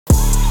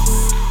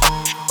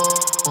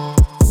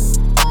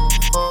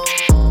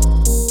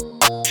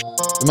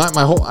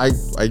my whole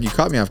you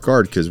caught me off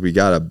guard because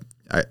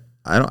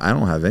I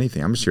don't have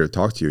anything. I'm just here to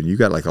talk to you, and you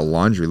got like a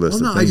laundry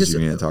list of things you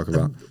need to talk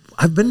about.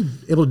 I've been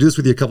able to do this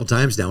with you a couple of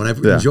times now, and I've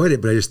enjoyed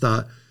it. But I just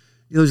thought,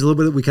 there's a little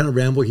bit that we kind of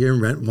ramble here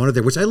and rant one or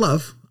there, which I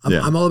love.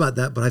 I'm all about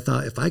that. But I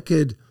thought if I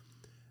could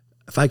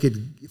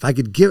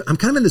give, I'm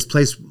kind of in this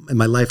place in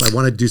my life. I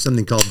want to do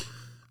something called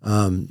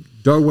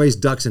doorways,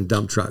 ducks, and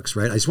dump trucks.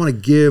 Right? I just want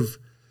to give.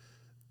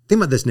 Think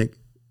about this, Nick.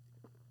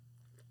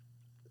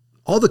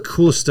 All the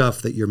cool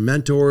stuff that your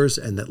mentors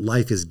and that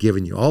life has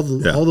given you, all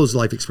those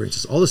life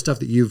experiences, all the stuff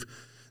that you've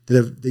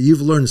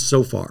learned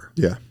so far.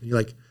 Yeah. And you're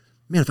like,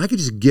 man, if I could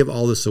just give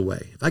all this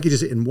away, if I could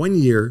just in 1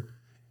 year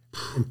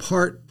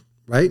impart,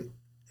 right,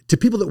 to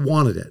people that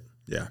wanted it,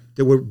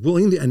 that were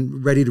willing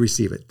and ready to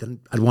receive it,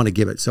 then I'd want to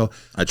give it. So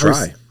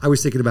I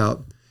was thinking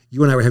about,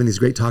 you and I were having these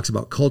great talks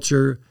about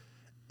culture,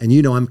 and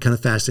I'm kind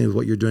of fascinated with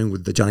what you're doing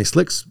with the Johnny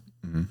Slicks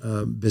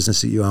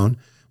business that you own.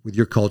 With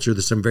your culture,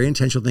 there's some very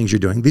intentional things you're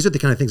doing. These are the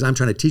kind of things I'm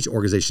trying to teach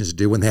organizations to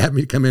do when they have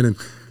me come in and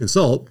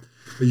consult.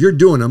 But you're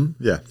doing them.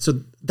 Yeah.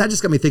 So that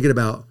just got me thinking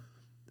about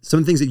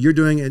some things that you're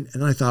doing. And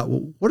I thought,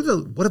 well, what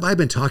have I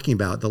been talking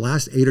about the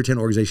last 8 or 10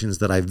 organizations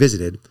that I've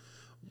visited?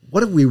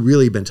 What have we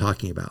really been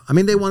talking about? I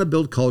mean, they want to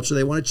build culture.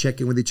 They want to check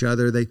in with each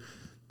other.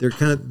 They're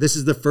kind of, this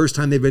is the first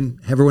time they've been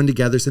everyone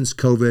together since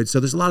COVID.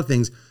 So there's a lot of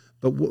things.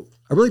 But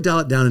I really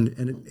dialed it down,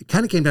 and it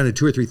kind of came down to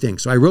 2 or 3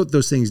 things. So I wrote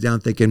those things down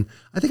thinking,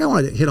 I think I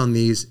want to hit on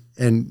these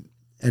and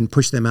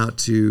push them out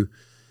to,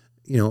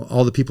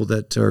 all the people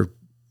that are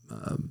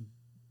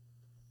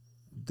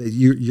that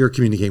you're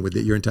communicating with,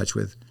 that you're in touch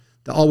with,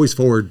 the Always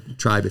Forward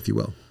tribe, if you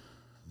will.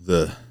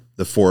 The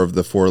four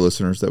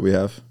listeners that we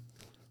have.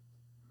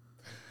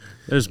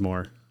 There's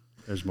more.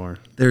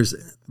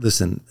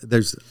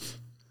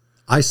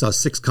 I saw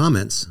 6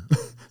 comments.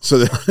 So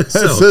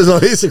there's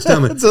only 6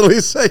 comments. At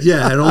least 6.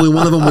 Yeah, and only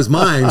one of them was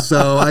mine.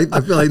 So I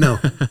feel like no.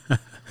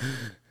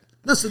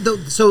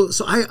 So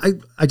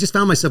I just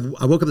found myself.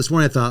 I woke up this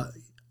morning. I thought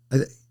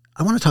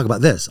I want to talk about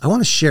this. I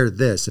want to share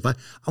this.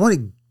 I want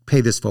to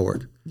pay this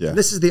forward. Yeah. And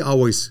this is the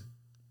Always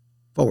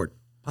Forward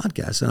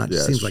podcast, and it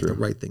just seems like the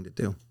right thing to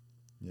do.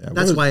 Yeah,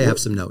 that's why I have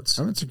some notes.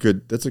 That's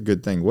a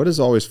good thing. What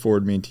does Always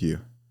Forward mean to you?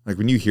 Like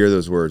when you hear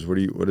those words, what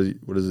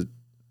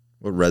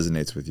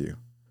resonates with you?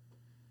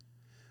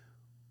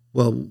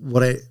 Well,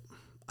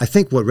 I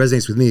think what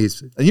resonates with me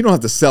is... And you don't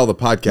have to sell the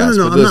podcast,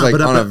 but there's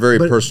on a very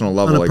personal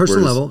level. On a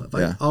personal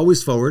level,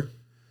 Always Forward.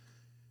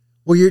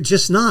 Well, you're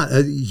just not.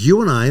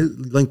 You and I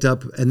linked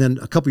up, and then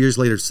a couple years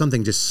later,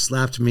 something just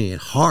slapped me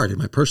hard in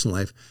my personal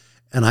life,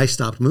 and I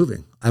stopped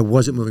moving. I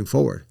wasn't moving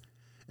forward.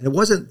 And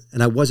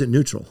I wasn't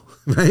neutral,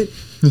 right?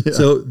 Yeah.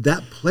 So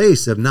that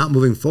place of not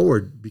moving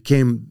forward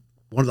became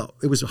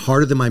it was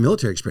harder than my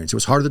military experience. It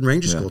was harder than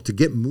Ranger School to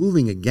get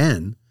moving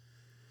again.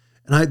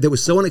 And that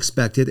was so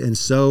unexpected, and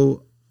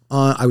so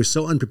I was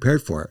so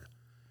unprepared for it.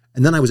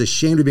 And then I was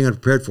ashamed of being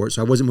unprepared for it,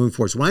 so I wasn't moving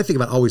forward. So when I think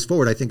about Always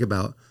Forward, I think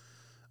about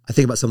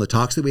some of the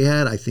talks that we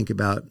had. I think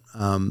about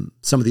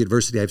some of the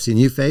adversity I've seen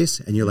you face,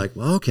 and you're like,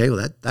 well, okay,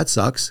 well that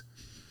sucks.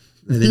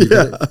 And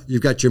then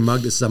you've got your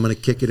mug that says, I'm going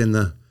to kick it in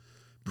the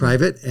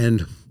private,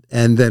 and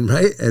then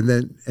right, and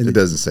then it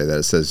doesn't say that.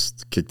 It says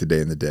kick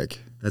today in the dick.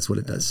 That's what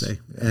it does say.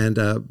 Yeah. And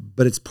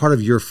but it's part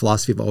of your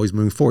philosophy of always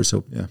moving forward.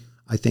 So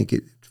I think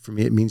for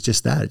me, it means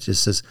just that. It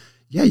just says,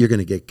 yeah, you're going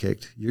to get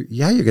kicked. You're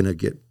going to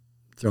get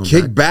thrown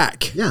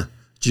back. Yeah.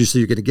 So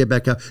you're going to get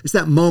back up. It's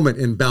that moment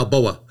in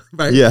Balboa,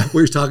 right? Yeah.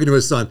 Where he's talking to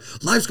his son.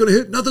 Life's going to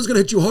hit, nothing's going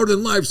to hit you harder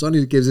than life, son.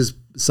 He gives his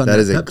son that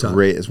pep talk.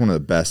 It's one of the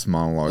best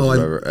monologues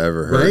I've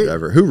ever heard,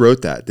 ever. Who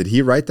wrote that? Did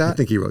he write that? I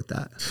think he wrote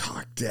that.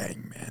 Oh,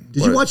 dang, man.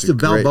 Did you watch the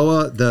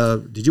Balboa,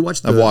 did you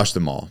watch the... I've watched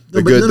them all.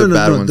 The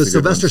bad ones. The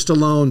Sylvester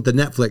Stallone, the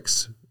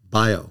Netflix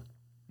bio.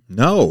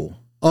 No.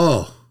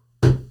 Oh.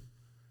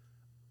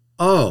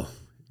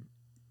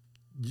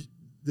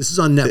 This is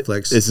on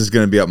Netflix. This is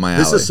going to be up my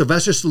alley. This is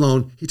Sylvester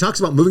Stallone. He talks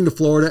about moving to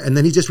Florida, and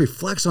then he just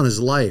reflects on his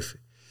life.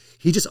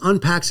 He just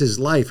unpacks his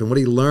life and what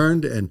he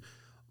learned, and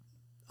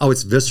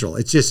it's visceral.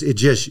 It just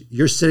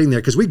you're sitting there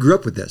because we grew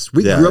up with this.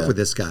 We grew up with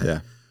this guy. Yeah.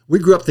 We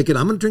grew up thinking,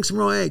 I'm going to drink some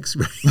raw eggs.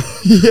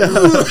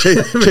 Yeah,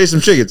 chase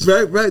some chickens.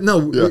 Right.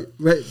 No,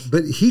 right.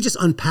 But he just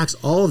unpacks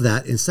all of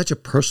that in such a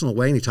personal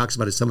way, and he talks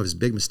about some of his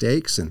big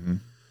mistakes, and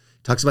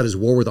talks about his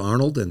war with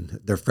Arnold and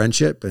their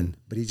friendship,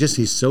 but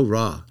he's so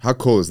raw. How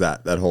cool is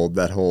that? That whole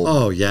that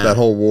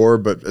whole war,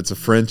 but it's a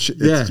French.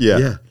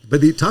 Yeah.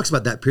 But he talks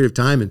about that period of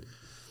time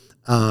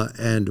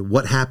and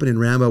what happened in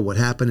Rambo, what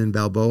happened in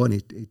Balboa, and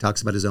he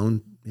talks about his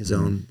own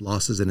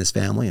losses in his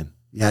family, and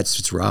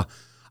it's raw.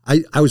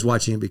 I was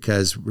watching it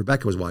because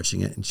Rebecca was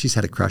watching it, and she's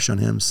had a crush on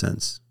him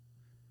since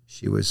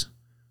she was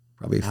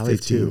probably 15.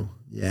 Too.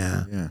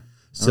 Yeah.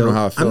 So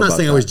I'm not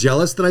saying I was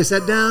jealous that I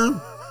sat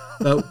down,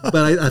 but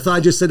I thought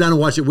I'd just sit down and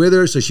watch it with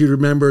her so she'd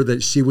remember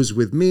that she was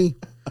with me,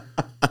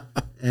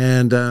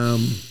 and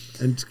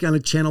kind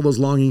of channel those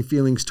longing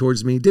feelings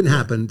towards me. Didn't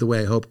happen the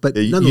way I hoped, but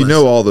nonetheless.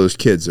 All those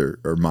kids are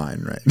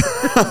mine, right?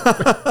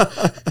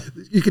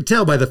 You could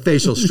tell by the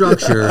facial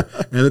structure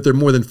and that they're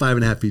more than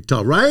 5.5 feet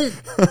tall, right?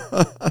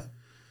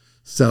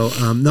 So,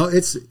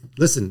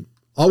 listen,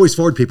 always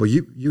forward people.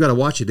 You got to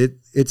watch it.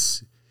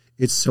 It's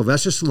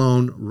Sylvester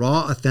Stallone,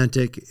 raw,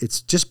 authentic.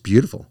 It's just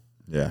beautiful.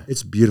 Yeah.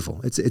 It's beautiful.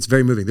 It's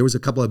very moving. There was a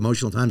couple of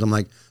emotional times I'm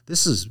like,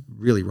 this is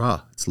really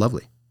raw. It's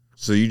lovely.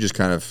 So you just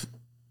kind of,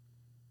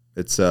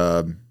 it's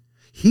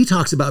he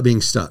talks about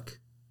being stuck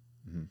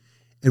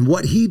and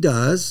what he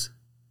does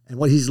and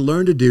what he's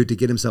learned to do to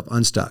get himself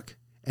unstuck.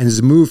 And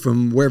his move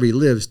from wherever he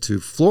lives to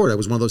Florida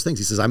was one of those things.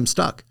 He says, I'm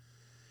stuck.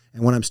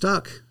 And when I'm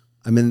stuck,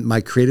 I'm in my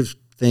creative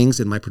things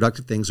and my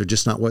productive things are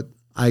just not what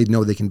I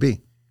know they can be.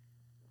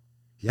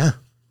 Yeah.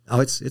 Oh,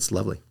 it's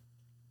lovely.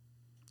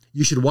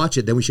 You should watch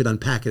it. Then we should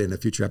unpack it in a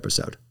future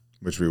episode.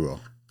 Which we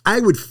will. I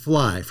would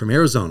fly from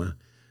Arizona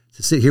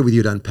to sit here with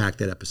you to unpack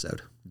that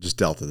episode. Just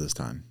Delta this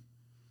time.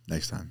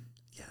 Next time.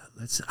 Yeah.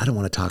 I don't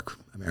want to talk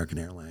American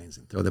Airlines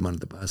and throw them under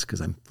the bus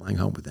because I'm flying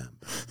home with them.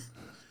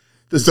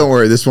 Just don't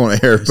worry, this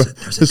won't air.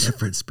 There's a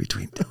difference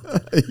between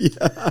Delta.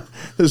 Yeah,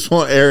 this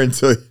won't air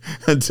until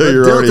you're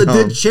Delta already home.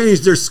 Delta did change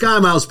their Sky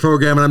Miles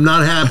program, and I'm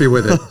not happy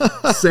with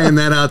it. Saying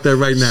that out there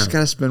right now. Just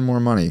gotta spend more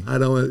money. I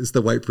don't. It's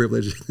the white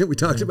privilege that we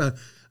talked about.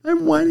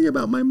 I'm whining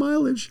about my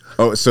mileage.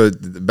 Oh, so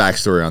the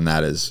backstory on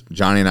that is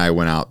Johnny and I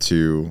went out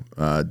to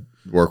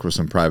work with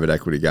some private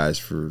equity guys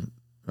for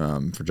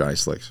Johnny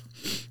Slicks,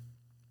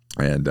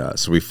 and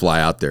so we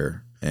fly out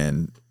there,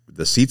 and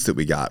the seats that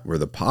we got were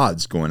the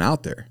pods going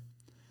out there.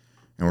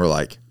 And we're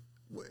like,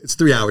 it's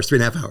 3 hours,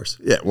 3.5 hours.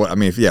 Yeah. Well, I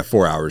mean,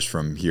 4 hours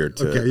from here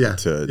to,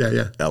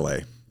 to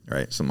LA,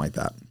 right? Something like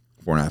that.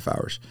 4.5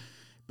 hours.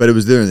 But it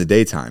was during the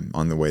daytime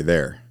on the way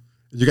there.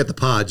 You got the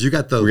pods. We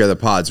got the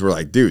pods. We're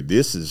like, dude,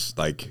 this is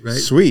like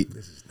sweet.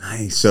 This is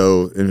nice.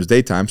 So it was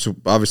daytime. So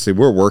obviously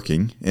we're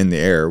working in the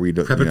air. We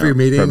do prepping for your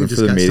meeting. Prepping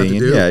for the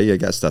meeting. Yeah,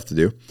 got stuff to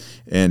do.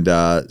 And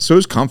so it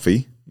was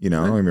comfy.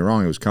 Don't get me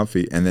wrong, it was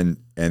comfy. And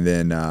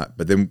then,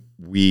 but then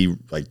we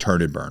like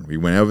turned and burned. We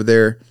went over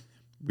there.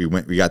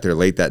 We got there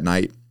late that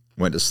night,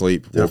 went to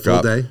sleep, woke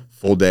up,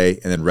 full day,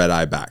 and then red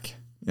eye back.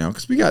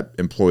 Because we got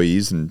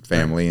employees and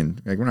family,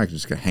 and like, we're not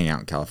just gonna hang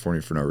out in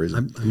California for no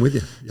reason. I'm with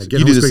you. Yeah,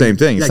 you do the same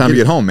thing. It's time to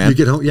get home, man. You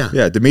get home, yeah.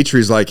 Yeah,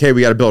 Dimitri's like, hey, we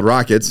got to build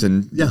rockets,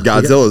 and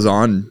Godzilla's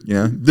on.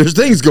 There's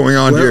things going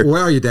on here.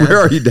 Where are you, Dad? Where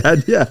are you,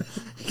 Dad? Yeah.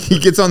 He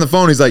gets on the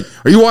phone. He's like,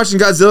 are you watching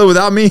Godzilla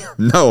without me?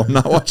 No, I'm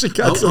not watching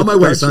Godzilla. On my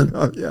way, son.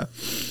 Oh, yeah.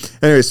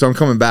 Anyway, so I'm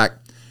coming back.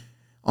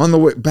 On the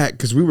way back,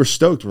 because we were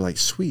stoked. We're like,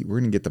 sweet,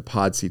 we're going to get the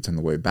pod seats on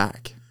the way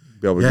back.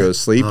 Be able to go to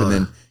sleep. And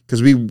then,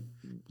 because we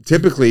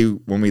typically,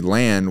 when we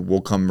land,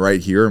 we'll come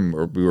right here and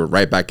we were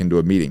right back into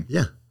a meeting.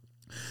 Yeah.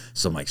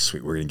 So I'm like,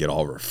 sweet, we're going to get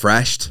all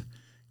refreshed,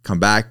 come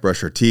back,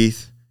 brush our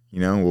teeth,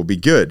 we'll be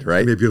good, right?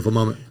 It'll be a beautiful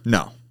moment.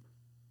 No.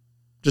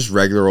 Just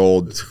regular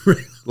old,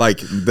 like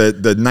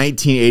the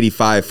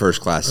 1985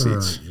 first class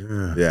seats.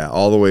 Yeah,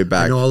 all the way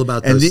back. I know all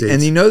about those seats.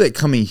 And you know that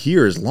coming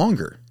here is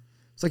longer.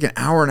 It's like an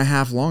hour and a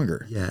half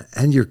longer. Yeah,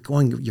 and you're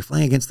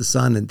flying against the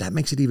sun, and that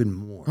makes it even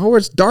more. Oh,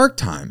 it's dark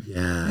time.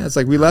 Yeah. It's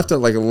like we left at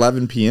like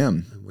 11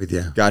 p.m. I'm with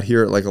you. Got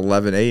here at like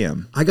 11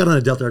 a.m. I got on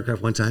a Delta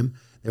aircraft one time.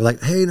 They were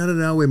like, hey,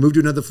 no, we moved to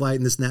another flight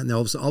and this and that. And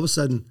all of a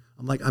sudden,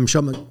 I'm like, I'm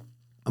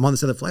on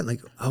this other flight. I'm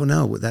like, oh,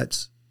 no,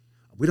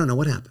 we don't know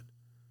what happened.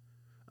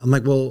 I'm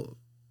like, well,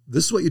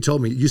 this is what you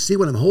told me. You see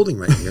what I'm holding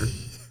right here.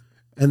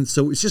 And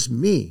so it's just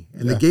me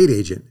and the gate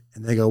agent.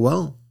 And they go,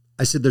 well,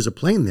 I said, there's a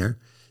plane there.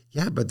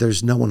 Yeah, but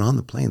there's no one on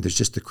the plane. There's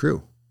just the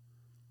crew.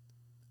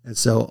 And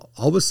so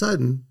all of a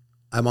sudden,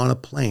 I'm on a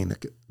plane.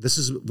 This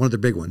is one of the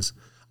big ones.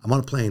 I'm on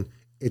a plane.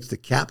 It's the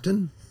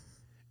captain,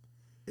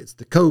 it's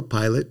the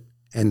co-pilot,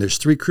 and there's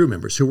 3 crew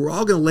members who were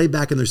all going to lay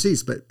back in their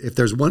seats. But if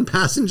there's one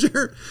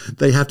passenger,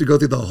 they have to go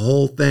through the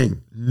whole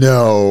thing.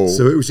 No.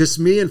 So it was just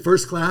me in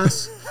first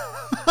class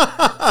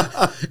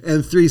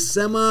and 3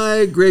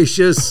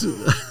 semi-gracious.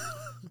 Did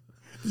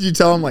you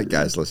tell them, like,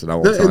 guys, listen, I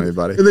won't tell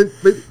anybody.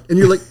 And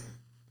you're like,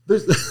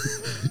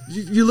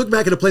 you look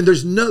back at a plane.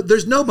 There's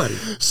nobody.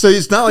 So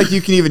it's not like you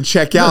can even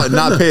check out and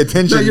not pay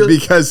attention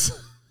because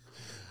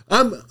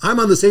I'm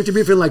on the safety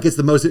briefing like it's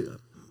the most.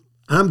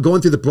 I'm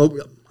going through the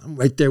program. I'm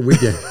right there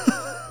with you.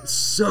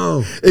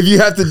 So if you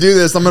have to do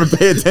this, I'm going to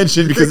pay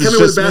attention because it's come in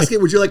with just a basket.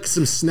 me. Would you like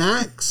some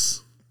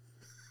snacks?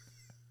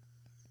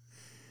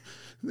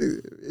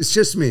 It's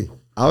just me.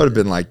 I would have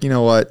been like, you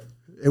know what?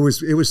 It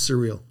was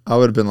surreal. I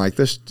would have been like,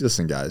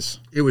 listen, guys.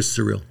 It was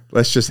surreal.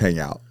 Let's just hang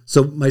out.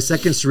 So my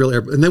second surreal air,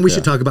 and then we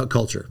should talk about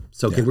culture.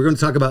 So we're going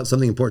to talk about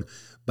something important.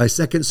 My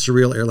second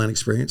surreal airline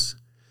experience,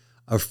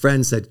 a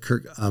friend said,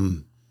 Kirk,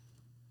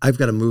 I've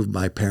got to move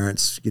my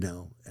parents,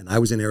 and I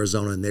was in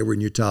Arizona and they were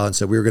in Utah. And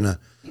so we were going to,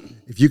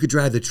 if you could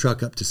drive the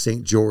truck up to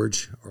St.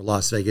 George or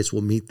Las Vegas,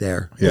 we'll meet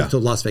there. Yeah. To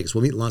Las Vegas.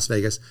 We'll meet in Las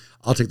Vegas.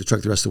 I'll take the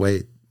truck the rest of the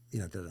way.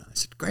 I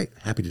said, great,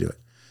 happy to do it.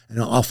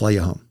 And I'll fly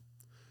you home.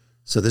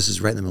 So this is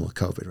right in the middle of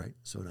COVID, right?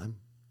 So I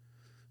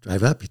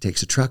drive up. He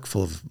takes a truck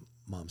full of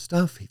mom's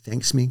stuff. He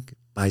thanks me,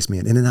 buys me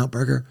an In-N-Out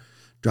burger,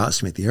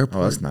 drops me at the airport.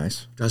 Oh, that's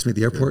nice. Drops me at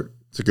the airport.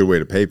 It's a good way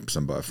to pay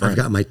somebody. I've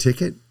got my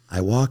ticket. I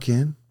walk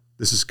in.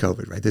 This is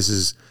COVID, right? This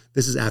is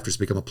after it's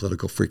become a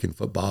political freaking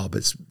football, but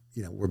it's,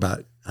 we're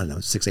about,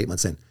 6-8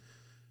 months in.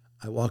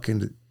 I walk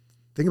into,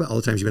 think about all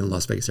the times you've been in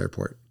Las Vegas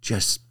airport,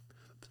 just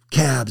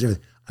cabs,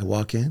 everything. I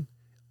walk in.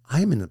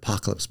 I am in an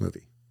apocalypse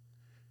movie.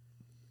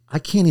 I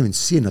can't even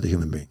see another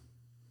human being.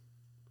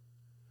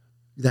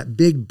 That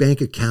big bank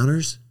of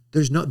counters,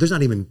 there's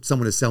not even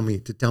someone to tell me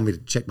to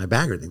check my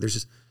bag or anything.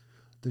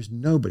 There's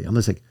nobody. I'm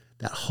just like,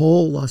 that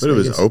whole Las Vegas.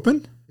 But it was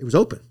open? It was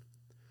open.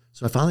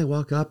 So I finally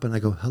walk up and I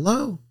go,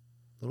 hello.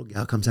 Little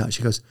gal comes out.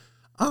 She goes,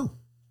 oh.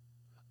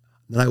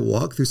 Then I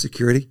walk through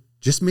security.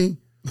 Just me.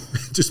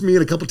 Just me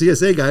and a couple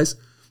TSA guys.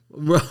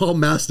 We're all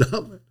masked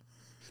up.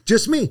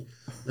 Just me.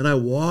 Then I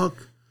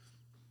walk,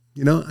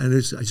 and I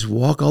just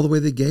walk all the way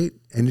to the gate,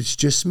 and it's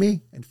just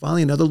me. And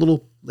finally another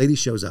little lady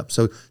shows up.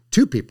 So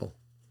 2 people.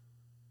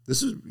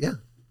 This is, it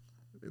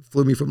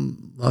flew me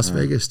from Las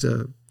Vegas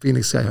to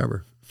Phoenix Sky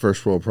Harbor.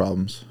 First world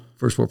problems.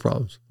 First world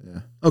problems.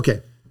 Yeah.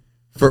 Okay.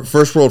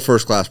 First world,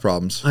 first class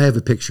problems. I have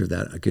a picture of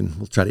that.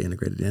 We'll try to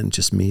integrate it in.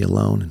 Just me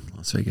alone in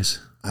Las Vegas.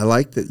 I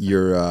like that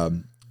you're,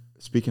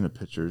 speaking of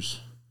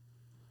pictures,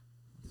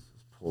 let's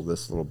pull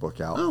this little book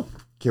out. Oh.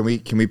 Can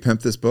we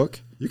pimp this book?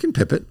 You can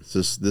pimp it.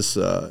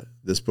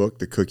 This book,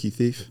 The Cookie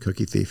Thief.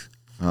 Cookie Thief.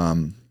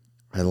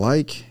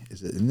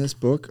 Is it in this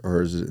book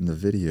or is it in the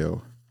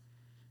video?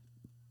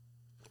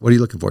 What are you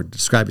looking for?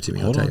 Describe it to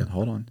me. Hold I'll tell on,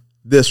 hold on.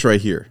 This right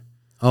here.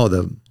 Oh,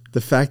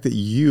 the fact that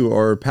you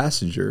are a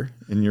passenger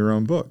in your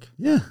own book.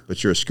 Yeah.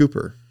 But you're a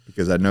scooper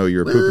because I know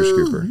you're a pooper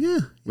scooper. Yeah.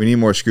 We need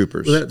more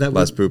scoopers,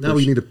 less poopers. Now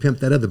we need to pimp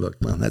that other book.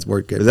 Well, that's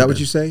word good. Is that what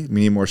you say?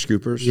 We need more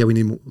scoopers? Yeah, we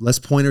need less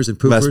pointers and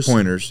poopers. Less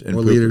pointers and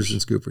more poopers. leaders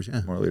and scoopers.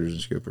 Yeah. More leaders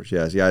and scoopers.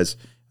 Yes, guys.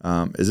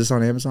 Is this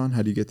on Amazon?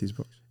 How do you get these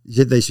books?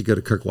 They should go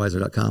to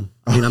kirkweisler.com.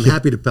 I mean, I'm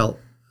happy to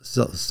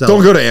sell.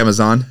 Don't go to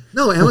Amazon.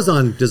 No,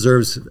 Amazon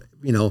deserves,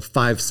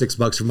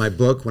 $5-6 for my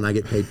book when I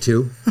get paid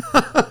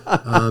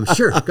 $2.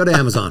 Sure, go to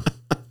Amazon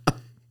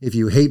if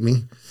you hate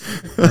me.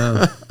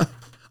 All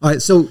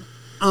right, so.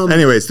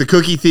 Anyways, The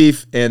Cookie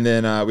Thief, and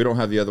then we don't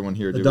have the other one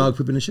here. The Dog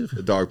Poop Initiative.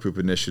 The Dog Poop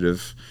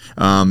Initiative.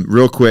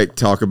 Real quick,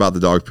 talk about the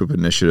Dog Poop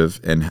Initiative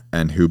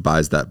and who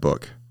buys that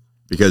book,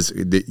 because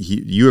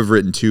you have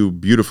written 2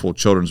 beautiful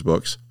children's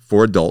books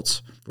for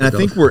adults, and I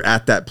think we're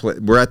at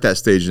that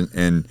stage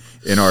in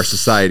our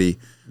society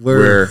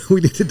where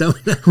we need to dumb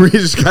it down. We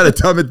just got to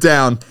dumb it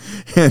down,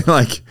 and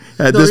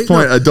at this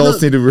point,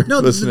 adults need to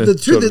listen.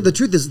 The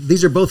truth is,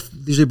 these are both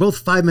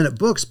 5-minute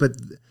books, but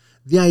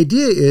the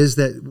idea is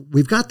that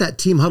we've got that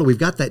team huddle, we've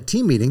got that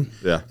team meeting,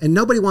 and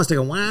nobody wants to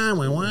go wah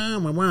wah wah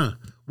wah wah.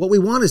 What we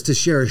want is to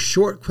share a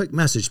short, quick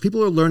message.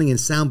 People are learning in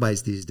sound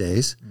bites these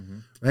days,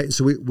 right?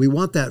 So we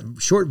want that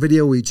short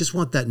video. We just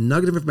want that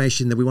nugget of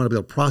information that we want to be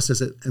able to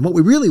process it. And what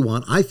we really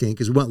want, I think,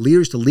 is we want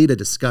leaders to lead a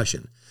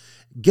discussion.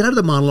 Get out of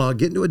the monologue,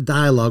 get into a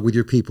dialogue with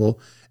your people.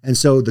 And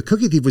so the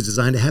Cookie Thief was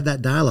designed to have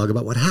that dialogue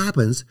about what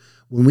happens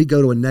when we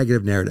go to a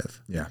negative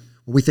narrative. Yeah.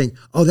 When we think,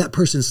 oh, that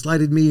person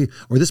slighted me,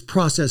 or this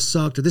process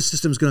sucked, or this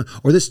system's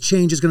or this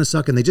change is gonna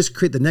suck, and they just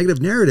create the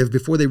negative narrative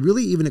before they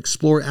really even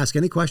explore, ask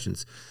any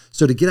questions.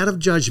 So to get out of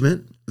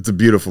judgment, it's a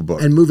beautiful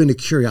book, and move into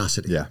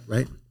curiosity. Yeah.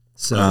 Right.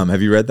 So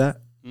have you read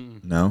that?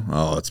 No.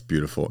 Oh, it's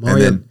beautiful. Mario,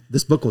 and then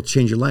this book will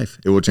change your life.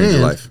 It will change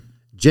your life.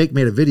 Jake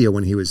made a video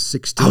when he was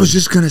 16. I was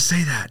just gonna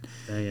say that.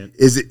 Dang it.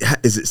 Is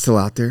it still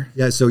out there?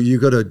 Yeah. So you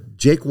go to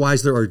Jake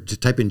Weisler, or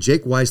just type in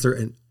Jake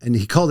Weisler, and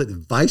he called it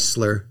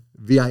Weisler.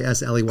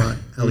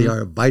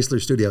 Weisler,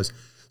 Weisler Studios.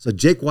 So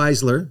Jake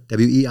Weisler,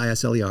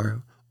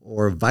 Weisler,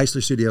 or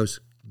Weisler Studios,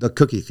 The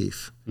Cookie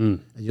Thief.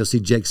 And you'll see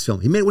Jake's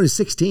film. He made it when he was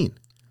 16.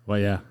 Well,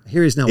 yeah.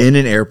 Here he is now. In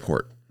an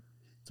airport.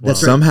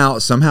 That's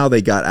right. Somehow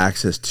they got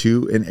access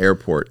to an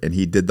airport, and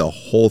he did the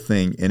whole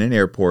thing in an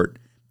airport,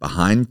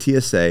 behind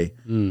TSA,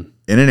 in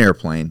an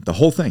airplane, the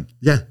whole thing.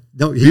 Yeah.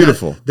 No,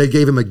 beautiful. They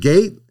gave him a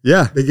gate.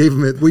 Yeah. They gave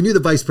him we knew the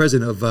vice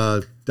president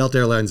of Delta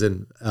Airlines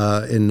in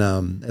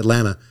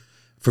Atlanta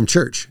from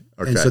church.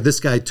 Okay. And so this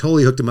guy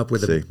totally hooked him up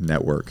with a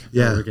network.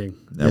 Yeah.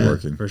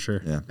 Networking. For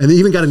sure. Yeah. And they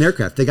even got an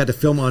aircraft. They got to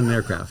film on an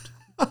aircraft.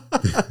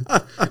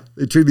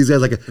 They treated these guys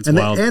like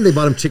and they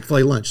bought him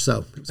Chick-fil-A lunch.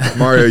 So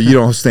Mario, you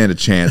don't stand a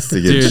chance to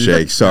get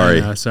Jake.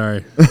 Sorry.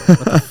 Sorry.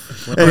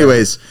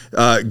 Anyways,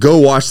 go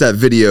watch that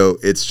video.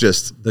 It's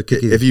just the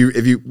Cookie. If you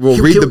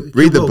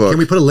read the book. Can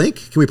we put a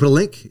link? Can we put a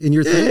link in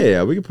your thing?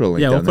 Yeah, we can put a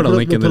link. Yeah, we'll put a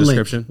link in the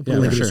description. We'll put a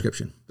link in the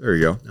description. There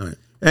you go. All right.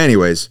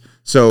 Anyways,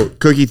 so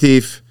Cookie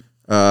Thief,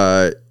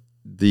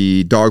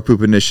 the Dog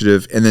Poop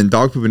Initiative, and then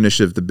Dog Poop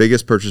Initiative. The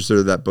biggest purchaser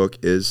of that book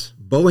is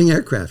Boeing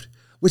Aircraft,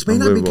 which may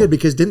not be good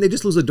because didn't they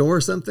just lose a door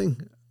or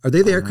something? Are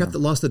they the aircraft that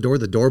lost the door?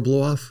 The door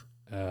blew off.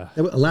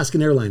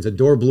 Alaskan Airlines, a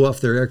door blew off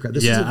their aircraft.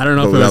 I don't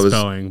know if it was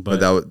Boeing, but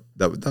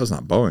that was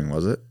not Boeing,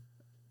 was it?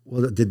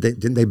 Well,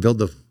 didn't they build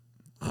the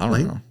I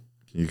don't know.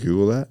 Can you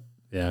Google that?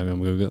 Yeah, I'm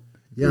gonna Google it.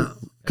 Yeah,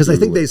 because I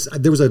think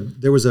there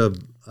was a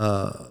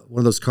one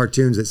of those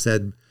cartoons that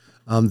said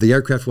the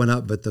aircraft went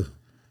up, but the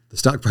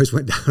stock price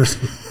went down.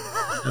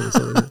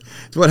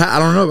 I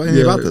don't know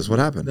anything about this. What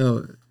happened?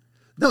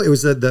 No, it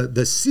was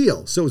the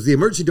seal. So it was the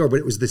emergency door, but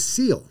it was the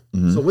seal.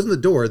 So it wasn't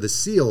the door, the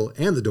seal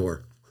and the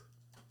door.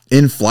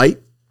 In flight?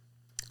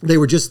 They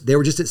were just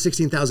at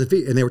 16,000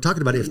 feet, and they were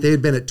talking about it. If they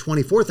had been at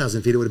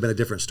 24,000 feet, it would have been a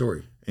different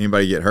story.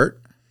 Anybody get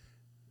hurt?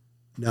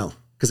 No,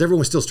 because everyone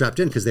was still strapped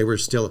in because they were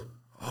still.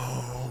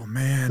 Oh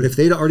man. But if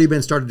they'd already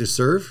been started to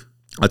serve,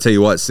 I'll tell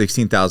you what,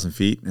 16,000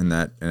 feet in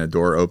a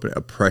door open,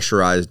 a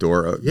pressurized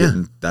door,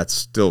 that's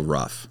still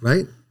rough.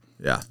 Right?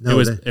 Yeah. No,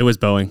 it was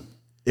Boeing.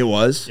 It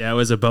was? Yeah, it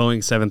was a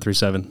Boeing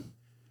 737.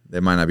 They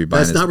might not be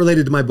buying That's not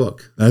related to my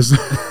book. That's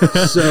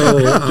so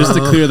just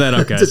to clear that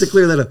up, guys. Just to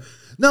clear that up.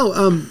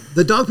 No,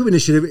 the Dog Poop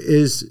Initiative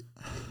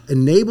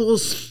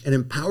enables and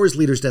empowers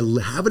leaders to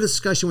have a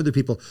discussion with their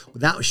people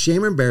without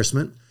shame or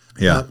embarrassment,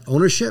 without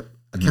ownership,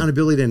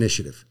 accountability, and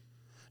initiative.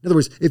 In other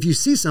words, if you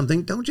see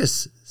something, don't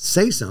just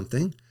say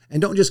something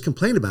and don't just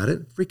complain about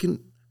it. We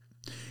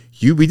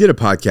did a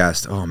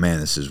podcast. Oh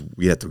man,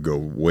 we have to go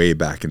way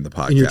back in the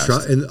podcast. In your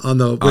truck, in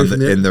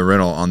the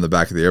rental on the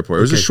back of the airport.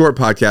 It was a short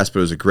podcast, but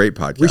it was a great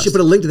podcast. We should put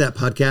a link to that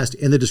podcast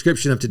in the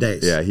description of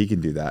today's. Yeah, he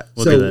can do that.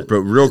 We'll do that.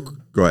 But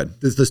go ahead.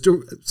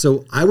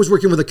 So I was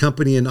working with a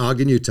company in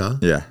Ogden, Utah.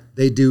 Yeah.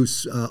 They do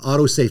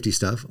auto safety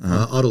stuff,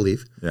 auto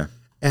leave. Yeah.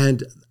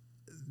 And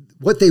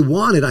what they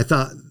wanted, I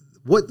thought,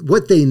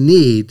 what they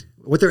need,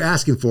 what they're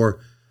asking for,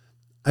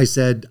 I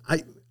said,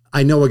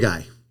 I know a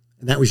guy,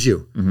 and that was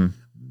you. Mm-hmm.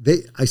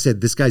 I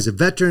said, this guy's a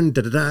veteran,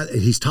 and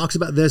he talks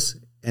about this.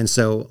 And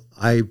so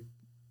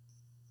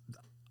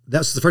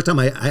that's the first time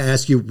I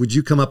asked you, would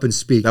you come up and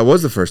speak? That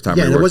was the first time.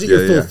 Yeah, and it wasn't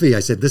your full fee.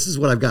 I said, this is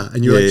what I've got.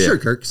 And you're like, sure,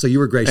 Kirk. So you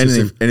were gracious.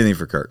 Anything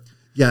for Kirk.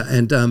 Yeah.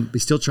 And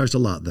we still charged a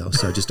lot though.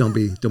 So just don't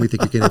be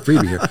thinking you can have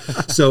freebie here.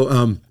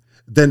 So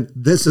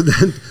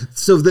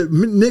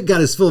Nick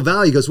got his full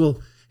value. He goes, well,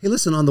 hey,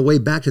 listen, on the way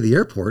back to the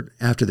airport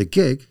after the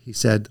gig, he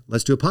said,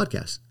 let's do a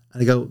podcast.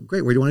 And I go,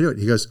 great. Where do you want to do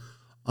it? He goes,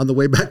 on the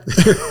way back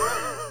there.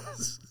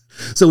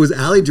 So was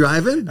Allie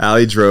driving?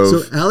 Allie drove.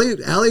 So Allie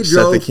drove.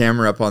 Set the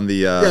camera up on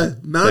the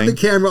mounted the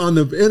camera on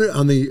the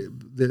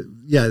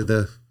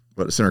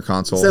center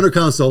console. Center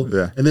console.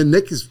 Yeah. And then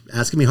Nick is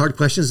asking me hard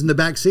questions in the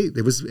back seat.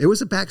 It was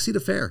a backseat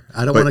affair.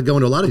 I don't want to go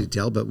into a lot of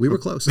detail, but we were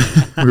close.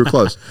 We were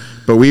close.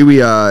 But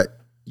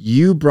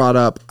you brought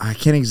up, I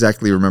can't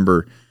exactly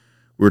remember.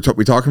 We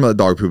talking about the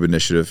Dog Poop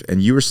Initiative,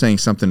 and you were saying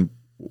something.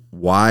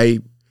 Why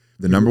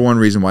the number one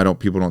reason why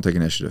people don't take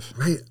initiative?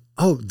 Right.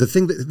 Oh, this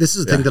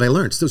is the thing that I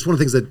learned. So it's one of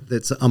the things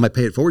that's on my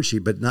pay it forward sheet,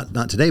 but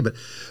not today. But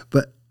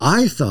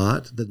I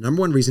thought the number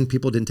one reason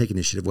people didn't take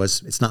initiative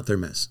was it's not their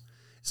mess.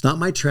 It's not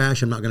my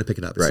trash. I'm not going to pick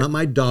it up. It's not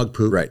my dog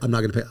poop. Right. I'm not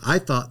going to pick. I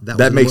thought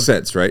that makes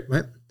sense, right?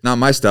 Right. Not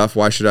my stuff.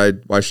 Why should I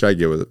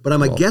deal with it? But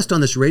I'm a guest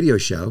on this radio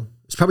show.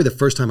 It's probably the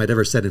first time I'd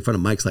ever said in front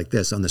of mics like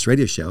this on this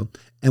radio show.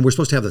 And we're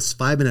supposed to have this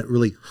 5-minute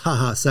really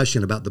ha-ha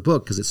session about the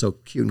book because it's so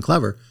cute and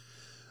clever.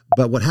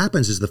 But what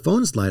happens is the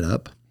phones light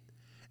up.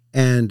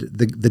 And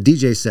the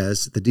DJ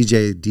says,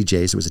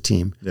 DJs, it was a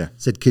team,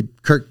 said,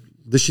 Kirk,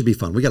 this should be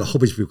fun. We got a whole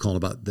bunch of people calling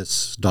about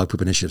this Dog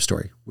Poop Initiative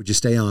story. Would you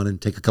stay on and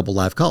take a couple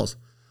live calls?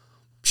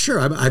 Sure,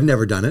 I've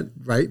never done it,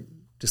 right?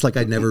 Just like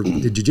I never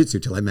did jiu-jitsu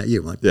till I met you.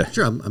 I'm like,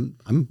 sure,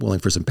 I'm willing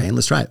for some pain.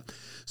 Let's try it.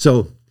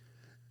 So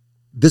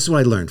this is what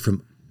I learned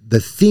from the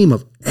theme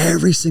of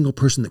every single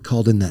person that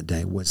called in that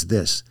day was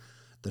this.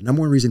 The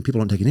number one reason people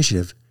don't take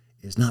initiative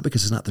is not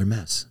because it's not their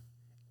mess.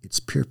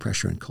 It's peer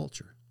pressure and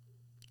culture.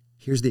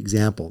 Here's the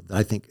example that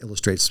I think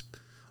illustrates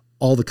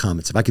all the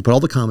comments. If I could put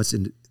all the comments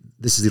in,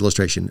 this is the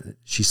illustration.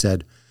 She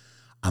said,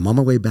 I'm on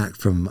my way back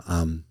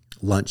from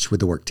lunch with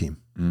the work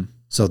team. Mm.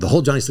 So the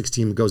whole Johnny Slicks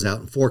team goes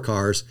out in 4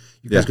 cars.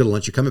 You guys go to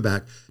lunch. You're coming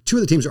back. 2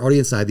 of the teams are already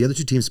inside. The other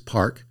 2 teams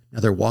park. Now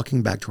they're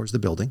walking back towards the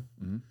building.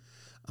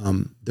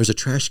 Mm. There's a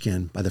trash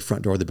can by the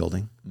front door of the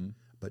building. Mm.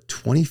 But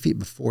 20 feet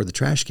before the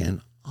trash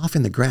can, off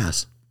in the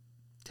grass,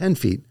 10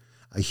 feet,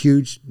 a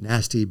huge,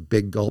 nasty,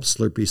 big gulp,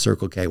 Slurpee,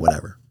 Circle K,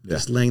 whatever. Yeah.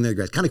 Just laying there,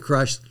 kind of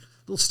crushed, a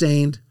little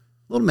stained,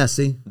 a little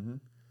messy,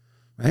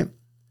 right?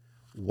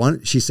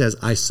 She says,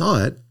 I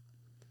saw it.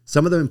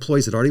 Some of the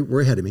employees that already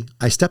were ahead of me.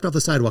 I stepped off the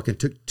sidewalk and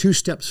took 2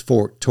 steps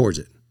forward towards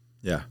it.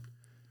 Yeah.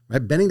 Right,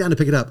 bending down to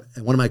pick it up.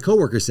 And one of my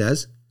coworkers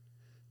says,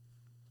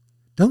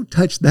 don't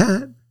touch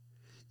that.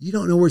 You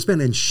don't know where it's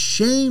been. And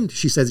she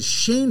says,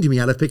 shamed me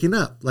out of picking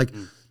up. Like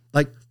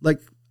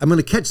I'm going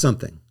to catch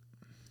something.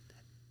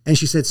 And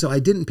she said, so I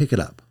didn't pick it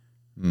up.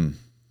 Mm.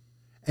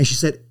 And she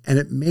said, and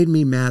it made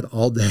me mad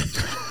all day.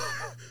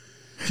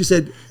 She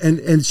said,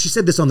 and she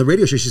said this on the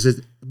radio show. She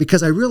said,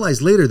 because I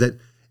realized later that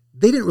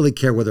they didn't really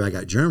care whether I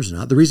got germs or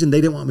not. The reason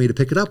they didn't want me to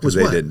pick it up was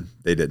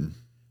They didn't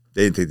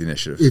take the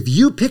initiative. If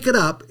you pick it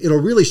up,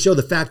 it'll really show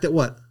the fact that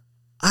what?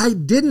 I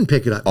didn't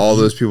pick it up. All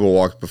those people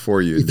walked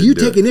before you. If you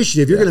take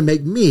initiative, you're going to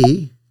make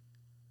me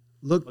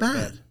look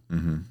bad.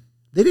 Mm-hmm.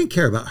 They didn't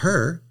care about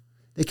her.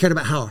 They cared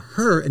about how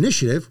her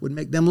initiative would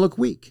make them look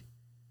weak.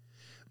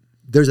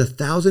 There's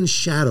 1,000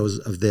 shadows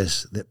of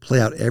this that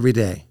play out every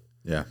day.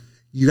 Yeah.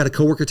 You got a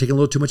coworker taking a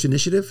little too much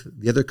initiative.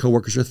 The other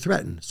coworkers are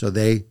threatened. So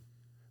they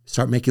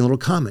start making little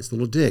comments,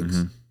 little digs.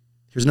 Mm-hmm.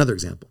 Here's another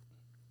example.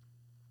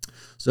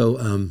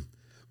 So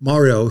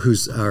Mario,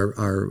 who's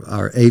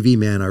our AV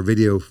man, our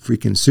video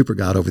freaking super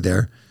god over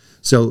there.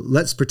 So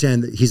let's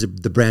pretend that he's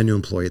the brand new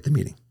employee at the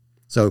meeting.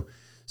 So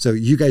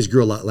you guys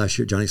grew a lot last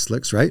year at Johnny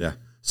Slicks, right? Yeah.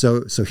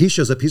 So he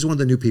shows up. He's one of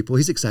the new people.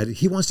 He's excited.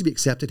 He wants to be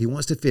accepted. He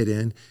wants to fit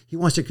in. He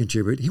wants to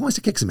contribute. He wants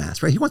to kick some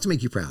ass, right? He wants to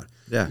make you proud.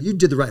 Yeah. You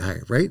did the right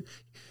hire, right?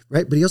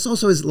 right? But he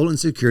also has little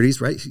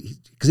insecurities, right?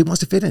 Because he wants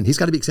to fit in. He's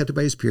got to be accepted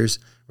by his peers,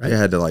 right? Yeah,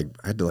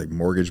 I had to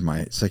mortgage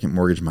my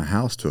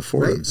house to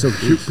afford right? him. So,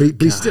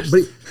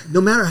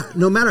 no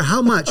matter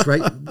how much,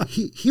 right?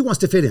 He wants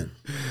to fit in.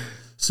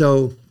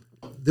 So,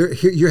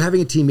 you're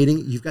having a team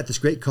meeting. You've got this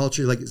great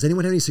culture. Like, does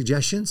anyone have any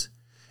suggestions?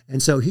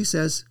 And so he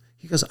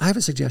goes, I have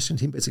a suggestion.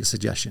 He makes a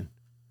suggestion.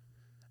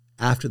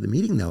 After the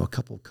meeting, though, a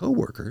couple of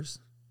coworkers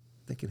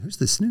thinking, who's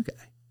this new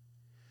guy?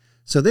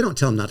 So they don't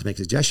tell him not to make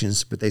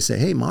suggestions, but they say,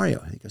 hey, Mario.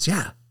 And he goes,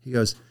 yeah. He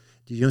goes,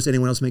 did you notice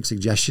anyone else make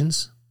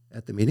suggestions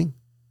at the meeting?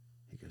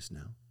 He goes,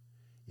 no.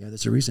 Yeah,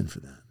 there's a reason for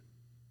that.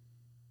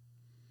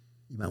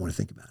 You might want to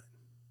think about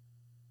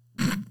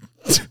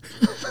it.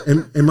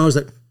 and Mario's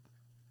like,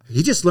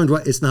 he just learned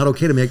what it's not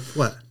okay to make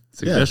what?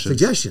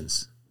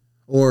 Suggestions.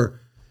 Or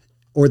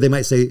they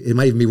might say, it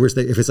might even be worse,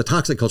 if it's a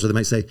toxic culture, they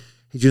might say, hey,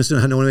 did you just know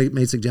how no one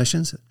made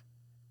suggestions?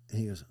 And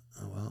he goes,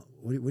 oh, well,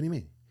 what do you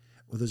mean?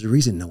 Well, there's a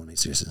reason no one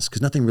makes suggestions,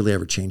 because nothing really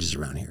ever changes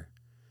around here.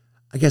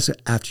 I guess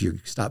after you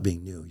stop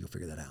being new, you'll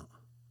figure that out.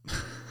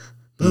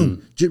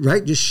 Boom.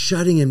 Right? Just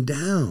shutting him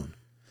down.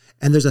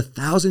 And there's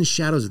 1,000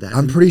 shadows of that.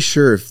 I'm pretty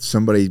sure if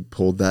somebody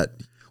pulled that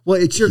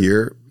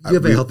you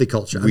have a healthy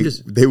culture.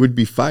 They would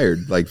be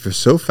fired for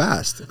so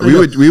fast.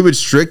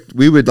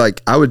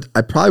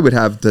 I probably would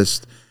have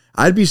this.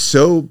 I'd be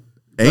so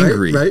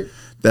angry right?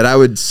 that I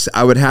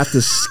would have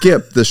to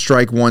skip the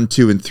strike 1,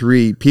 2, and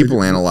 3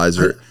 people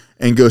analyzer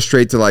and go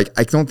straight to I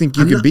don't think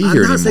you could be here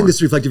anymore. I'm not saying this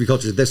is reflective of your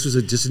culture. This was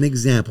just an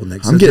example,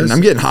 Nick. I'm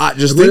getting hot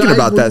just thinking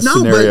about that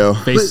scenario.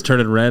 Face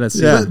turned red.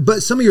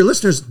 But some of your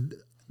listeners,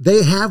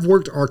 they have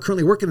worked or are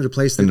currently working in the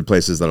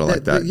places that are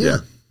like that. Yeah.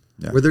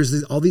 Where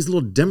there's all these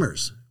little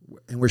dimmers,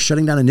 and we're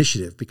shutting down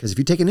initiative, because if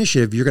you take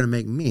initiative, you're going to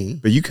make me.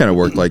 But you kind of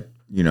worked not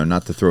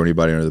to throw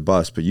anybody under the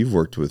bus, but you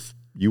worked with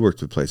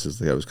places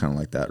that was kind of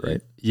like that,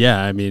 right?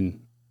 Yeah, I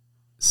mean,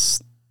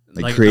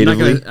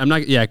 creatively. I'm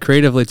not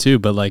creatively too,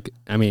 but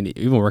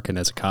even working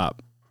as a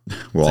cop.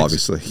 Well,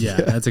 obviously, yeah,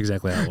 that's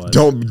exactly how it was.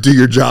 Don't do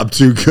your job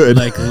too good.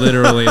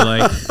 Literally,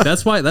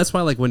 that's why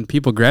when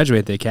people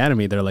graduate the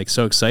academy, they're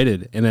so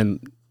excited, and then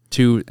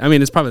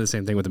it's probably the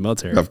same thing with the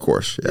military. Of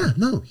course, yeah.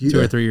 2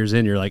 or 3 years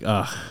in, you're like,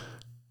 ugh.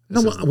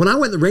 No, when I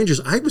went in the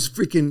Rangers, I was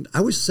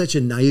such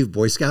a naive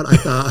Boy Scout. I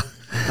thought,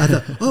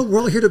 oh, we're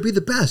all here to be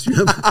the best.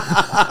 I'm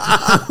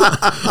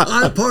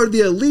part of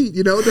the elite.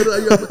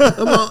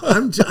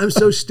 I'm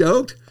so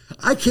stoked.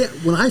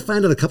 When I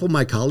find out a couple of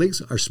my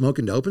colleagues are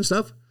smoking dope and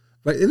stuff,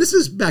 right? And this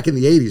is back in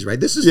the 80s, right?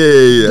 This is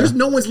There's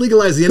no one's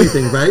legalizing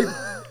anything, right?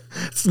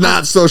 It's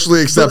not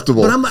socially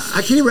acceptable. But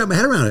I can't even wrap my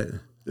head around it.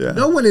 Yeah.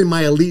 No one in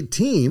my elite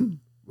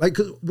team, right?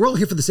 Because we're all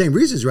here for the same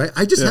reasons, right?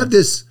 I just have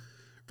this.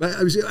 Right?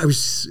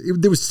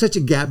 There was such a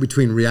gap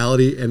between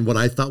reality and what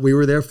I thought we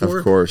were there for.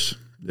 Of course.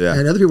 Yeah.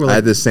 And other people were I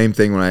had the same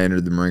thing when I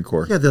entered the Marine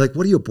Corps. Yeah, they're like,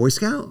 what are you, a Boy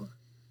Scout?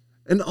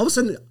 And all of a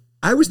sudden,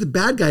 I was the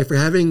bad guy for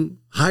having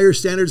higher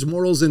standards,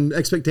 morals, and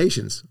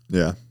expectations.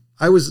 Yeah.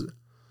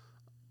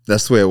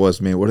 That's the way it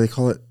was, man. What do they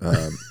call it?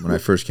 When I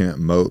first came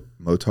out,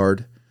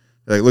 motard.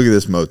 They're like, look at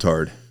this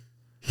motard.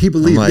 He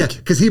believes,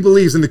 because he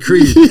believes in the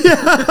creed.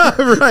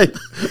 Yeah, right.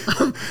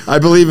 I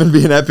believe in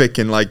being epic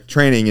and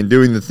training and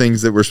doing the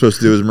things that we're supposed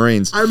to do as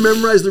Marines. I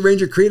memorized the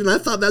Ranger creed, and I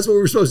thought that's what we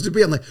were supposed to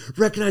be. I'm like,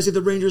 recognizing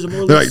the Rangers are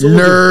more like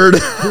nerd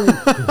who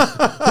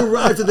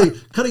arrived at the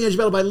cutting edge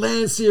battle by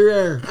land, sea, or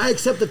air. I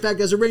accept the fact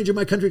as a Ranger,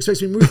 my country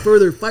expects me to move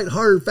further, fight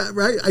harder,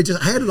 right? I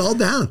had it all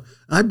down.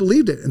 I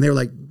believed it, and they were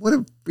like, "What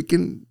a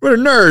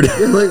nerd!"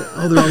 And like,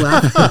 oh, they're all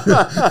laughing.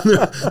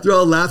 they're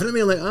all laughing at me.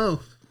 I'm like,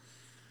 oh.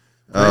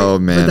 Right? Oh,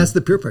 man. But that's the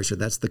peer pressure.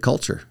 That's the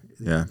culture.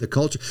 Yeah. The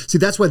culture. See,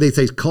 that's why they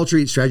say culture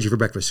eats strategy for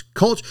breakfast.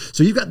 Culture.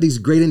 So you've got these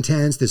great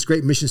intents, this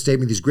great mission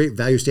statement, these great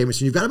value statements,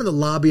 and you've got them in the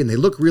lobby and they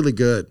look really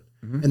good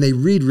and they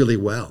read really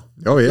well.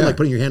 Oh, yeah. They're like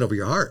putting your hand over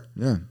your heart.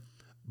 Yeah.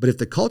 But if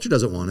the culture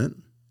doesn't want it,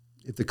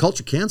 if the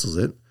culture cancels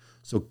it,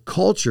 so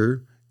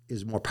culture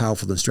is more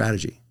powerful than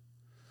strategy.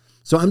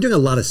 So I'm doing a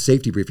lot of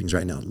safety briefings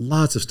right now,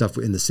 lots of stuff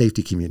in the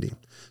safety community.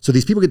 So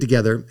these people get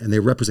together and they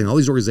represent all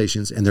these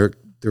organizations and they're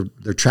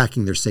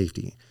tracking their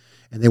safety.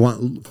 And they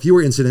want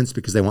fewer incidents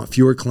because they want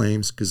fewer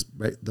claims because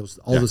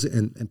those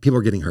and people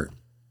are getting hurt.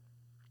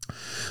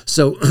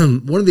 So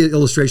one of the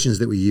illustrations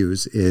that we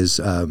use is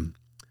the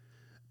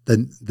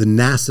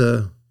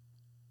NASA.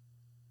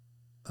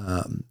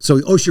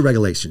 So OSHA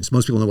regulations.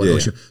 Most people know what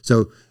OSHA.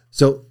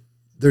 So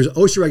there's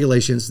OSHA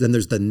regulations. Then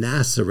there's the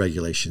NASA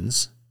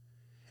regulations,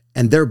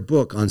 and their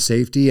book on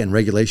safety and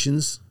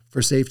regulations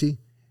for safety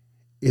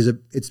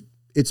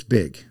it's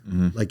big,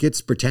 like it's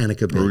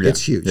Britannica big.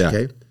 It's huge.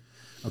 Yeah.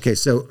 Okay,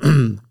 so,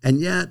 and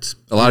yet...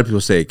 A lot of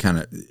people say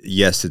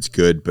yes, it's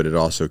good, but it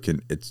also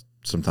it's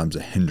sometimes a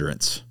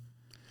hindrance.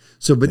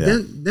 So, but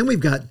then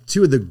we've got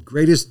two of the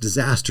greatest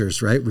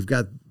disasters, right? We've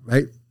got,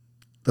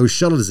 those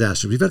shuttle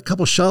disasters. We've had a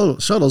couple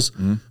shuttles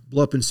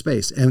blow up in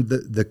space. And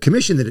the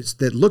commission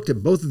that looked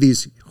at both of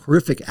these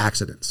horrific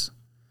accidents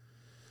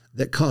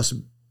that cost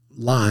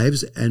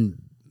lives and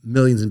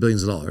millions and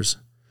billions of dollars,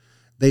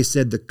 they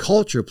said the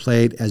culture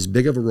played as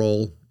big of a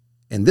role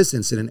in this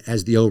incident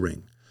as the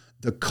O-ring.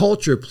 the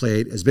culture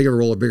played as big of a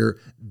role or bigger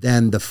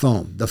than the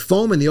foam. The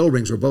foam and the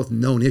O-rings were both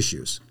known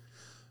issues.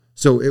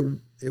 So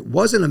it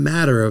wasn't a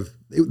matter of,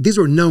 these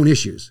were known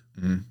issues,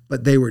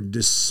 but they were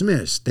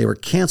dismissed. They were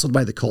canceled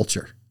by the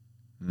culture.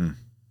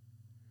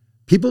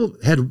 People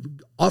had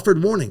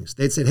offered warnings.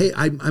 They'd said, hey,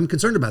 I'm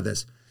concerned about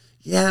this.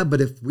 Yeah, but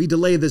if we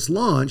delay this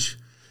launch,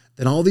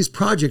 then all these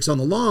projects on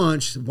the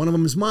launch, one of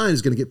them's mine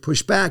is going to get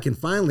pushed back. And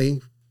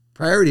finally,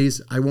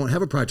 priorities, I won't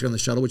have a project on the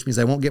shuttle, which means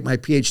I won't get my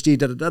PhD,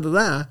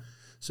 da-da-da-da-da.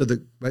 So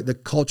the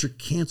culture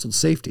canceled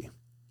safety.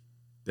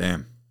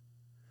 Damn.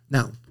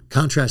 Now,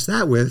 contrast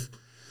that with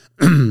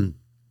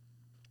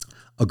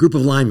a group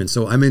of linemen.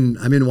 So I'm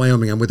in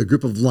Wyoming. I'm with a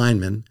group of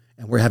linemen,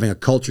 and we're having a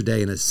culture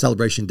day and a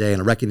celebration day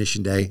and a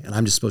recognition day. And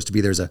I'm just supposed to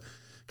be there as a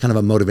kind of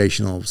a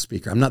motivational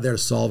speaker. I'm not there to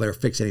solve or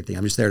fix anything.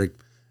 I'm just there to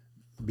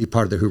be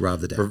part of the hoorah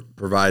of the day.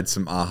 Provide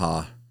some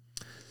aha.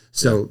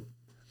 So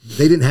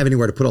they didn't have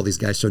anywhere to put all these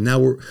guys. So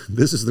now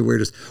this is the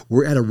weirdest.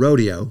 We're at a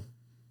rodeo.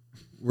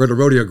 We're at a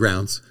rodeo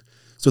grounds.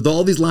 So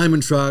all these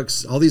lineman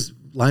trucks, all these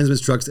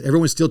linemen's trucks,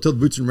 everyone's steel-toed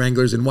boots and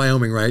Wranglers in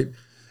Wyoming, right?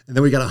 And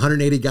then we got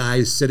 180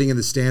 guys sitting in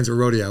the stands of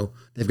rodeo.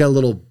 They've got a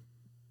little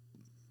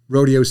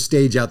rodeo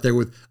stage out there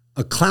with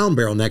a clown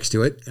barrel next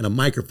to it and a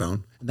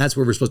microphone. And that's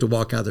where we're supposed to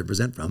walk out there and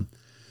present from.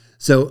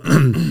 So,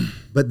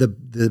 but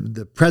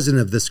the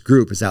president of this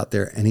group is out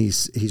there, and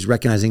he's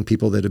recognizing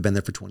people that have been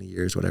there for 20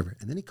 years, whatever.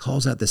 And then he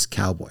calls out this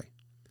cowboy.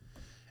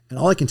 And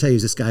all I can tell you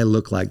is this guy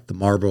looked like the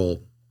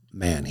Marlboro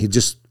Man.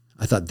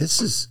 I thought, this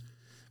is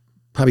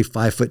probably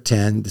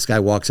 5'10". This guy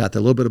walks out there,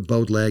 a little bit of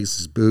bowed legs,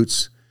 his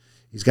boots.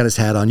 He's got his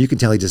hat on. You can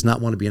tell he does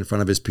not want to be in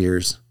front of his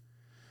peers.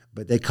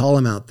 But they call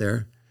him out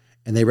there,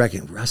 and they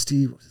reckon,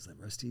 Rusty, what's his name?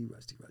 Rusty.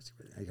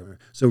 I can't remember.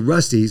 So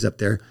Rusty's up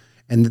there,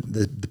 and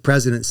the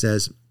president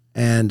says,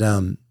 and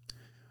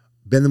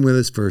been with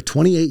us for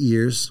 28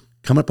 years,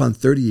 come up on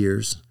 30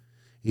 years.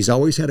 He's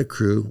always had a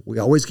crew. We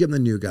always give him the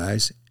new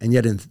guys. And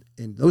yet in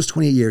those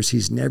 28 years,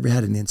 he's never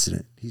had an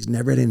incident. He's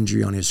never had an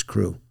injury on his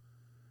crew.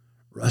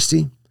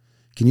 Rusty,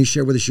 can you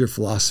share with us your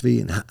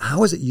philosophy? And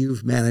how is it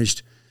you've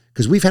managed?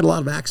 Because we've had a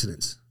lot of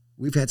accidents.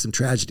 We've had some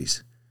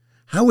tragedies.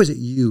 How is it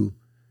you,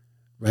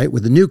 right,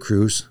 with the new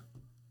crews?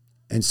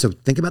 And so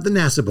think about the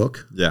NASA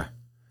book. Yeah.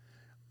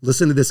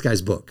 Listen to this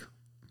guy's book.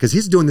 Because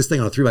he's doing this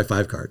thing on a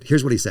 3x5 card.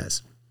 Here's what he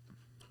says.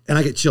 And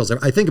I get chills.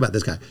 I think about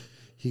this guy.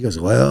 He goes,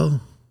 well,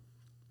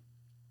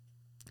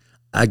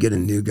 I get a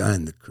new guy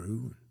in the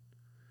crew.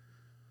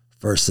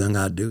 First thing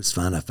I do is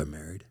find out if they're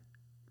married.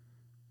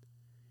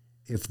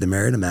 If they're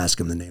married, I'm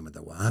asking them the name of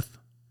their wife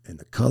and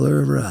the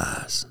color of her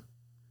eyes.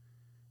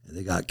 If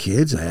they got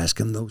kids, I ask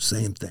them those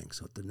same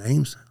things. What their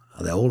names?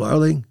 How old are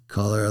they?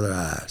 Color of their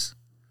eyes.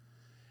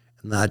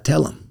 And I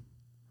tell them,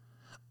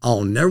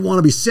 I'll never want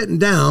to be sitting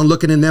down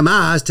looking in them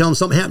eyes telling them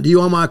something happened to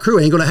you on my crew.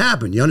 It ain't going to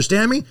happen. You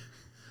understand me?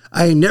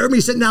 I ain't never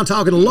be sitting down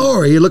talking to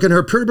Lori, looking in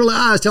her pretty little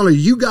eyes telling her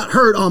you got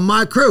hurt on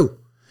my crew.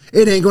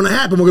 It ain't going to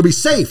happen. We're going to be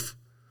safe.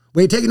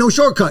 We ain't taking no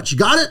shortcuts. You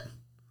got it?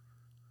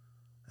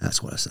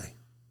 That's what I say.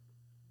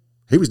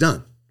 He was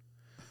done.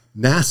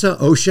 NASA,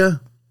 OSHA,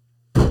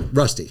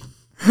 Rusty.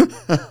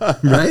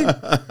 Right?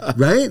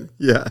 Right?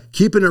 Yeah.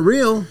 Keeping it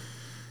real.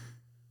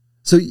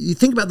 So you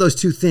think about those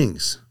two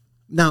things.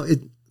 Now,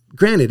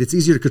 granted, it's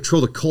easier to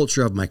control the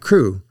culture of my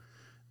crew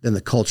than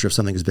the culture of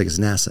something as big as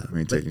NASA. I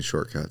mean, taking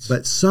shortcuts.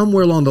 But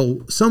somewhere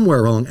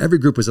along, every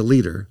group was a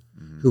leader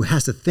who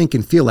has to think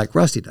and feel like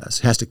Rusty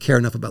does, has to care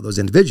enough about those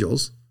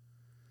individuals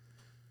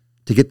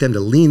to get them to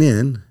lean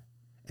in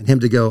and him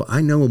to go,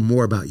 I know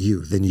more about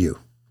you than you.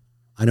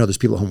 I know there's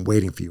people at home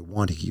waiting for you,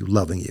 wanting you,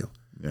 loving you.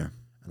 Yeah.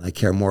 And I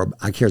care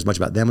as much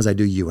about them as I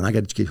do you. And I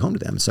got to get home to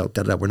them. So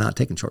we're not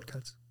taking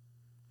shortcuts.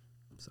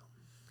 So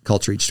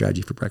culture eats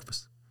strategy for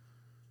breakfast.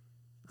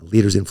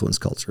 Leaders influence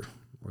culture,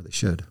 or they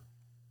should.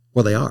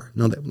 Well, they are.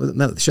 No,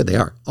 they should. They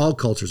are. All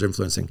cultures are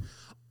influencing.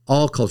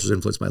 All cultures are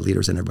influenced by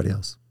leaders and everybody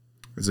else.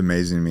 It's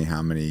amazing to me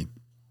how many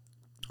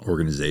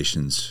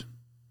organizations,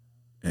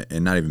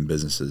 and not even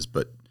businesses,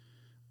 but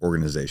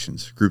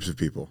organizations, groups of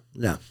people,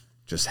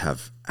 just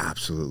have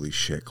absolutely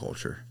shit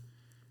culture.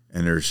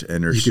 And there's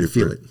you can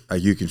feel it.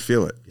 You can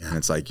feel it. Yeah. And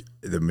it's like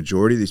the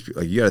majority of these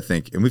people, like you got to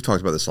think, and we've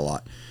talked about this a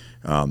lot,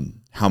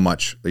 how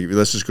much, like,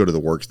 let's just go to the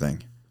work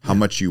thing, how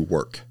much you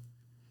work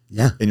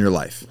in your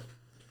life.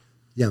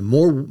 Yeah,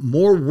 more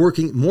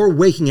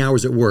waking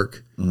hours at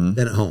work than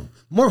at home.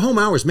 More home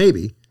hours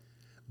maybe,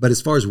 but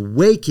as far as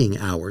waking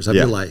hours of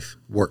your life,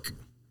 work.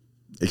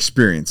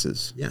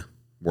 Experiences. Yeah.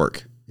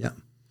 Work. Yeah.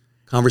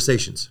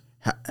 Conversations.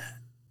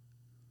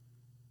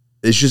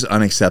 It's just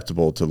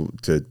unacceptable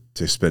to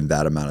spend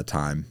that amount of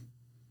time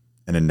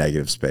in a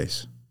negative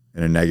space,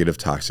 in a negative,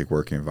 toxic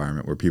working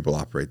environment where people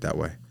operate that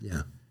way.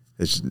 Yeah.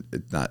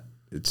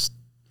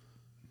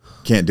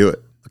 Can't do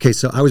it. Okay,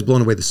 so I was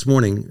blown away this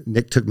morning.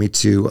 Nick took me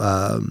to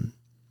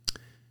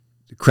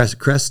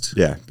Crest.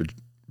 Yeah,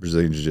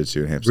 Brazilian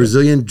Jiu-Jitsu in Hampstead.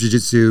 Brazilian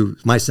Jiu-Jitsu,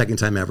 my second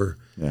time ever.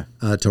 Yeah.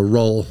 To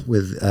roll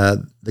with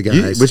the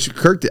guys. Which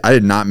Kirk, I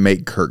did not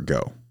make Kirk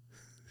go.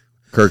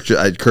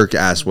 Kirk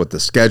asked what the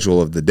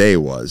schedule of the day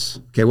was.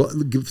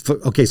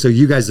 Okay, so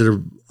you guys that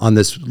are on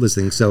this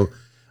listening, so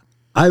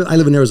I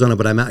live in Arizona,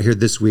 but I'm out here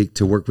this week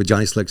to work with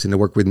Johnny Slicks and to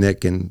work with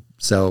Nick. And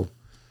so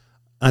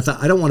I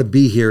thought, I don't want to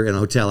be here in a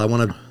hotel.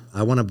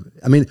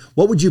 I mean,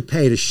 what would you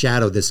pay to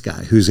shadow this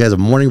guy who has a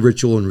morning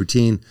ritual and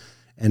routine,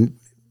 and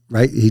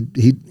right?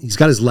 He's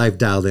got his life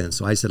dialed in.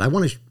 So I said,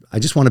 I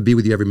just want to be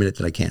with you every minute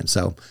that I can.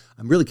 So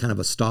I'm really kind of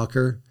a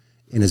stalker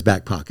in his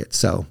back pocket.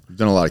 So you've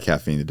done a lot of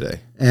caffeine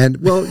today, and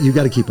well, you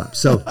got to keep up.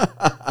 So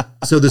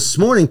this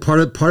morning, part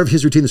of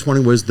his routine this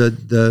morning was the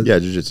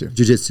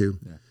jiu-jitsu.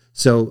 Yeah.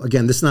 So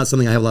again, this is not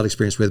something I have a lot of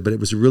experience with, but it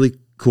was really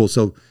cool.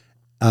 So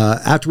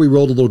after we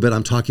rolled a little bit,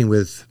 I'm talking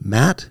with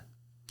Matt.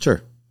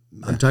 Sure.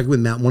 I'm talking with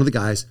Matt, one of the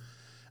guys.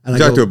 And I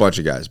talked to a bunch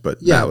of guys, but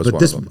yeah, Matt was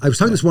one of them. I was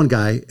talking to this one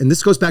guy, and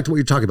this goes back to what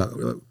you're talking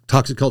about,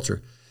 toxic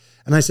culture.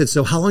 And I said,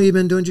 so how long have you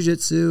been doing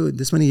jiu-jitsu?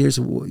 This many years,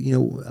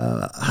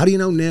 how do you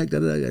know Nick?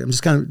 I'm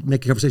just kind of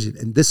making conversation.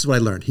 And this is what I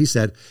learned. He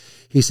said,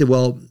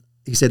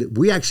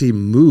 we actually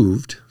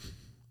moved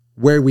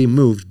where we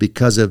moved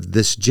because of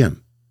this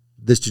gym,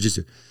 this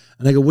jiu-jitsu.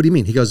 And I go, what do you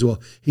mean? He goes, well,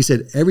 he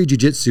said, every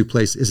jiu-jitsu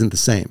place isn't the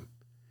same.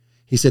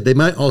 He said, they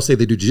might all say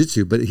they do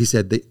jiu-jitsu, but he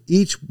said that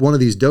each one of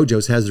these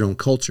dojos has their own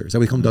culture. Is that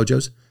what we call them,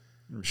 dojos?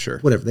 Sure.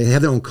 Whatever. They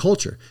have their own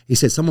culture. He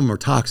said, some of them are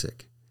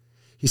toxic.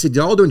 He said,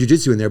 they're all doing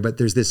jiu-jitsu in there, but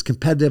there's this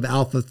competitive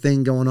alpha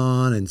thing going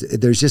on. And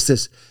there's just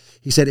this,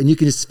 he said, and you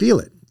can just feel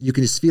it. You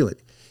can just feel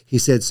it. He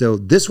said, so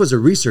this was a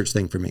research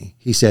thing for me.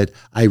 He said,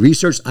 I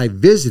researched, I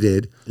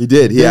visited. He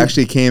did. He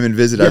actually came and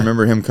visited. Yeah. I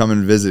remember him coming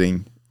and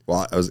visiting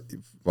while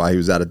he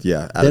was out of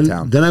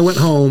town. Then I went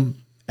home,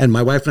 and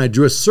my wife and I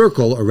drew a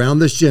circle around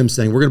this gym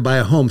saying, we're going to buy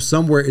a home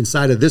somewhere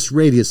inside of this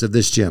radius of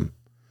this gym.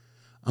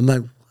 I'm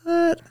like,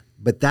 what?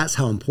 But that's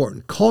how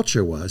important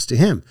culture was to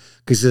him.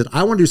 Because he said,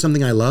 I want to do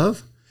something I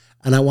love,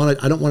 and I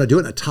don't want to do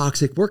it in a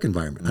toxic work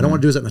environment. I don't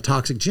want to do it in a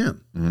toxic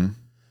gym. Mm-hmm.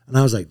 And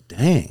I was like,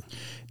 dang.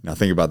 Now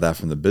think about that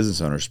from the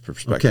business owner's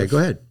perspective. Okay, go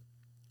ahead.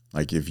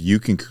 Like if you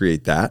can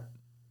create that,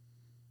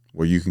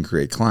 well, you can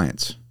create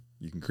clients.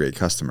 You can create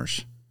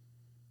customers.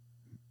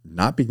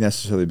 Not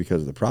necessarily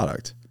because of the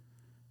product,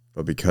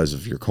 but because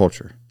of your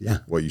culture. Yeah.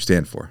 What you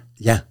stand for.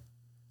 Yeah.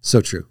 So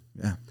true.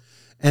 Yeah.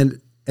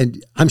 And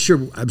I'm sure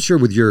with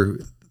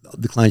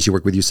the clients you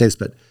work with, you say this,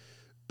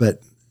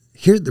 but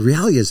here the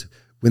reality is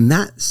when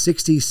that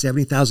 $60,000,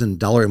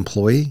 $70,000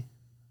 employee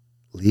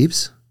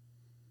leaves,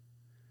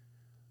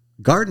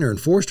 Gardner and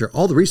Forrester,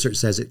 all the research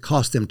says it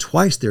cost them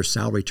twice their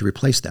salary to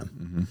replace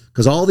them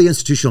because all the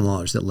institutional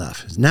knowledge that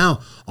left. Now,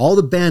 all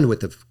the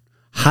bandwidth of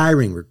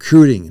hiring,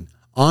 recruiting, and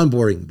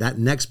onboarding that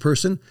next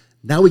person,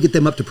 now we get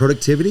them up to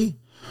productivity.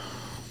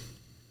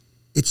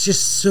 It's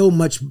just so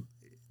much,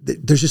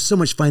 there's just so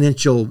much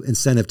financial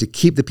incentive to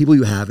keep the people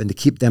you have and to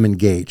keep them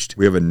engaged.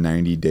 We have a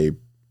 90-day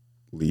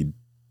lead,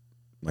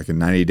 like a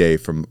 90-day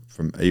from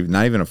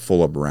not even a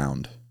full-up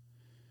round,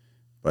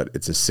 but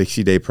it's a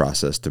 60-day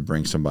process to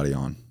bring somebody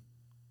on.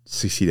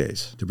 60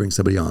 days. To bring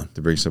somebody on.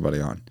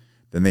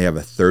 Then they have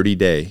a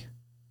 30-day,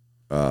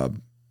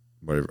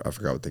 whatever, I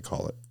forgot what they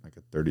call it, like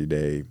a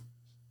 30-day.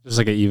 Just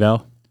like an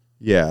eval?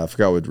 Yeah, I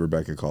forgot what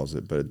Rebecca calls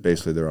it, but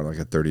basically they're on like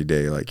a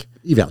 30-day like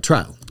eval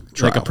trial.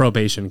 Like a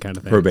probation kind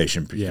of thing.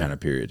 Probation kind of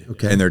period.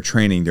 Okay. And they're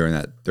training during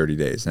that 30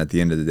 days. And at the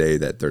end of the day,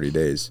 that 30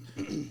 days,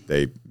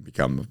 they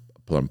become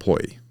an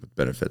employee with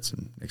benefits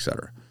and et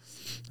cetera.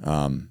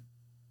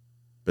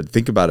 But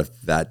think about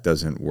if that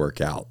doesn't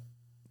work out.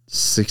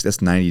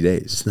 That's 90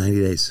 days. It's 90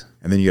 days.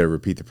 And then you got to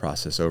repeat the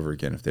process over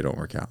again if they don't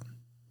work out.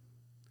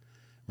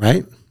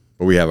 Right?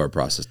 But we have our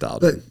process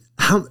dialed in.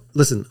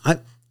 Listen,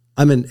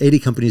 I'm in 80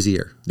 companies a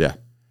year. Yeah.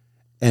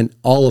 And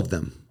all of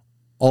them,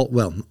 all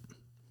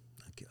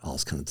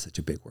is kind of such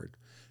a big word.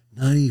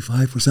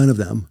 95% of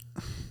them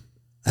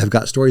have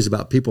got stories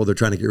about people they're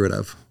trying to get rid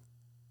of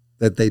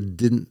that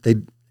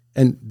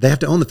and they have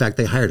to own the fact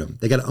they hired them.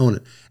 They got to own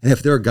it. And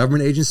if they're a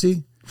government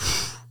agency,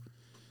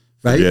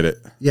 right? Forget it.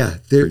 Yeah.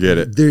 Forget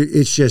it.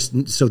 It's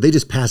just, so they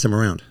just pass them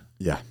around.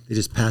 Yeah. They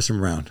just pass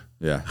them around.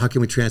 Yeah. How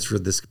can we transfer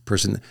this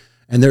person?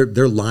 And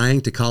they're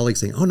lying to colleagues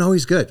saying, oh, no,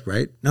 he's good,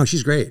 right? No,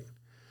 she's great.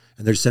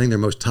 And they're sending their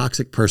most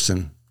toxic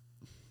person.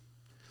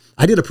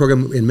 I did a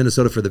program in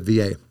Minnesota for the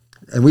VA,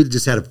 and we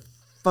just had a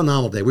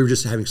phenomenal day. We were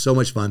just having so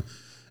much fun.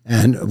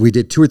 And we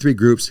did 2 or 3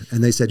 groups,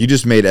 and they said... You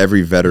just made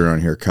every veteran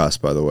on here cuss,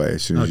 by the way,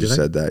 as soon as you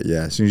said that.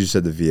 Yeah, as soon as you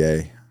said the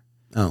VA.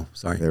 Oh,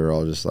 sorry. They were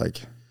all just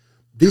like...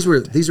 These are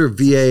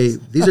VA...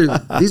 These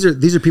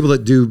are people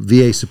that do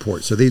VA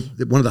support. So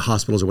one of the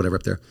hospitals or whatever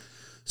up there.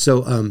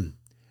 So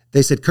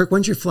they said, Kirk,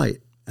 when's your flight?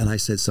 And I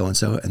said,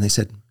 so-and-so. And they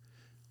said,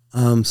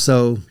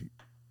 so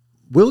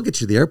we'll get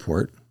you to the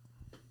airport.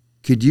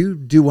 Could you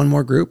do one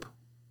more group?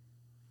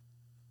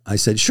 I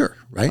said, sure,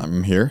 right?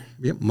 I'm here.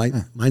 Yeah,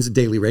 mine's a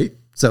daily rate.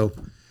 So,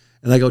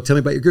 and I go, tell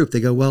me about your group. They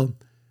go, well,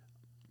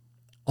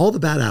 all the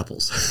bad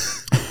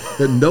apples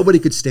that nobody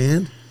could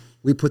stand,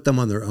 we put them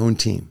on their own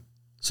team.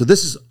 So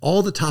this is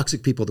all the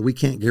toxic people that we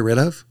can't get rid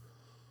of,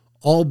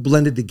 all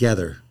blended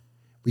together.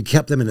 We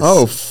kept them in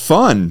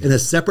fun. In a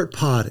separate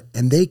pod.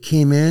 And they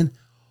came in,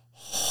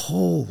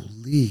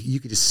 holy, you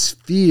could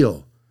just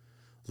feel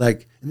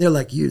And they're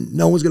like,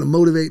 no one's going to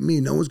motivate me.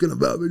 No one's going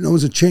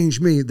to change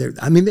me.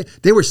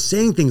 They were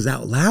saying things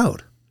out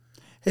loud.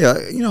 Hey,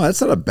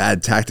 that's not a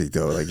bad tactic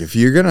though. Like as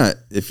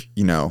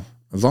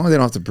long as they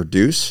don't have to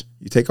produce,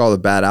 you take all the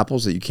bad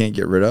apples that you can't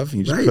get rid of, and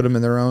you just put them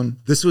in their own.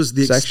 This was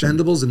the section.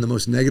 Expendables in the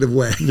most negative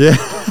way. Yeah.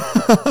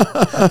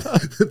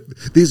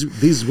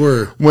 these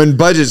were when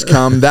budgets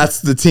come,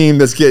 that's the team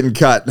that's getting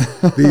cut.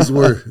 these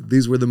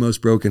were the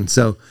most broken.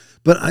 So,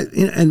 but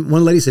and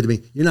one lady said to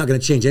me, "You're not going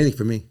to change anything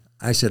for me."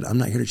 I said, "I'm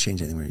not here to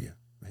change anything for you.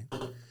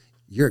 Right?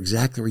 You're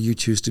exactly where you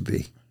choose to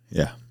be."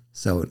 Yeah.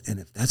 So, and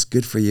if that's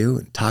good for you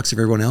and toxic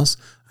for everyone else,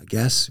 I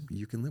guess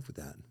you can live with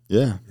that.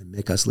 Yeah. And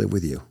make us live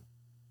with you.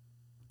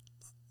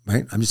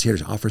 Right? I'm just here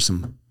to offer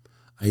some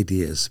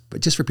ideas,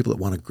 but just for people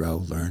that want to grow,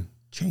 learn,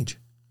 change.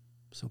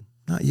 So,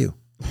 not you.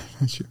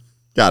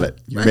 Got it.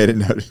 You made it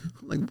noted.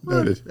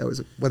 Noted. That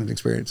was what an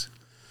experience.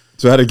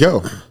 So how'd it go?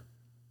 It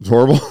was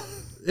horrible.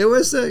 It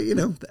was,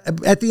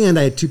 at the end,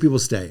 I had two people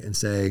stay and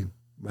say,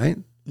 right?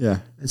 Yeah.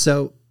 And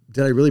so,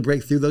 did I really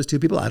break through those two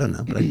people? I don't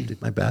know, but I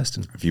did my best.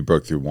 And if you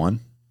broke through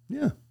one,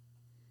 yeah.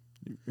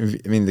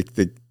 I mean,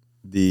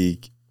 the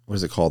what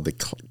is it called? The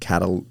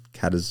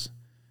catalyst.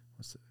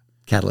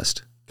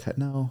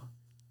 No,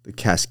 the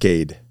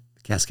cascade.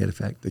 Cascade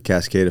effect. The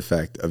cascade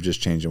effect of just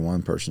changing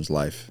one person's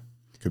life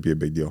could be a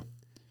big deal.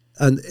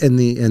 And in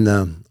the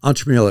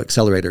entrepreneurial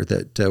accelerator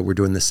that we're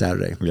doing this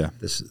Saturday. Yeah.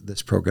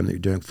 This program that you're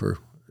doing to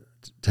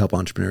help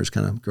entrepreneurs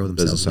kind of grow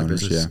themselves and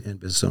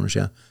business owners.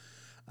 Yeah.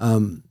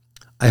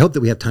 I hope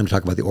that we have time to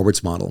talk about the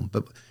orbits model,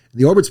 but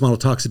the orbits model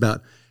talks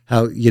about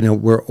how,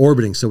 we're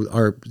orbiting.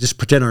 So just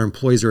pretend our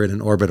employees are in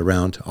an orbit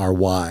around our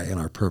why and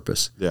our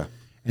purpose. Yeah.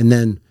 And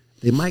then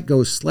they might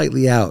go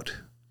slightly out.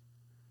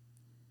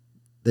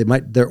 They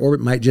might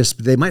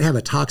have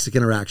a toxic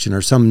interaction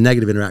or some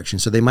negative interaction.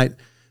 So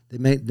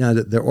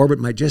their orbit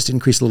might just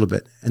increase a little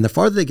bit. And the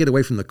farther they get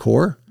away from the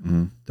core,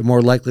 the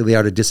more likely they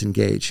are to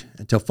disengage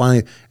until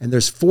finally, and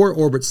there's 4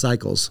 orbit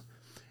cycles.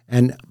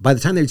 And by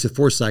the time they reach the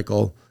 4th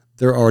cycle,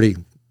 they're already,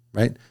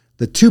 right?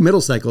 The 2 middle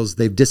cycles,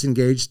 they've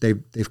disengaged,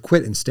 they've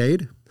quit and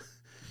stayed.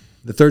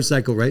 The 3rd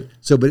cycle, right?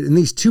 So, but in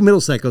these 2 middle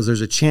cycles,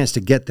 there's a chance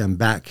to get them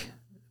back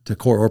to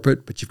core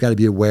orbit, but you've got to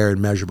be aware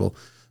and measurable.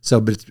 So,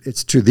 but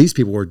it's true. These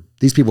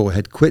people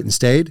had quit and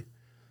stayed,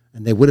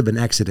 and they would have been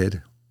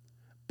exited,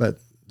 but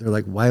they're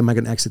like, why am I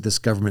going to exit this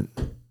government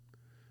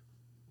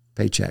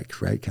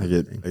paycheck, right? I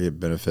get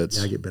benefits.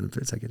 Yeah, I get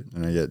benefits. I get it.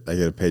 And I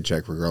get a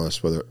paycheck regardless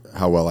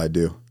how well I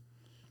do.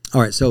 All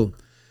right. So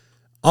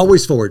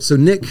always forward. So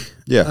Nick,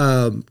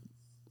 yeah.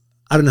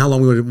 I don't know how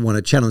long we would want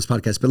to chat on this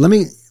podcast, but let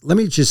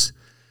me just,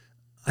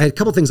 I had a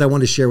couple things I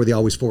wanted to share with the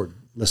always forward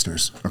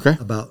listeners. Okay.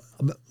 About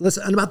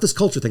this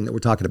culture thing that we're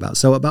talking about.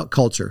 So about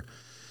culture.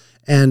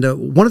 And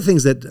one of the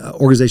things that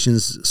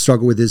organizations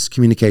struggle with is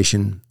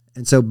communication.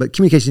 And so, but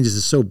communication just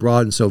is so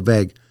broad and so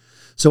vague.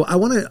 So I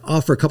want to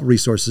offer a couple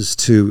resources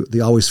to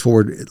the Always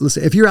Forward.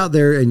 Listen, if you're out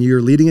there and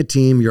you're leading a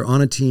team, you're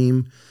on a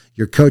team,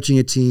 you're coaching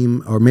a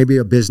team, or maybe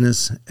a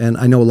business, and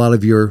I know a lot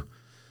of your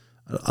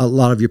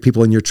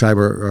people in your tribe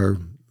are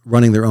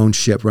running their own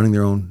ship, running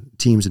their own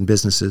teams and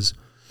businesses.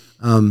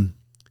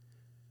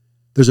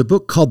 There's a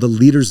book called The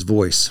Leader's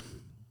Voice,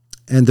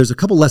 and there's a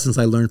couple lessons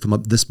I learned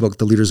from this book,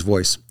 The Leader's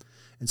Voice.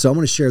 And so I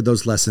want to share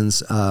those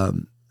lessons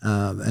and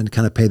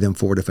kind of pay them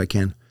forward if I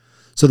can.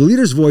 So the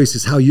leader's voice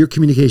is how your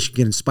communication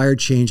can inspire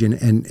change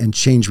and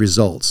change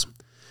results.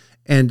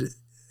 And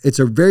it's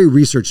a very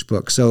researched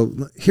book.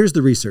 So here's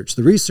the research.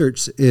 The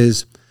research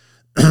is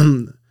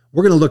we're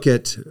going to look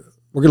at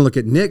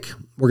Nick.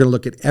 We're going to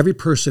look at every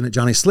person at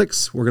Johnny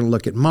Slicks. We're going to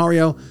look at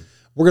Mario.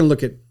 We're going to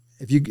look at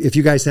if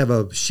you guys have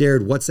a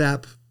shared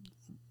WhatsApp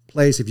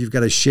place, if you've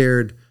got a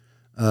shared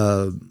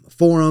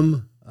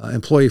forum,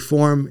 employee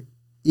forum,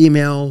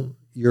 email,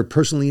 your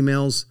personal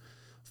emails,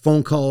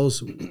 phone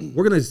calls.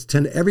 We're going to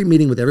attend every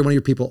meeting with every one of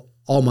your people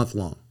all month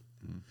long.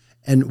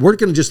 And we're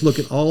going to just look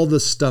at all the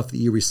stuff that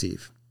you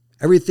receive.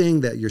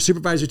 Everything that your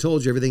supervisor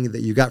told you, everything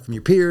that you got from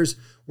your peers.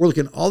 We're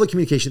looking at all the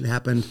communication that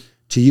happened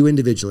to you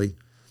individually,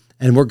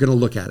 and we're going to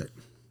look at it.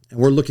 And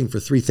we're looking for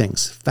 3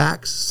 things: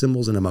 facts,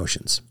 symbols, and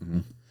emotions. Mm-hmm.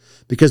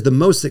 Because the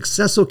most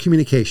successful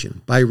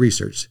communication by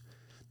research,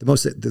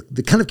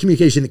 the kind of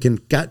communication that can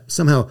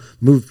somehow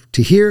move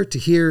to here, to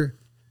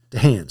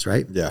hands,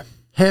 right? Yeah.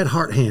 Head,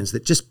 heart, hands,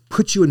 that just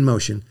puts you in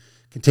motion,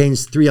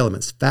 contains 3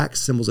 elements: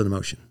 facts, symbols, and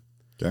emotion.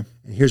 Okay.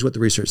 And here's what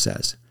the research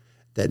says: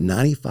 that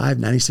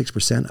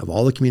 96% of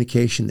all the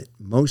communication that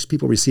most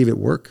people receive at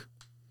work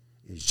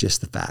is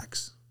just the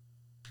facts.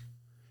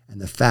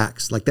 And the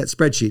facts, like that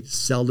spreadsheet,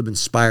 seldom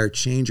inspire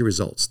change or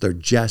results. They're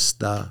just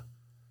the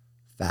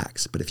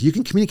facts. But if you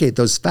can communicate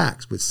those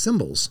facts with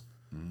symbols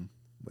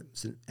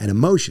and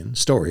emotion,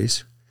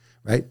 stories,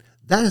 right,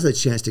 that has a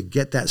chance to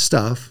get that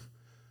stuff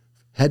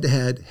head to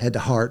head, head to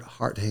heart,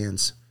 heart to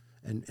hands,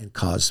 and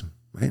cause,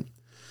 right?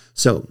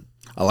 So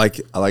I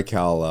like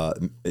how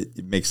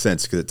it makes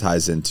sense because it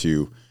ties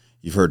into,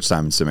 you've heard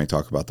Simon Sinek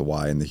talk about the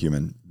why and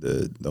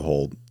the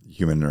whole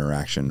human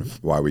interaction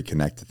of why we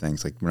connect to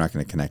things. Like, we're not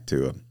going to connect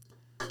to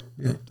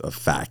a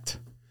fact.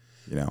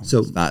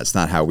 So it's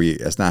not how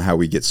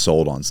we get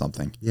sold on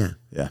something. Yeah.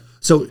 Yeah.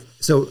 So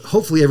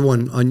hopefully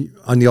everyone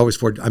on the Always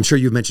Forward, I'm sure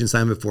you've mentioned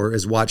Simon before,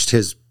 has watched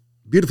his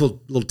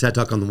beautiful little TED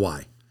Talk on the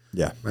why.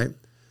 Yeah. Right.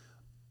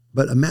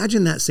 But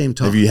imagine that same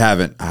talk. If you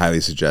haven't, I highly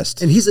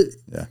suggest. And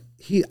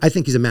I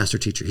think he's a master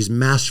teacher. He's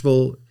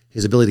masterful,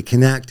 his ability to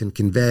connect and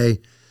convey.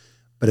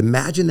 But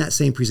imagine that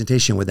same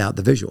presentation without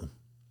the visual.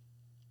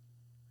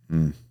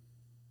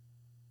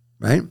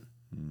 Right?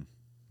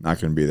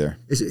 Not going to be there.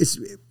 It's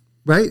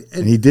right.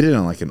 And he did it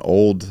on like an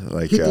old,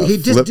 he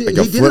did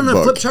it on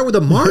a flip chart with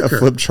a marker. A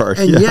flip chart.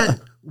 And yet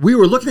we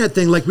were looking at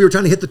things like we were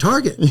trying to hit the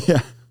target.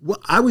 Yeah.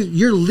 Well,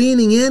 you're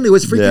leaning in. It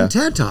was freaking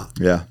TED Talk.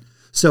 Yeah.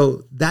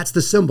 So that's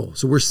the symbol.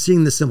 So we're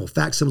seeing the symbol,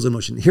 facts, symbols, and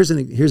emotion. Here's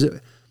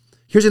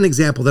an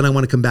example. Then I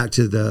want to come back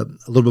to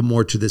a little bit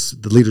more to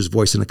the leader's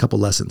voice in a couple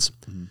lessons.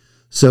 Mm-hmm.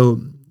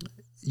 So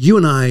you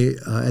and I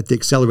at the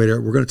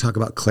accelerator, we're going to talk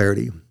about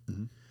clarity.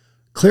 Mm-hmm.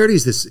 Clarity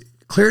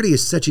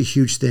is such a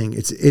huge thing.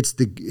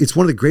 It's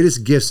one of the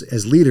greatest gifts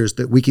as leaders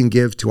that we can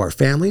give to our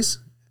families,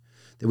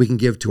 that we can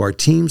give to our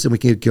teams, and we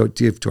can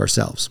give to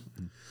ourselves.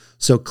 Mm-hmm.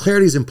 So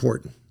clarity is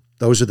important.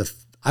 I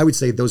would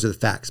say those are the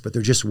facts, but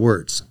they're just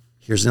words.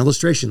 Here's an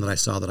illustration that I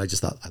saw that I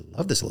just thought, I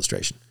love this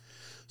illustration.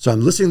 So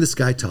I'm listening to this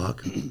guy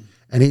talk,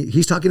 and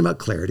he's talking about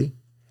clarity,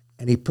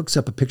 and he picks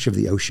up a picture of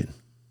the ocean.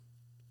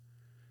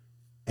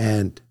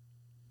 And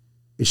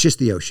it's just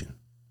the ocean.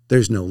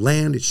 There's no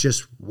land. It's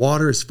just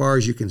water as far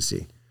as you can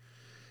see.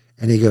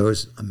 And he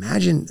goes,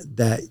 imagine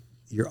that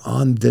you're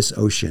on this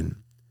ocean.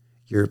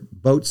 Your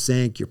boat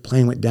sank, your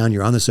plane went down,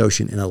 you're on this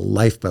ocean in a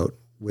lifeboat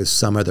with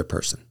some other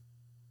person.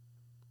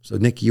 So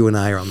Nick, you and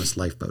I are on this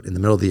lifeboat in the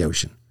middle of the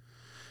ocean.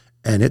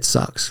 And it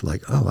sucks.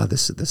 Like, oh, wow,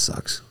 this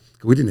sucks.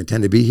 We didn't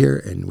intend to be here,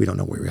 and we don't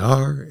know where we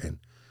are, and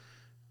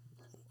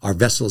our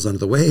vessel's under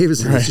the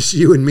waves, and it's just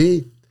you and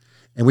me.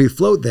 And we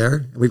float there,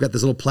 and we've got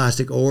this little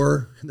plastic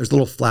oar, and there's a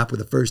little flap with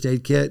a first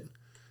aid kit.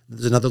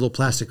 There's another little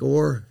plastic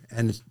oar,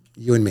 and it's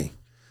you and me.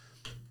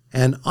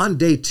 And on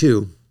day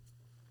 2,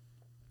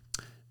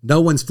 no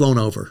one's flown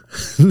over.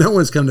 No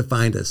one's come to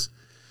find us.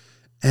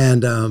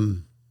 And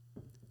I'm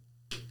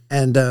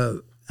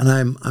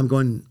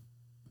going,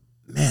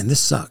 man, this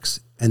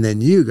sucks. And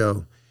then you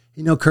go,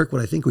 Kirk, what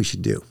I think we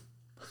should do.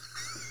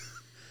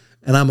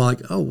 And I'm like,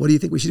 oh, what do you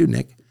think we should do,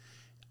 Nick?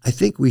 I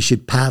think we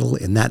should paddle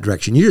in that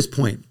direction. You just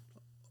point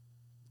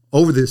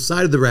over the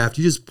side of the raft.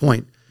 You just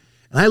point.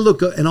 And I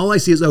look up, and all I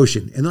see is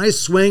ocean. And then I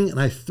swing, and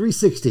I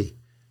 360.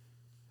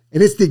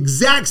 And it's the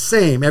exact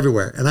same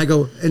everywhere. And I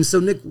go, and so,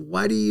 Nick,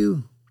 why do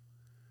you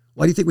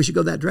think we should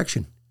go that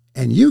direction?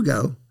 And you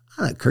go,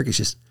 oh, Kirk,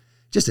 it's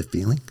just a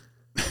feeling.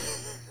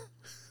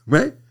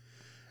 Right?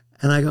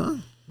 And I go, oh,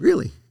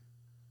 really?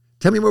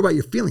 Tell me more about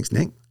your feelings,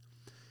 Nick.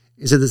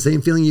 Is it the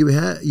same feeling you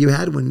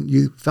had when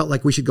you felt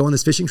like we should go on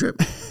this fishing trip?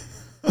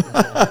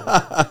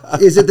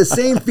 Is it the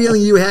same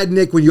feeling you had,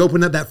 Nick, when you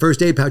opened up that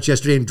first aid pouch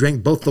yesterday and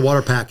drank both the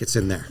water packets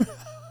in there?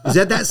 Is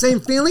that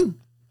same feeling?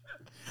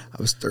 I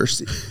was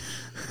thirsty.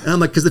 And I'm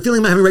like, because the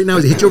feeling I'm having right now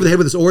is to hit you over the head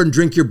with this oar and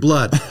drink your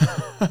blood.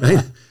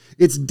 Right?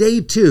 It's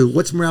day 2.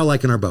 What's morale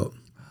like in our boat?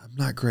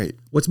 Not great.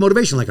 What's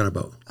motivation like on our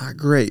boat? Not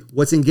great.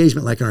 What's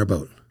engagement like on our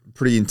boat?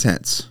 Pretty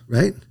intense.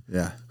 Right?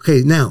 Yeah.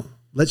 Okay, now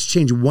let's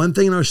change one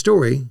thing in our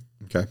story.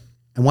 Okay.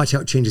 And watch how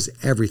it changes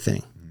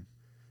everything.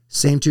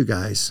 Same 2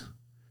 guys,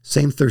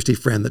 same thirsty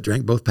friend that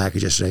drank both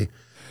packages yesterday.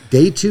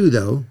 Day 2,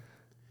 though,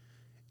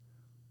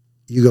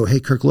 you go, hey,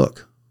 Kirk,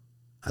 look.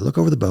 I look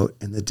over the boat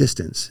in the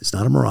distance. It's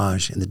not a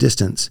mirage. In the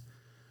distance,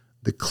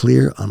 the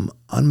clear,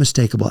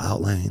 unmistakable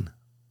outline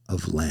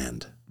of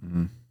land.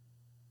 Mm-hmm.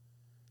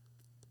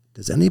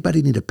 Does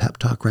anybody need a pep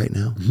talk right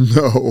now?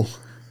 No.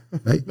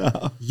 Right?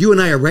 No. You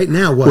and I are right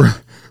now,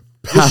 what?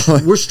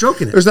 We're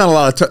stroking it. There's not a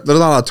lot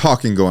of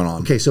talking going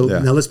on. Okay, so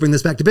now let's bring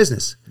this back to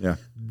business. Yeah.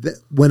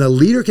 When a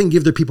leader can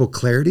give their people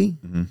clarity,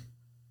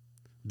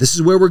 this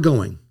is where we're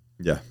going.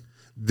 Yeah.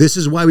 This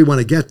is why we want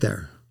to get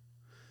there.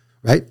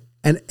 Right?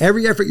 And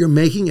every effort you're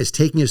making is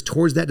taking us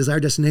towards that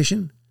desired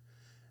destination.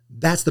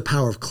 That's the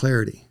power of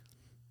clarity.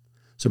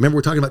 So remember,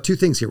 we're talking about 2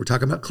 things here. We're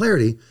talking about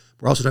clarity.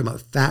 We're also talking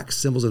about facts,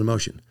 symbols, and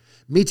emotion.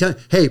 Me telling,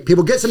 hey,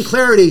 people, get some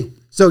clarity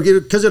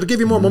because it'll give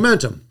you more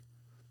momentum.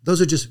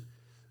 Those are just,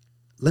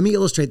 let me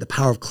illustrate the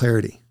power of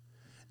clarity.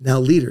 Now,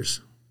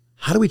 leaders,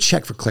 how do we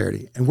check for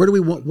clarity? And where do we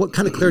want, what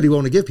kind of clarity do we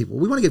want to give people?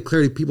 We want to give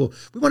clarity to people.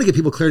 We want to give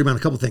people clarity around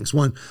a couple of things.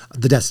 1,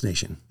 the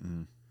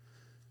destination.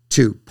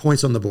 2,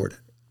 points on the board.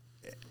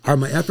 Are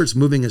my efforts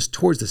moving us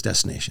towards this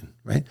destination,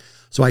 right?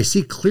 So I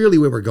see clearly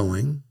where we're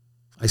going.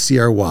 I see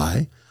our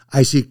why.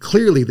 I see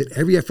clearly that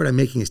every effort I'm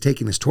making is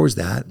taking us towards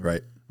that.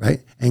 Right.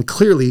 Right. And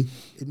clearly,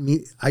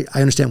 I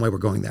understand why we're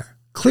going there.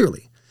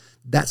 Clearly.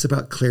 That's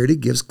about clarity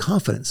gives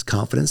confidence.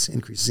 Confidence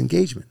increases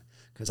engagement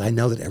because I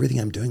know that everything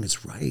I'm doing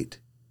is right.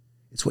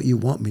 It's what you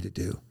want me to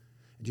do.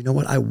 And you know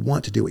what? I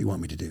want to do what you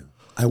want me to do.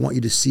 I want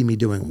you to see me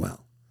doing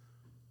well.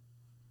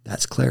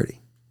 That's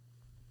clarity.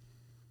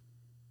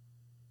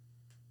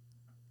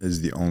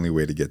 Is the only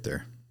way to get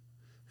there.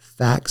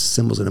 Facts,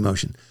 symbols, and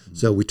emotion.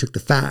 So we took the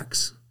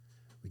facts,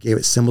 we gave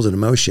it symbols and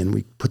emotion,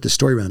 we put the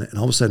story around it, and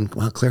all of a sudden,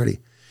 wow, clarity.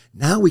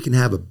 Now we can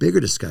have a bigger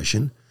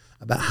discussion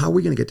about how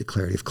we're going to get to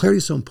clarity. If clarity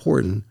is so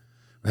important,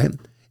 right?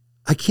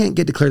 I can't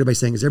get to clarity by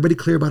saying, is everybody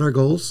clear about our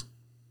goals?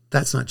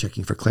 That's not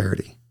checking for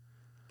clarity.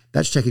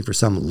 That's checking for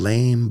some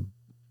lame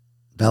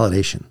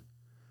validation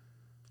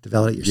to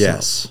validate yourself.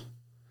 Yes.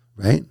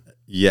 Right?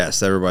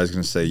 Yes. Everybody's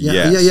going to say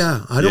yeah, yes.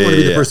 Yeah. I don't want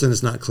to be the person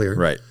that's not clear.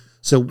 Right.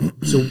 So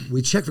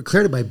we check for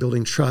clarity by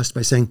building trust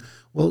by saying,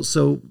 well,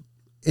 so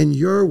in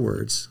your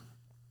words,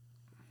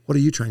 what are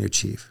you trying to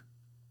achieve?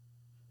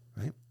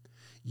 Right?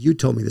 You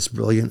told me this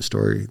brilliant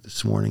story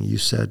this morning. You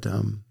said,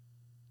 I'm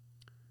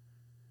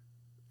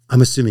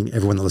assuming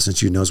everyone that listens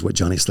to you knows what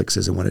Johnny Slicks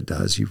is and what it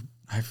does.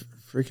 I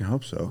freaking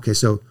hope so. Okay,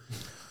 so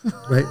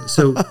right,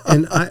 so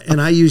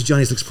and I use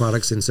Johnny Slicks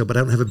products, and so but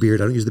I don't have a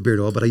beard. I don't use the beard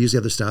oil, but I use the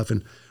other stuff,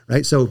 and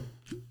right. So,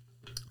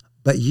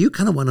 but you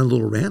kind of went on a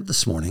little rant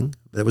this morning.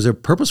 That was a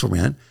purposeful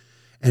rant,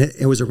 and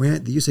it was a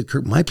rant that you said,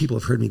 Kirk, my people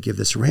have heard me give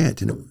this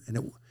rant, and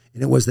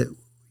it was that,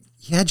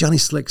 yeah, Johnny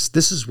Slicks,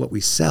 this is what we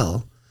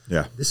sell.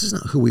 Yeah, this is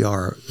not who we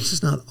are. This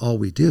is not all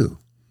we do.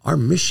 Our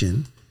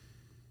mission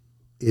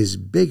is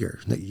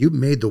bigger. You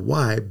made the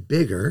why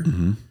bigger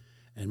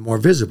and more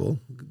visible.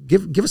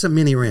 Give us a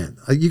mini rant.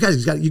 You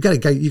guys got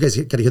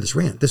to hear this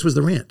rant. This was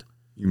the rant.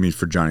 You mean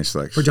for Johnny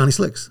Slicks? For Johnny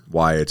Slicks.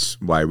 Why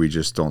we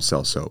just don't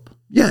sell soap?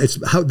 Yeah, it's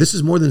how this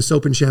is more than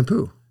soap and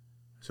shampoo.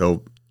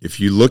 So if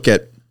you look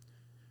at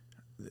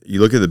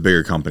the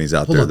bigger companies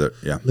out there,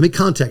 Let me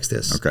context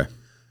this. Okay.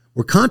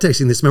 We're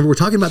contexting this. Remember, we're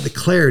talking about the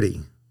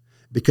clarity,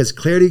 because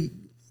clarity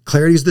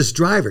is this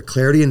driver.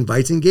 Clarity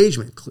invites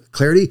engagement.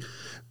 Clarity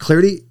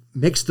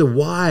makes the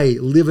why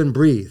live and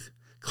breathe.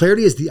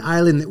 Clarity is the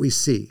island that we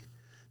see.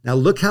 Now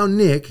look how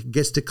Nick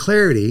gets to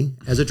clarity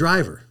as a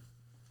driver.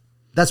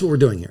 That's what we're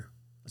doing here.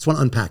 I just want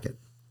to unpack it.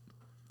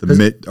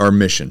 Our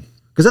mission.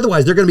 Because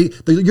otherwise they're going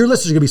to be, your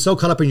listeners are going to be so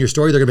caught up in your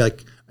story, they're going to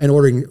be like, and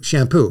ordering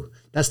shampoo.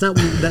 That's not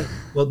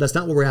that's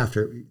not what we're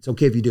after. It's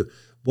okay if you do.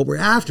 What we're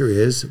after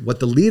is what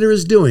the leader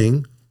is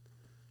doing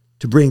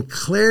to bring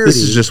clarity. This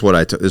is just what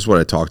I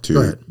talk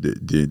to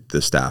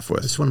the staff with.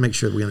 I just want to make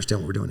sure that we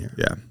understand what we're doing here.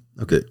 Yeah.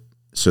 Okay.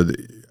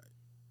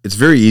 It's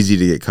very easy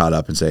to get caught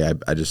up and say,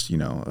 I just,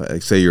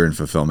 like say you're in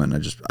fulfillment. I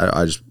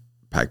just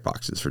pack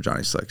boxes for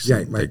Johnny Slicks. Yeah,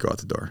 and they go out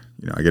the door.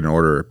 I get an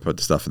order, put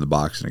the stuff in the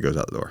box, and it goes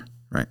out the door.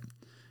 Right.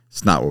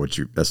 It's not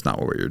that's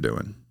not what you're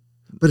doing.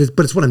 But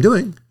it's what I'm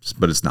doing.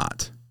 But it's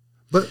not.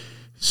 But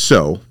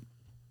so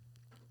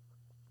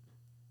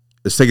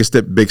let's take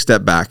a big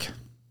step back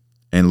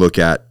and look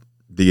at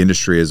the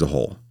industry as a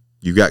whole.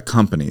 You've got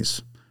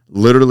companies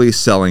literally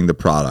selling the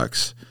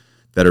products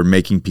that are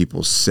making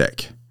people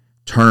sick,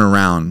 turn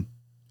around,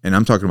 and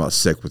I'm talking about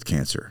sick with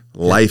cancer,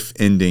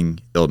 life-ending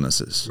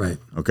illnesses. Right.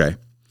 Okay.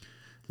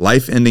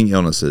 Life-ending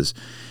illnesses.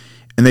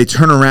 And they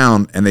turn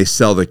around and they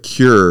sell the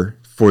cure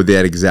for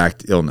that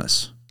exact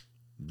illness.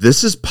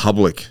 This is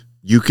public.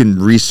 You can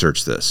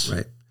research this.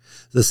 Right.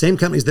 The same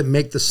companies that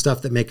make the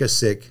stuff that make us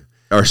sick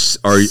are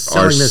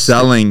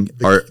selling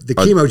the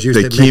chemo juice.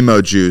 The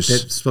chemo juice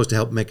that's supposed to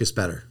help make us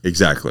better.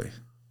 Exactly.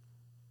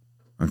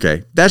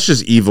 Okay. That's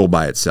just evil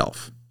by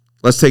itself.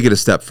 Let's take it a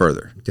step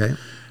further. Okay.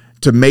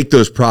 To make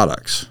those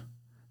products,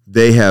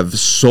 they have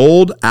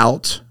sold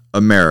out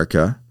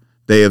America.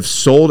 They have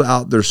sold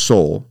out their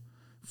soul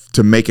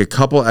to make a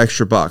couple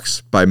extra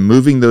bucks by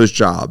moving those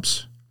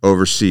jobs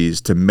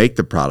overseas to make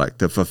the product,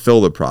 to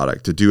fulfill the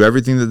product, to do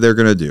everything that they're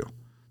going to do.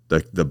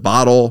 The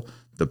bottle,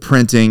 the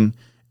printing,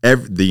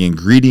 the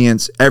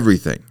ingredients,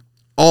 everything.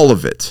 All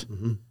of it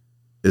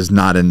is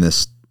not in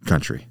this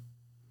country.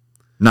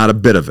 Not a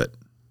bit of it.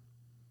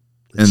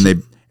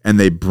 And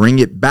they bring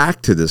it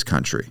back to this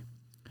country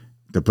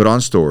to put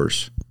on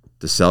stores,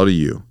 to sell to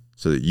you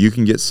so that you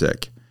can get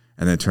sick,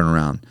 and then turn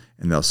around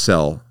and they'll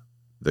sell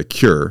the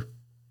cure,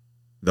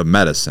 the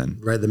medicine.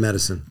 Right, the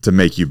medicine. To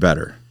make you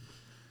better.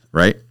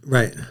 Right?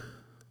 Right.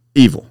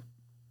 Evil.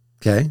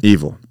 Okay.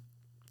 Evil.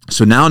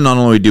 So now not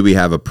only do we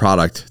have a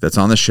product that's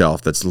on the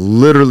shelf that's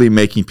literally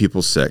making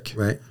people sick.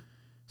 Right.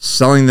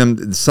 Turn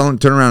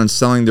around and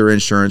selling their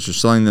insurance or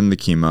selling them the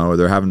chemo, or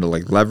they're having to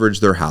leverage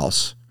their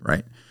house,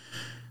 right?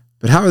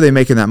 But how are they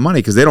making that money?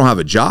 Because they don't have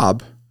a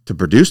job to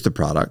produce the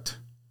product.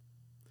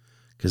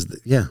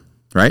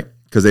 Right?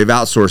 Because they've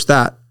outsourced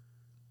that.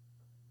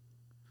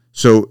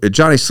 So at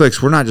Johnny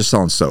Slicks, we're not just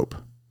selling soap.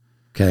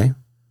 Okay.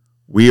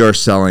 We are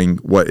selling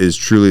what is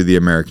truly the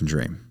American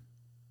dream.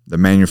 The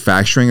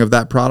manufacturing of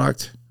that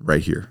product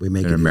right here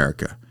in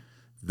America.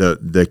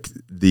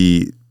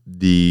 The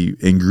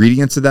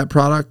ingredients of that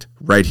product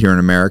right here in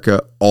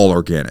America, all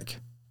organic.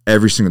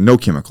 No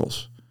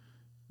chemicals.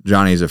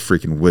 Johnny's a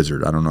freaking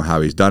wizard. I don't know how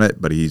he's done it,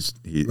 but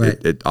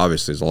it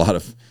obviously is a lot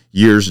of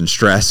years and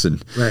stress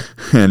and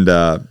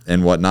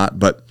whatnot.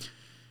 But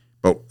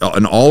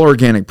an all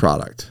organic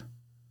product,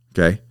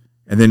 okay.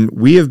 And then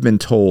we have been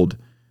told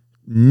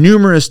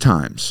numerous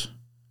times,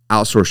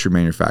 outsource your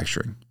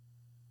manufacturing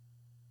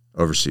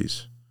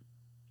overseas.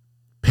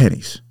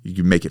 Pennies. You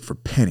can make it for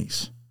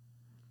pennies.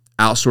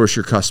 Outsource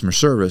your customer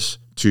service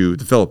to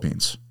the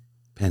Philippines.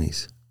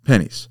 Pennies.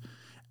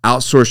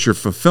 Outsource your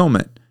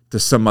fulfillment to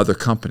some other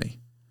company.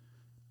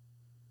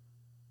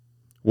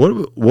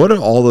 What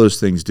do all those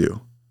things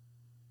do?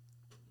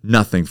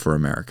 Nothing for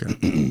America.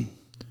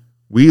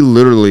 We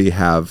literally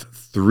have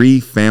 3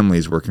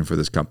 families working for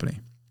this company.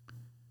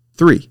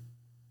 3.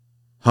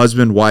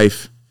 Husband,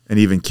 wife, and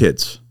even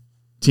kids.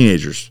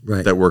 Teenagers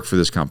that work for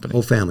this company.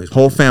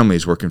 Whole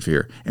families working for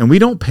here. And we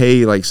don't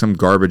pay like some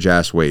garbage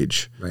ass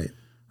wage. Right.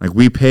 Like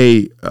we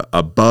pay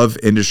above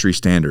industry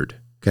standard.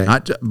 Okay.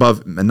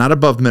 Not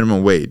above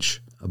minimum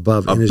wage.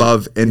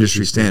 Above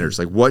industry standards.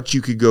 Like what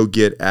you could go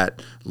get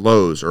at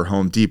Lowe's or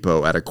Home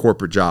Depot at a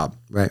corporate job.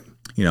 Right.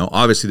 You know,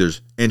 obviously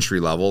there's entry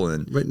level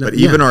but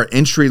even our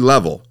entry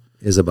level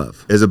is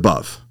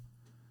above.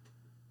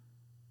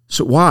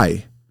 So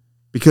why?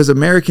 Because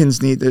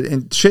Americans need,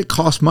 and shit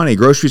costs money.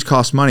 Groceries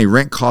cost money.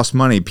 Rent costs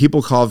money.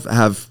 People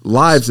have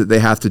lives that they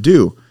have to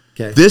do.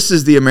 Okay. This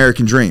is the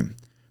American dream.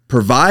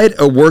 Provide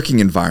a working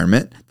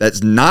environment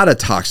that's not a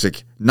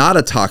toxic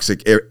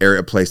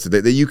area place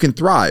that you can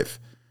thrive.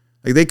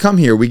 Like they come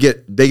here,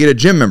 they get a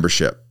gym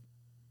membership,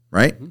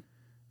 right? Mm-hmm.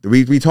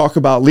 We talk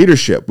about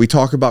leadership. We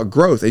talk about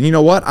growth. And you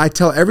know what? I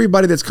tell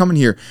everybody that's coming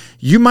here,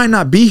 you might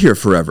not be here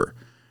forever.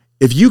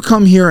 If you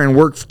come here and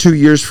work for 2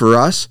 years for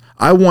us,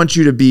 I want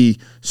you to be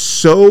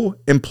so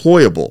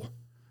employable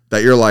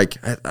that you're like,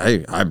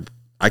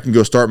 I can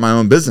go start my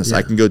own business. Yeah.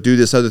 I can go do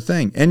this other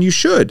thing. And you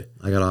should.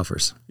 I got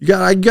offers.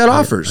 I got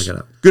offers.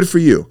 Good for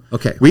you.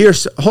 Okay.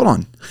 Hold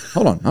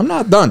on. I'm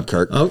not done,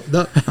 Kirk. Oh,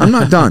 no. I'm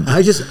not done.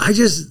 I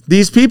just.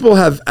 These people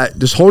have,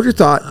 just hold your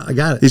thought. I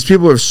got it. These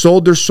people have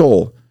sold their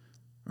soul.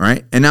 All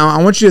right. And now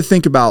I want you to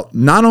think about,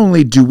 not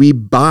only do we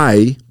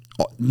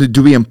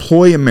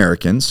employ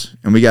Americans,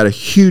 and we got a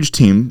huge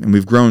team, and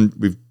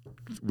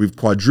we've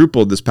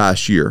quadrupled this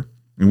past year,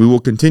 and we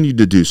will continue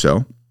to do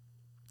so.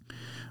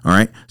 All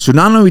right. So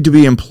not only do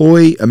we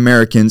employ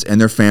Americans and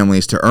their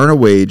families to earn a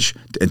wage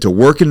and to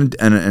work in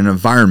an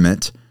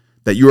environment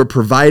that you are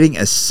providing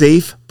a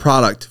safe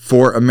product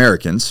for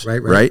Americans,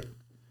 right?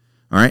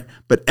 All right.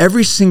 But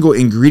every single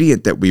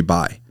ingredient that we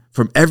buy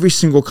from every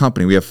single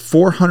company, we have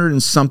 400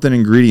 and something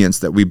ingredients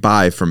that we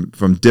buy from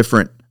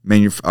different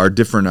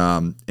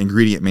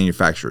ingredient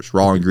manufacturers,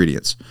 raw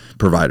ingredients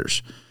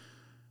providers.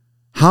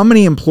 How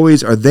many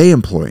employees are they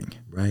employing?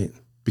 Right.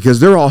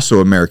 Because they're also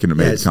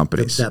American-made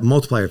companies. That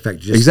multiplier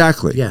effect.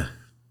 Exactly. Yeah.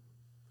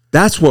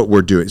 That's what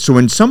we're doing. So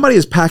when somebody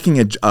is packing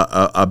a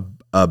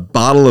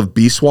bottle of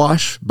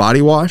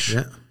body wash,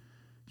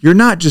 we're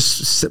not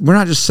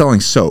just selling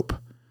soap.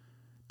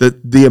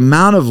 The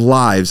amount of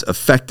lives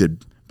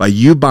affected by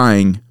you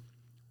buying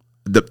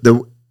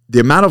the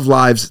amount of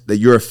lives that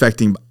you're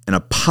affecting in a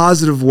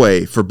positive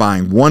way for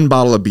buying one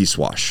bottle of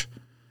wash.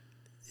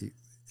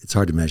 It's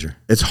hard to measure.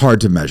 It's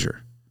hard to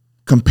measure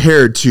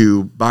compared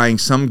to buying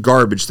some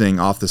garbage thing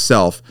off the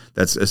shelf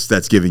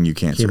that's giving you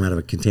cancer. Came out of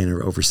a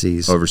container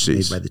overseas.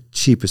 Made by the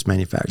cheapest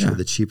manufacturer,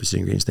 the cheapest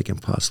ingredients they can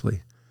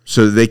possibly.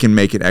 So they can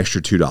make an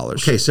extra $2.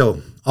 Okay,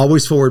 so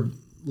always forward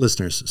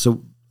listeners.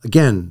 So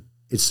again,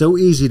 it's so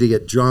easy to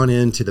get drawn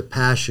into the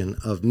passion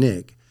of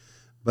Nick,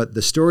 but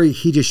the story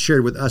he just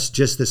shared with us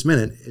just this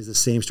minute is the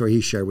same story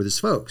he shared with his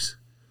folks.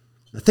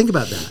 Now think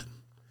about that.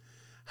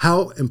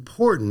 How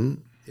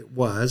important it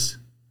was.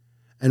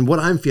 And what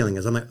I'm feeling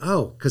is I'm like,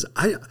 because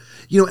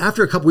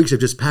after a couple weeks of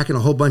just packing a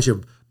whole bunch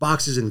of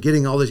boxes and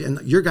getting all this, and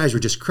your guys were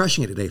just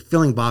crushing it today,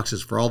 filling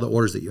boxes for all the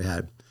orders that you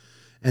had.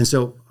 And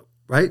so,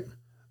 right?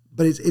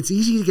 But it's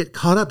easy to get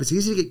caught up. It's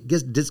easy to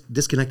get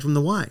disconnected from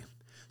the why.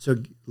 So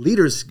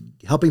leaders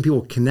helping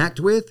people connect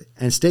with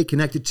and stay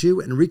connected to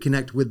and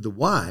reconnect with the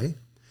why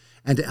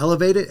and to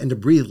elevate it and to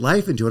breathe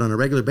life into it on a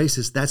regular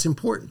basis, that's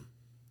important.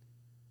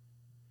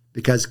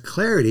 Because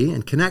clarity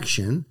and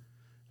connection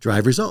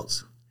drive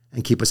results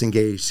and keep us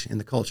engaged in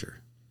the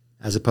culture,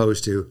 as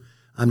opposed to,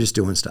 I'm just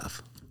doing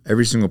stuff.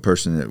 Every single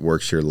person that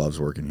works here loves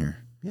working here.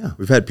 Yeah.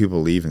 We've had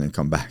people leave and then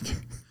come back.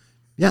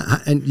 Yeah,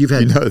 and you've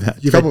had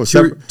You've had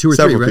two or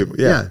three, right? People,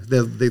 yeah.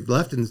 They've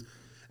left,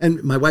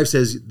 and my wife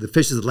says the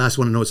fish is the last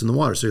one to know it's in the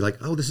water. So you're like,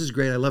 oh, this is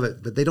great, I love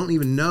it, but they don't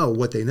even know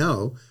what they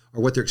know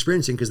or what they're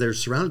experiencing because they're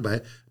surrounded by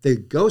it. They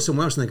go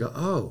somewhere else and they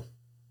go,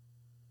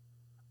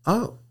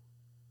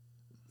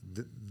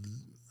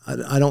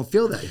 I don't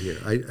feel that here.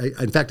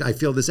 In fact, I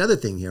feel this other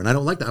thing here, and I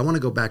don't like that. I want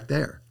to go back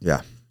there.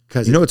 Yeah,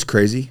 because you know what's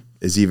crazy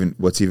is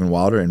what's even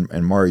wilder,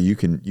 and Mari, you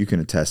can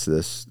attest to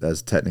this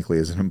as technically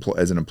as an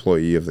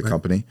employee of the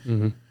company.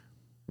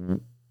 Mm-hmm.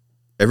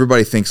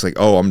 Everybody thinks like,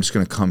 oh, I'm just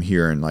going to come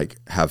here and like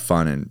have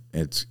fun,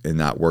 and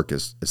not work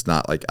it's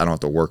not like I don't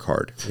have to work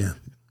hard. Yeah,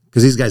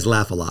 because these guys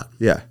laugh a lot.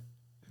 Yeah,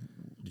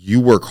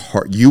 you work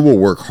hard. You will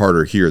work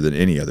harder here than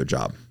any other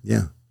job.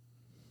 Yeah,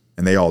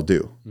 and they all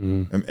do.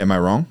 Mm-hmm. Am I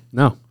wrong?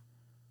 No.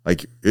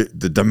 Like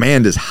the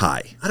demand is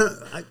high.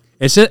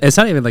 It's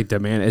not even like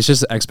demand. It's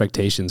just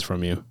expectations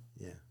from you.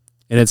 Yeah.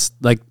 And it's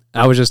like,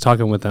 I was just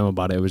talking with them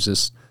about it. It was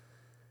just,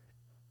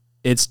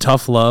 it's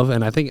tough love.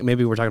 And I think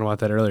maybe we were talking about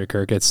that earlier,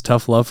 Kirk. It's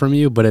tough love from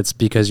you, but it's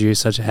because you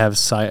have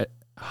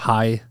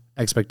high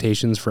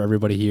expectations for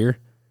everybody here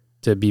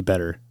to be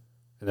better.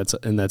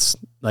 And that's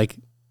like,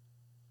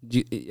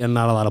 and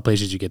not a lot of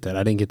places you get that.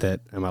 I didn't get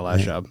that in my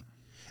last job.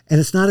 And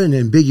it's not an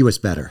ambiguous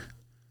better.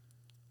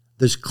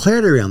 there's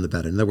clarity around the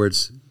better. In other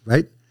words,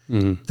 right?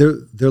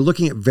 They're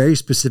looking at very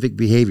specific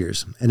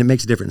behaviors, and it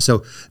makes a difference.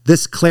 So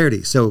this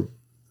clarity. So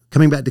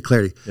coming back to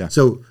clarity. Yeah.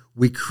 So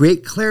we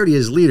create clarity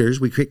as leaders.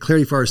 We create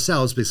clarity for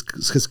ourselves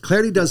because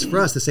clarity does for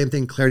us the same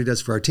thing clarity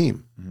does for our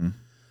team.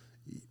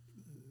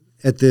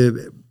 At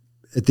the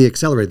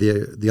Accelerate,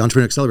 the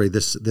Entrepreneur Accelerate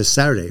this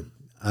Saturday,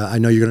 I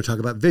know you're going to talk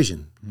about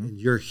vision. And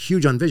you're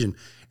huge on vision,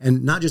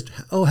 and not just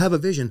have a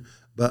vision,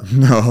 but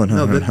no.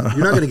 You're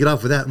not going to get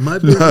off with that. My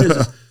vision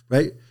is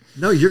right.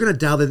 No, you're going to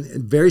dial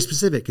in very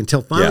specific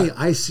until finally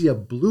I see a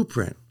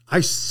blueprint. I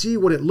see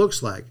what it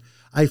looks like.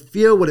 I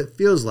feel what it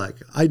feels like.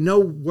 I know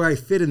where I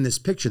fit in this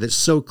picture that's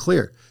so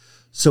clear.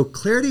 So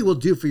clarity will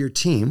do for your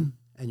team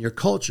and your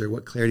culture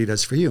what clarity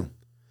does for you.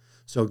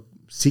 So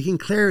seeking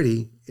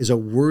clarity is a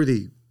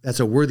worthy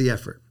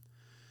effort.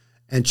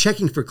 And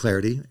checking for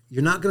clarity,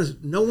 you're not going to,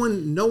 no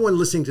one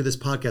listening to this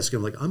podcast is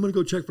going to be like, I'm going to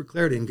go check for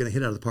clarity and going to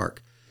hit out of the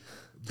park.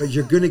 But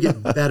you're going to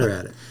get better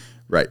at it.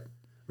 Right.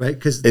 Right,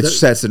 because it's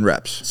sets and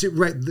reps. See,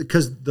 right,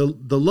 because the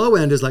low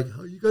end is like,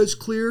 "Are you guys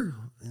clear?"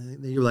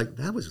 And you're like,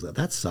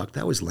 "That sucked.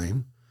 That was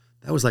lame.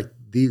 That was like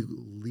the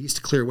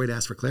least clear way to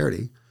ask for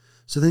clarity."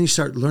 So then you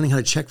start learning how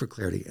to check for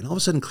clarity, and all of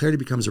a sudden, clarity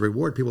becomes a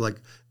reward. People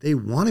they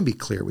want to be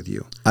clear with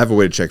you. I have a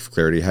way to check for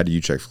clarity. How do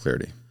you check for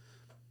clarity?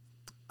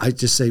 I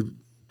just say,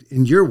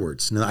 in your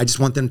words. No, I just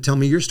want them to tell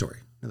me your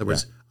story. In other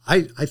words,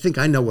 I think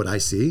I know what I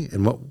see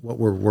and what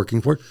we're working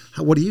for.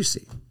 What do you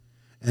see?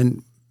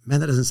 And man,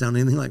 that doesn't sound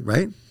anything like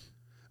right.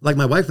 Like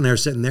my wife and I are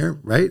sitting there,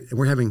 right? And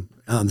we're having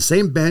on the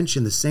same bench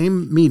in the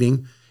same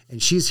meeting,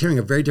 and she's hearing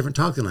a very different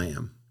talk than I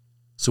am.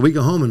 So we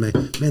go home and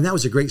man, that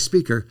was a great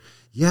speaker.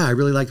 Yeah, I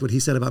really liked what he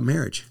said about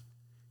marriage.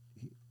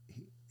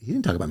 He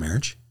didn't talk about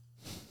marriage,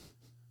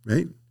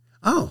 right?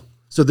 Oh,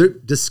 so the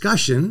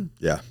discussion.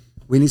 Yeah.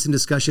 We need some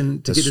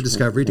discussion to get to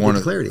discovery, to get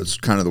to clarity. That's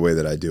kind of the way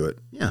that I do it.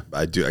 Yeah.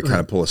 I kind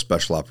of pull a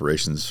special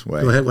operations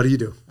way. Go ahead. What do you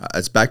do?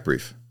 It's back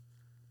brief.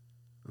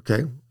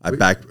 Okay.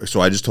 So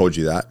I just told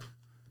you that.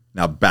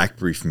 Now back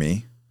brief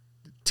me.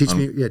 Teach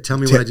me. Yeah. Tell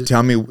me what I just.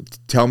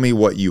 Tell me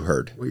what you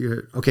heard. What you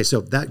heard. Okay.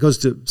 So that goes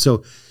to.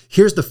 So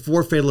here's the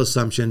 4 fatal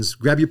assumptions.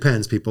 Grab your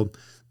pens, people.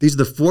 These are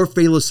the 4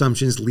 fatal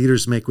assumptions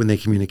leaders make when they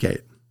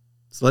communicate.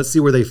 So let's see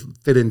where they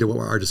fit into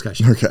our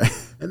discussion. Okay.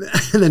 And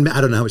then I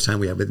don't know how much time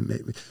we have.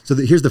 So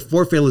here's the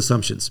 4 fatal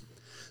assumptions.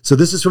 So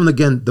this is from,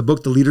 again, the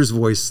book, The Leader's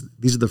Voice.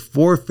 These are the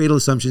 4 fatal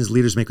assumptions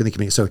leaders make when they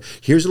communicate. So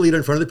here's a leader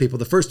in front of the people.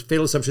 The first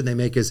fatal assumption they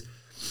make is,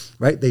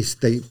 right,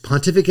 they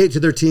pontificate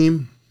to their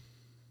team.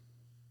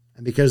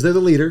 And because they're the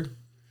leader,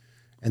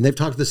 and they've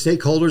talked to the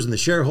stakeholders and the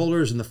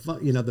shareholders and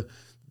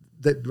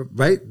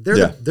right?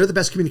 They're the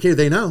best communicator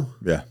they know.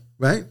 Yeah.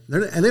 Right?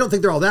 And they don't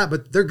think they're all that,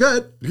 but they're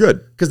good.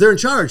 Good. Because they're in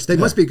charge. They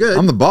must be good.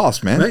 I'm the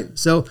boss, man. Right?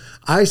 So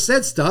I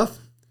said stuff.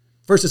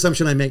 First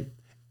assumption I make,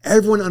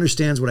 everyone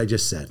understands what I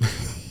just said.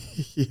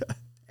 Yeah.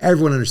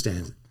 Everyone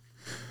understands it.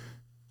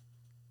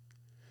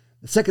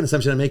 The second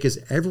assumption I make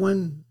is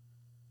everyone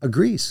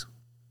agrees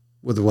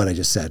with what I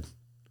just said.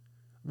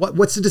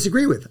 What's to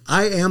disagree with?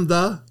 I am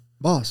the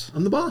boss.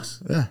 I'm the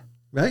boss. Yeah.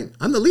 Right?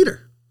 I'm the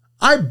leader.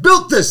 I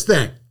built this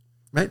thing.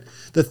 Right?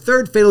 The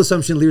third fatal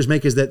assumption leaders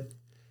make is that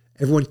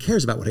everyone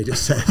cares about what I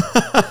just said.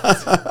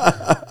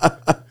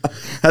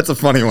 That's a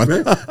funny one.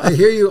 Right? I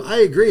hear you.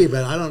 I agree,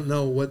 but I don't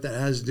know what that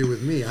has to do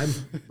with me. I'm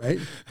right.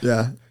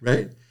 Yeah.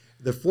 Right.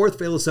 The fourth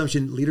fatal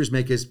assumption leaders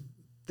make is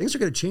things are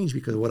going to change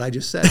because of what I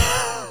just said.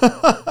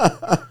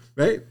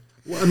 Right.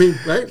 Well, I mean,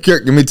 right.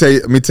 Kirk, let me tell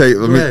you. Let me tell you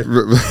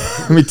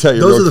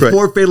Those real are the quick.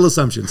 4 fatal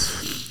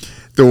assumptions.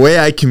 The way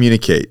I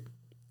communicate.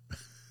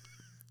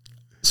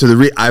 So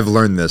I've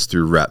learned this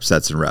through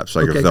sets and reps,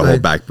 like the whole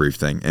back brief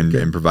thing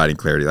and providing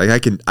clarity. Like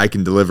I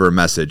can deliver a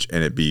message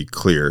and it be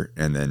clear,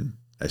 and then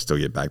I still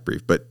get back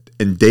brief. But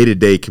in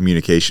day-to-day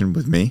communication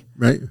with me,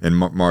 right, and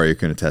Mario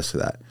can attest to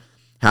that,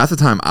 half the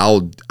time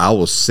I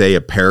will say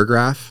a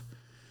paragraph,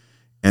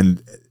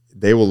 and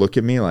they will look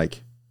at me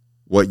like,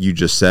 what you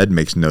just said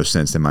makes no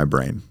sense in my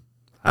brain.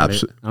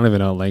 Absolutely. I don't even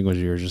know what language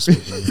you were just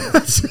speaking.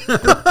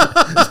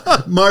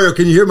 Mario,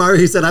 can you hear Mario?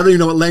 He said, I don't even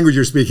know what language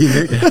you're speaking.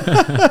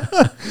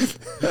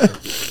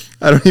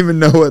 I don't even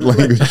know what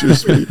language you're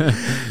speaking.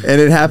 And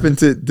it happened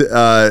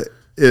so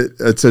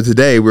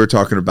today we were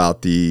talking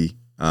about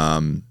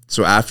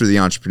so after the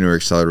Entrepreneur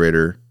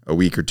Accelerator, a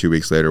week or 2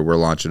 weeks later, we're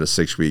launching a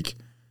 6-week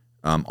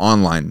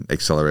online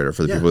accelerator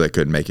for the people that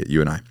couldn't make it, you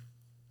and I.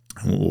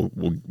 We'll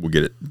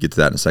get to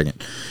that in a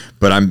second,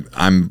 but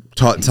I'm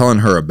telling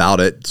her about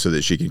it so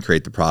that she can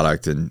create the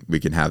product and we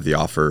can have the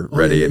offer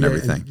ready and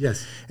everything.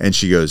 Yes. And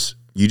she goes,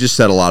 "You just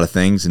said a lot of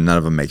things and none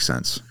of them make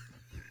sense."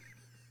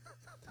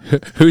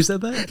 Who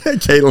said that?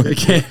 Caitlin.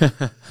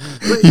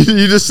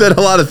 You just said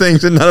a lot of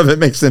things and none of it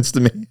makes sense to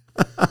me.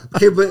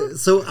 Okay, but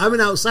so I'm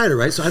an outsider,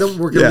 right? So I don't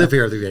work and live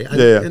here every day.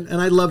 And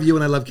I love you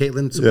and I love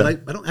Caitlin, but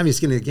I don't have any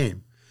skin in the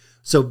game.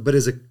 So, but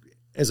as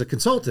a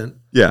consultant,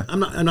 I'm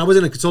not, and I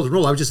wasn't in a consultant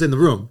role. I was just in the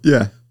room.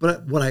 Yeah.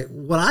 But what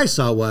I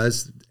saw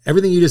was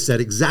everything you just said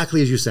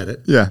exactly as you said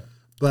it. Yeah.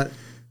 But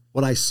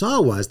what I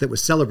saw that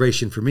was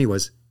celebration for me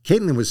was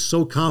Caitlin was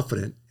so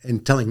confident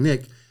in telling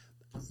Nick,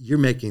 "You're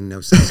making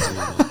no sense to me."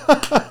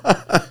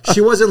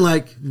 She wasn't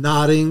like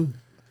nodding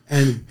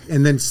and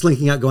then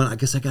slinking out going, I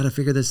guess I got to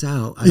figure this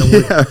out. I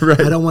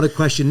don't want to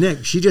question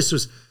Nick. She just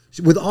was,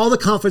 with all the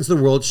confidence in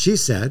the world, she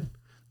said,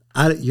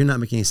 you're not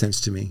making any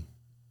sense to me.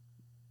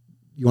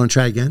 You want to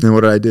try again? And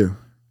what did I do?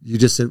 You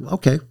just said,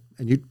 okay.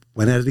 And you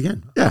went at it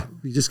again. Yeah.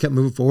 You just kept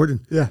moving forward.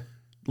 And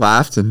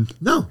laughed and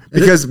no,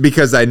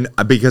 because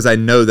I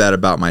know that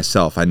about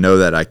myself. I know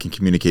that I can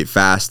communicate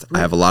fast. Right.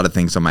 I have a lot of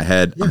things on my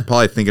head. I'm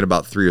probably thinking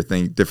about 3 or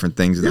different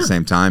things at the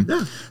same time.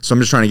 Yeah. So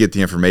I'm just trying to get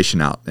the information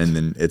out, and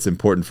then it's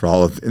important for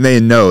all of, and they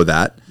know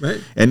that.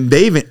 Right. And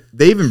they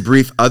even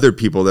brief other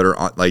people that are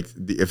on, like,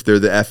 if they're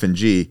the F and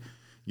G,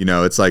 you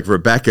know, it's like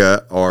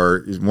Rebecca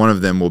or one of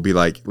them will be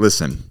like,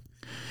 listen,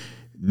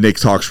 Nick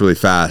talks really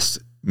fast.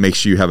 Make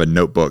sure you have a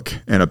notebook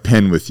and a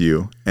pen with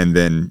you, and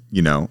then,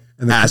 you know,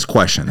 ask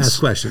questions. Ask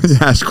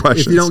questions. Ask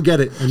questions. If you don't get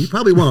it, and you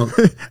probably won't.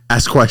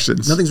 Ask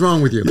questions. Nothing's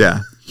wrong with you. Yeah.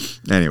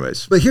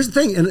 Anyways. But here's the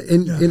thing.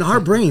 In our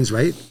brains,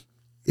 right?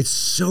 It's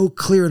so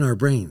clear in our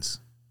brains,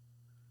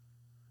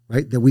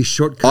 right? That we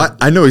shortcut.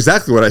 I know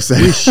exactly what I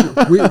say.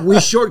 We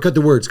shortcut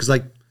the words because,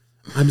 like,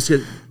 I'm just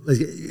going to, like,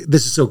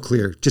 this is so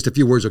clear. Just a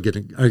few words are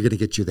going to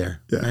get you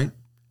there, right?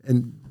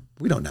 And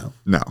we don't know.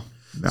 No.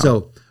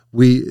 So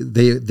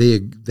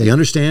they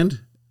understand,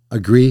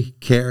 agree,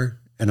 care,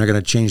 and are going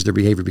to change their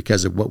behavior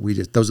because of what we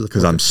just. Those are the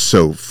because I'm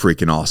so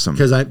freaking awesome.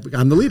 Because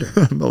I'm the leader.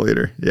 I'm the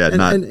leader. Yeah.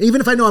 And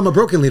even if I know I'm a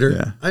broken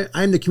leader,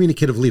 I'm the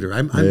communicative leader.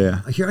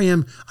 Here I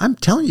am. I'm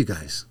telling you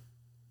guys.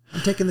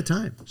 I'm taking the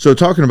time. So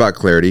talking about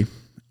clarity,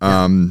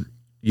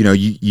 you know,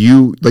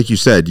 you like you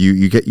said,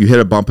 you hit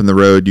a bump in the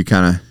road. You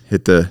kind of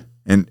hit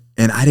and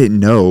I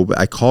didn't know, but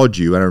I called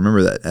you and I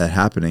remember that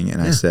happening,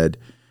 and I said,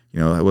 you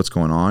know, what's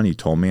going on? You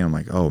told me, and I'm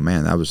like, oh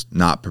man, I was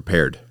not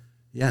prepared.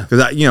 Yeah. Because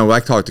I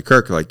talked to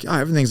Kirk, like, oh,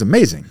 everything's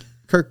amazing.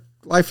 Kirk,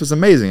 life is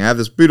amazing. I have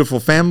this beautiful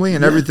family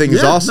and everything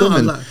is awesome.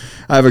 And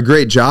I have a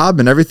great job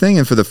and everything.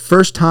 And for the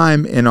first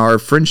time in our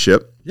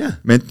friendship, you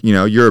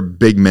know, you're a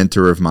big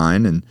mentor of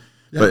mine. And,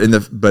 but in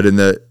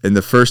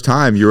the first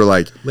time you were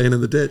like, laying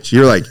in the ditch,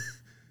 you're like,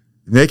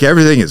 Nick,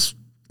 everything is,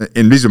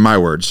 and these are my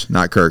words,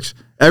 not Kirk's,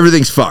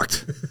 everything's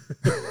fucked.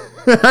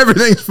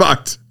 Everything's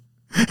fucked.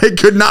 It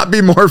could not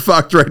be more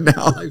fucked right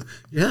now. I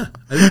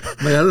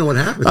don't know what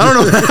happened. I don't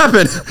know what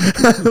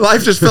happened.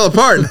 Life just fell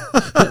apart.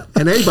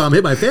 An A-bomb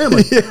hit my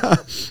family. Yeah.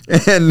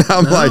 And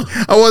I'm like,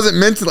 I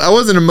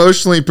wasn't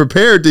emotionally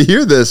prepared to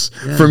hear this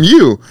from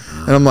you.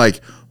 And I'm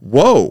like,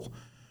 whoa,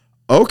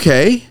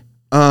 okay.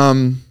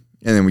 And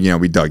then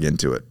we dug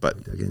into it. But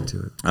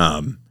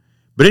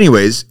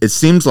anyways, it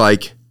seems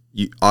like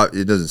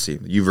it doesn't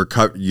seem you've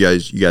recovered. You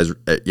guys,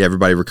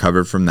 everybody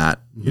recovered from that,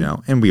 you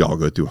know. And we all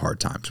go through hard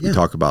times. We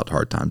talk about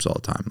hard times all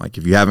the time. Like,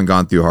 if you haven't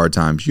gone through hard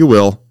times, you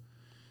will,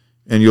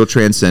 and you'll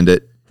transcend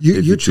it.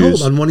 You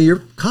told on one of your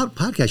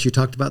podcasts, you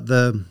talked about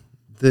the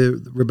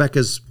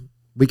Rebecca's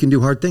 "We Can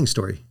Do Hard Things"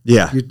 story.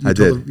 Yeah, I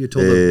did. You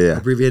told the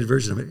abbreviated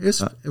version of it.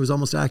 It was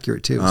almost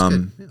accurate too. It was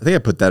good. I think I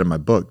put that in my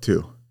book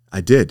too.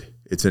 I did.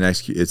 It's in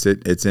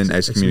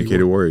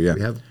Excommunicated Warrior.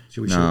 Yeah.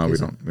 We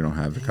don't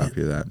have a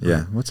copy of that.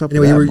 Yeah. What's up?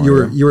 Anyway, with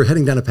that, you were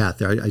heading down a path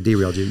there. I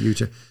derailed you.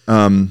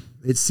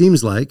 It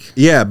seems like.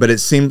 Yeah, but it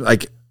seemed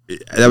like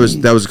that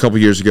was a couple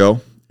years ago,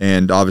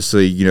 and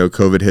obviously, you know,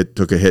 COVID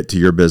took a hit to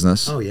your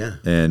business. Oh yeah.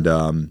 And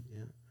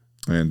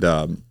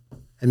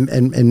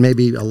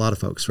maybe a lot of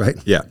folks, right?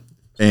 Yeah.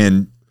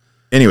 And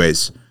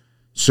anyways,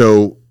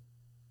 so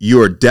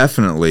you are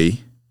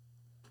definitely,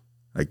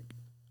 like,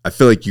 I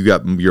feel like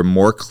you're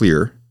more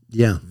clear.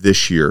 Yeah.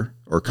 This year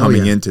or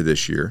coming into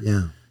this year.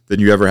 Yeah. Than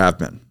you ever have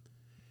been.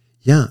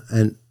 Yeah.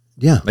 And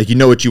like, you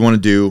know what you want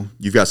to do.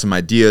 You've got some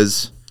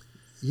ideas.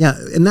 Yeah.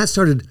 And that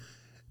started.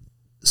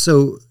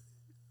 So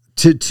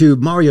to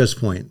Mario's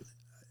point,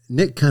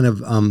 Nick kind of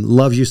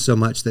loves you so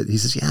much that he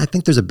says, I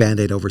think there's a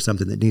Band-Aid over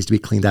something that needs to be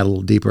cleaned out a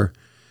little deeper.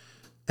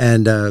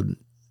 And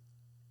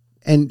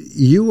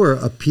you were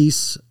a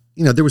piece,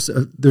 you know, there's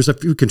a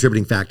few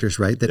contributing factors,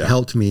 right, that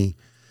helped me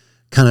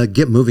kind of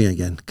get moving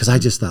again. Cause I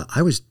just thought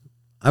I was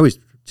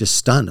just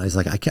stunned. I was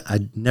like,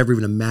 I'd never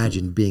even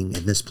imagined being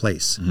in this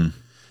place. Mm-hmm.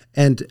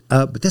 And,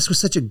 but this was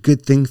such a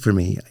good thing for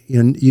me.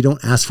 You know, you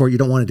don't ask for it, you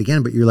don't want it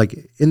again, but you're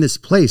like in this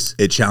place.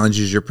 It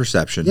challenges your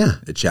perception. Yeah.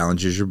 It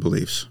challenges your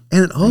beliefs.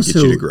 And it also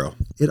gets you to grow.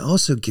 It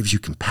also gives you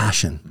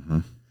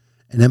compassion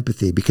and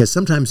empathy, because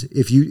sometimes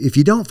if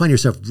you don't find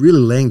yourself really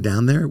laying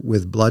down there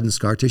with blood and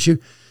scar tissue,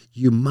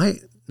 you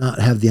might not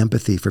have the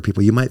empathy for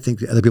people. You might think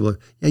that other people,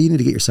 you need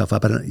to get yourself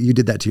up. You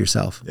did that to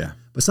yourself. Yeah.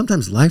 But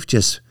sometimes life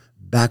just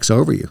backs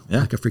over you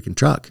like a freaking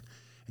truck.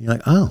 And you're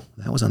like, oh,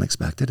 that was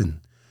unexpected.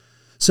 And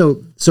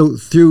so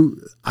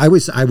through, I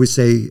would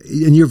say,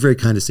 and you're very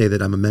kind to say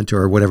that I'm a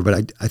mentor or whatever,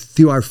 but I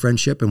through our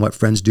friendship and what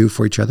friends do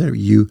for each other,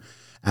 you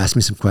asked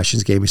me some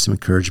questions, gave me some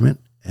encouragement,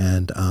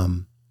 and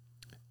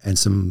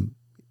some,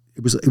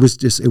 it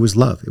was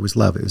love. It was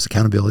love. It was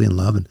accountability and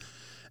love. And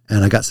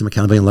I got some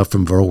accountability and love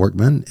from Verl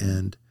Workman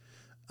and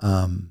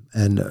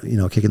you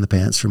know, kicking the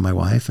pants from my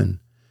wife. And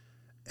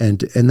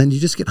then you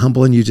just get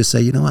humble and you just say,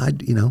 you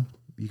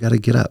got to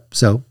get up.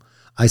 So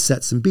I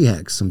set some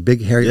BHAGs, some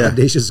big, hairy,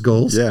 audacious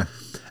goals. Yeah.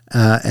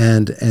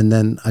 And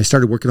then I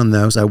started working on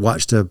those. I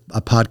watched a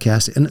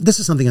podcast, and this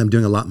is something I'm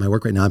doing a lot in my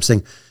work right now. I'm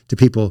saying to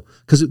people,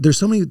 because there's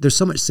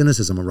so much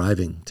cynicism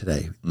arriving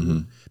today. Mm-hmm.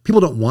 People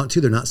don't want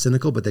to, they're not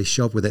cynical, but they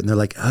show up with it and they're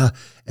like, and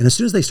as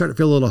soon as they start to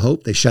feel a little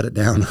hope, they shut it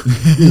down.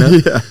 You know?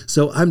 Yeah.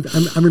 So I'm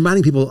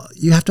reminding people,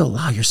 you have to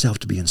allow yourself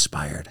to be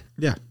inspired.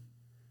 Yeah.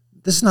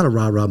 This is not a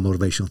rah-rah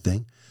motivational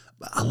thing,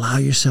 but allow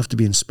yourself to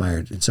be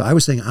inspired. And so I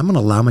was saying, I'm going to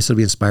allow myself to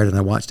be inspired. And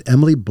I watched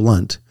Emily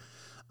Blunt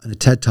on a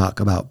TED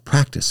Talk about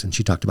practice, and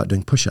she talked about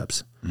doing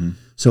push-ups. Mm-hmm.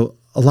 So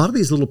a lot of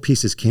these little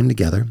pieces came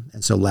together.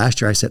 And so last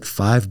year I set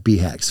 5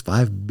 BHAGs,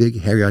 5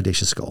 big, hairy,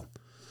 audacious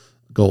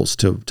goals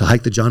to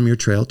hike the John Muir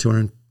Trail,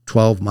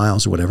 212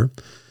 miles or whatever,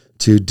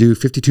 to do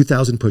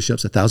 52,000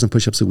 push-ups, 1,000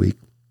 push-ups a week,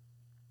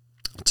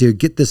 to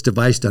get this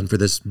device done for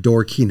this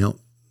door keynote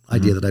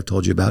idea that I've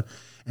told you about,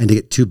 and to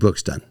get 2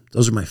 books done.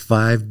 Those are my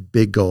 5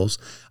 big goals.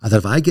 I thought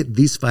if I get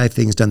these 5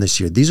 things done this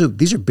year, these are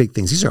big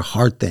things. These are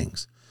hard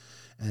things.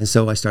 And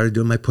so I started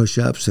doing my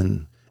push-ups,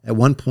 and at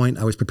one point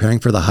I was preparing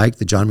for the hike,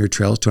 the John Muir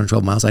Trail,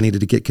 212 miles. I needed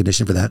to get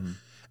conditioned for that.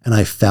 And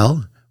I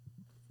fell,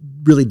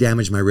 really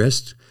damaged my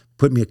wrist,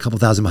 put me a couple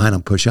thousand behind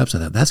on push-ups. I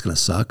thought, that's going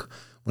to suck.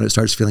 When it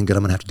starts feeling good,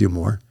 I'm going to have to do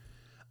more.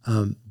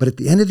 But at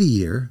the end of the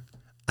year,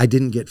 I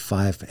didn't get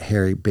 5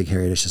 big,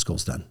 hairy, audacious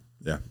goals done.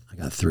 Yeah. I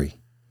got 3.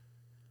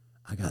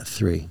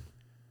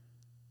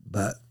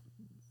 But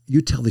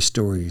you tell these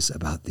stories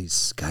about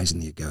these guys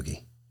in the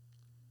Agoge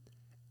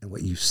and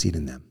what you've seen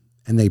in them.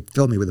 And they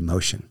fill me with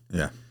emotion.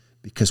 Yeah.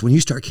 Because when you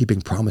start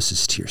keeping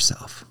promises to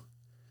yourself,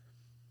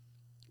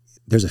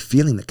 there's a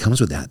feeling that comes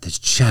with that that's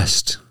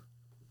just,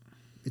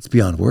 it's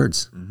beyond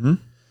words. Mm-hmm.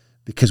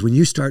 Because when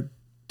you start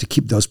to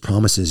keep those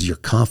promises, your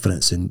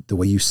confidence in the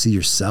way you see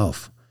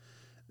yourself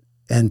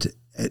and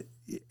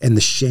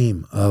the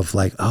shame of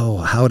like, oh,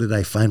 how did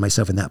I find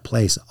myself in that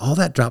place? All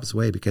that drops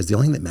away, because the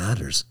only thing that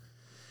matters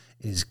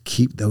is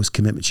keep those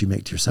commitments you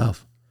make to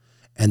yourself.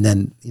 And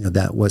then,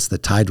 that was the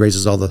tide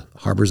raises all the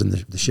harbors and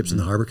the ships in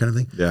the harbor kind of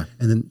thing. Yeah.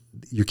 And then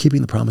you're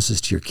keeping the promises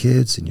to your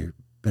kids, and you're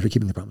better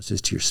keeping the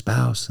promises to your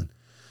spouse, and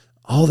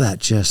all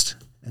that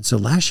and so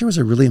last year was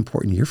a really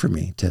important year for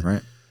me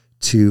to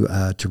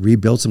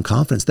rebuild some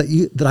confidence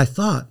that I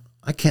thought,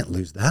 I can't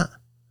lose that.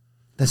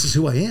 This is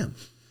who I am.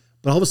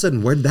 But all of a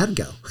sudden, where did that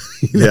go?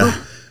 Yeah.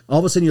 All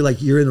of a sudden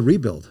you're in a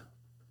rebuild.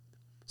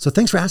 So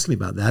thanks for asking me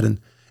about that. And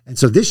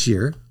so this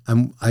year,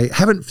 I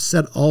haven't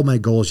set all my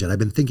goals yet. I've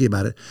been thinking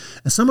about it.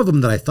 And some of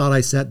them that I thought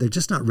I set, they're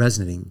just not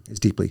resonating as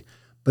deeply.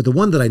 But the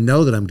one that I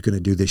know that I'm going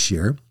to do this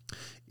year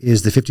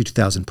is the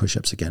 52,000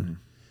 push-ups again. Mm-hmm.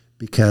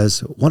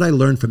 Because what I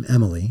learned from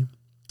Emily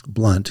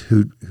Blunt,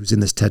 who's in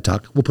this TED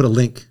Talk, we'll put the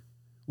link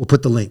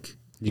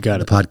you got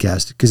in the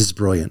podcast because it's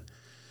brilliant.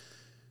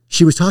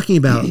 She was talking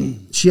about,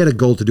 she had a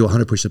goal to do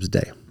 100 push-ups a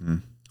day. Mm-hmm.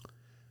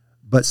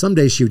 But some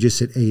days she would just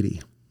hit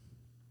 80.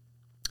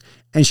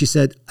 And she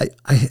said,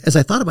 as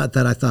I thought about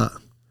that, I thought,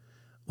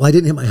 well, I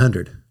didn't hit my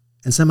 100.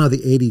 And somehow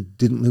the 80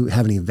 didn't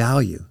have any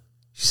value.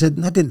 She said,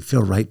 that didn't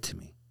feel right to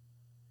me.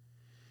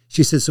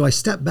 She said, so I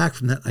stepped back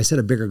from that. I set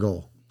a bigger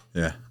goal.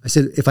 Yeah. I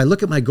said, if I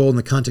look at my goal in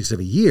the context of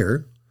a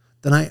year,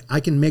 then I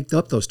can make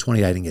up those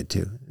 20 I didn't get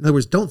to. In other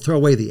words, don't throw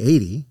away the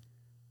 80.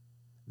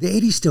 The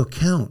 80 still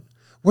count.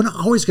 We're not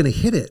always going to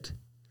hit it.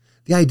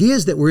 The idea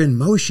is that we're in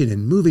motion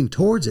and moving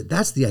towards it.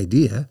 That's the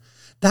idea.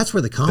 That's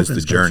where the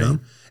confidence comes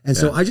from. And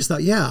so I just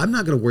thought, I'm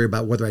not going to worry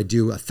about whether I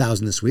do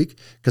 1,000 this week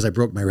because I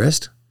broke my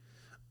wrist.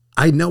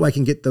 I know I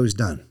can get those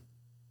done.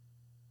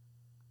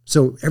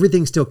 So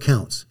everything still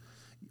counts.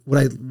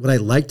 Would I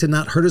like to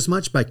not hurt as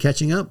much by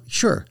catching up?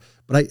 Sure.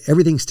 But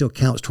everything still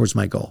counts towards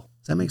my goal.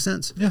 Does that make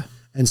sense? Yeah.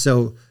 And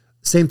so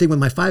same thing with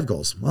my 5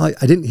 goals. Well,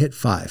 I didn't hit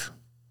 5.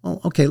 Well,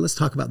 okay, let's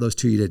talk about those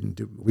 2 you didn't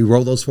do. We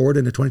roll those forward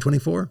into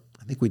 2024?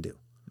 I think we do.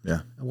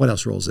 Yeah. And what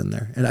else rolls in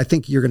there? And I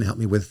think you're going to help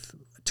me with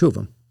 2 of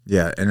them.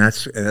 Yeah, and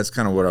that's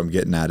kind of what I'm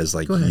getting at is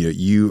like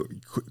you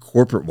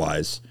corporate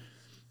wise,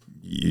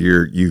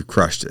 you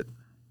crushed it.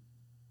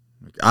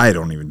 I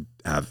don't even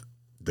have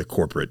the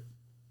corporate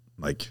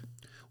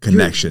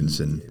connections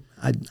and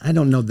I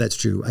don't know if that's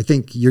true. I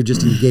think you're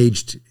just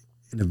engaged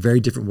in a very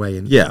different way.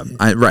 And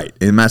right,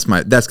 and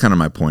that's kind of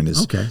my point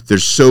is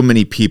there's so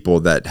many people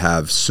that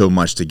have so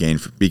much to gain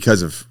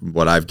because of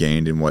what I've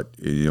gained and what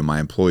my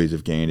employees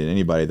have gained, and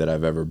anybody that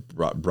I've ever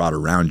brought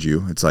around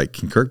you. It's like,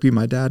 can Kirk be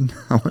my dad?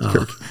 I want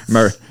Kirk.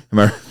 Am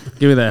I?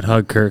 Give me that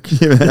hug, Kirk.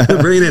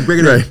 Bring it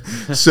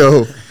in.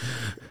 So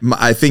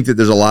I think that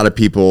there's a lot of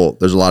people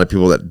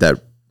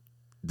that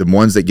the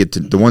ones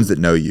that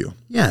know you,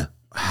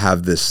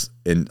 have this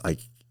in like.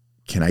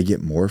 Can I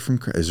get more from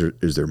Kirk?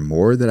 Is there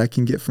more that I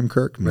can get from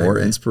Kirk? More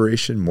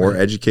inspiration, more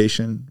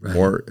education,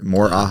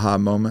 more aha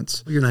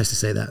moments. Well, you're nice to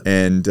say that.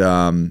 And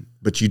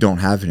but you don't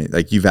have any.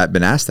 Like you've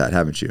been asked that,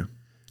 haven't you?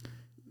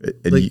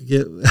 Do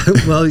you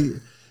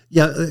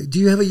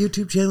have a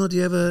YouTube channel? Do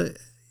you have a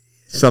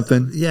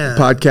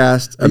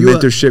podcast, a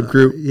mentorship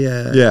group?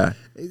 Yeah.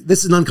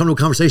 This is an uncomfortable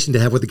conversation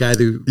to have with the guy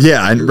who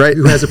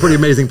has a pretty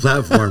amazing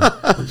platform.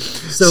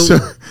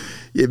 So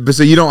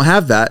you don't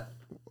have that.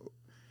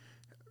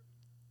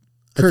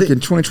 Kirk, in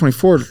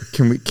 2024,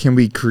 can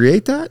we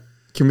create that?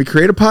 Can we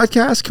create a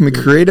podcast? Can we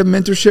create a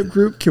mentorship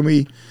group?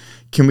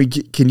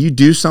 Can you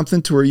do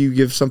something to where you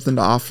give something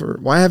to offer?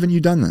 Why haven't you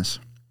done this?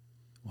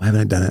 Why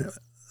haven't I done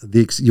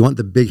it? You want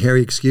the big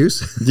hairy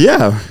excuse?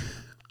 Yeah.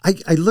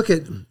 I look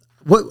at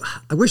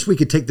I wish we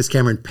could take this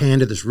camera and pan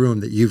to this room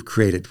that you've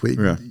created.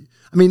 Yeah.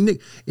 I mean,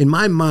 Nick, in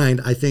my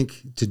mind, I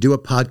think to do a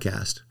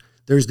podcast,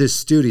 there's this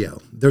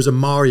studio. There's a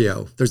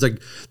Mario. There's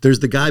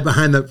the guy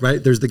behind the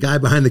right. There's the guy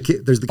behind the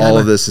kid. There's the guy. All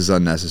of this is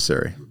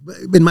unnecessary.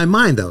 In my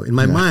mind, though, in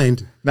my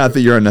mind, not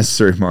that you're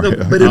unnecessary, Mario.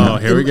 No,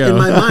 but here we go.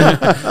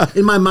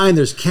 In my mind,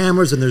 there's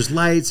cameras and there's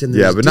lights and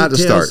there's yeah, but not to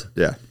details. start.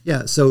 Yeah,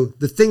 yeah. So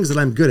the things that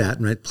I'm good at,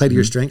 right, play to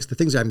your strengths. The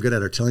things that I'm good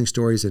at are telling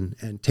stories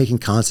and taking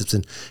concepts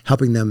and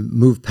helping them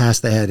move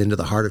past the head into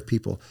the heart of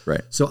people.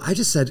 Right. So I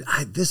just said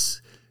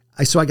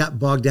So I got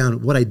bogged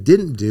down. What I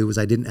didn't do was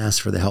I didn't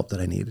ask for the help that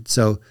I needed.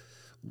 So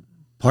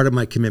part of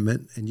my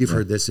commitment, and you've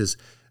heard this, is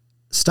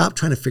stop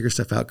trying to figure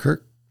stuff out,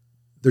 Kirk.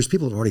 There's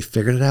people that have already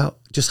figured it out.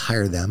 Just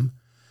hire them.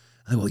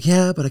 I go,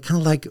 yeah, but I kind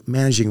of like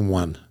managing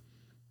one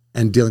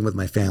and dealing with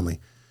my family.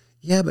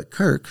 Yeah, but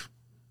Kirk,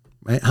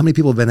 right? How many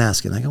people have been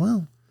asking? I go,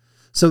 well,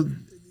 so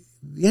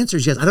the answer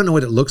is yes. I don't know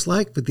what it looks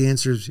like, but the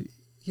answer is,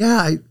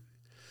 yeah,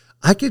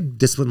 I could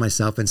discipline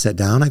myself and sit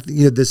down.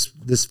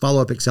 This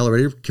follow-up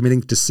accelerator,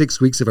 committing to 6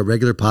 weeks of a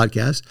regular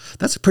podcast,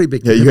 that's a pretty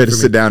big Yeah, you had to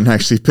sit down and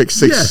actually pick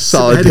six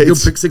solid I had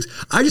dates. to go pick 6.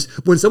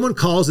 When someone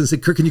calls and says,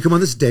 Kirk, can you come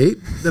on this date?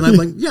 Then I'm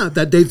like, yeah, if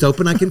that date's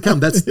open, I can come.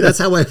 That's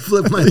how I've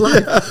lived my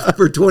life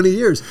for 20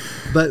 years.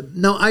 But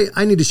no,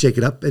 I need to shake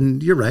it up,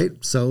 and you're right.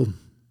 So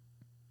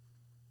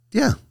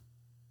yeah.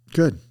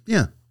 Good.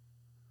 Yeah.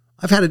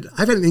 I've had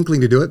an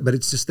inkling to do it, but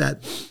it's just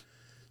that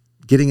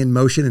getting in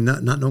motion and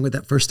not knowing what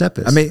that first step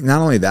is. I mean,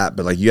 not only that,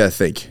 but like you got to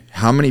think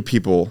how many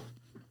people,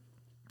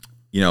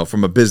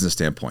 from a business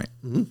standpoint,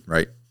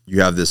 right?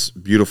 You have this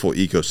beautiful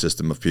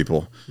ecosystem of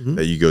people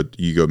that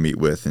you go meet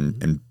with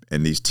and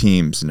these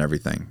teams and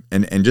everything.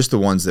 And just the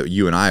ones that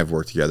you and I have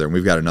worked together. And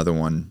we've got another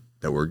one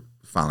that we're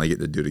finally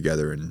getting to do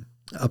together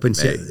up in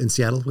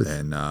Seattle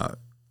and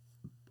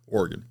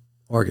Oregon.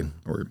 Oregon.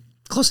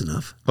 Close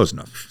enough.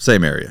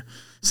 Same area.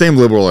 Same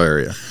liberal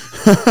area.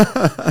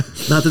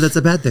 Not that that's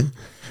a bad thing.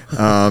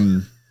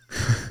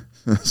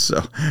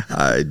 So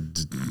I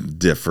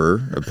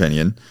differ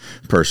opinion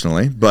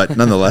personally, but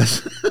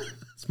nonetheless,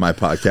 it's my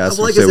podcast.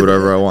 Well, I say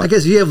whatever I want. I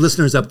guess you have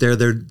listeners up there.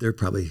 They're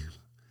probably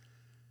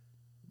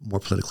more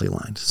politically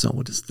aligned. So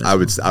we'll just. I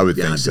would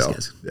think so.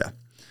 Yeah.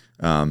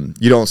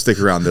 You don't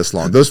stick around this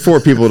long. Those 4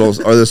 people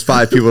those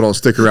 5 people don't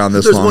stick around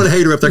this long. There's one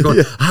hater up there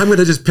going, I'm going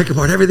to just pick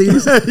apart everything.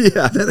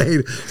 Yeah. That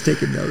hater is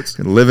taking notes.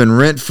 Living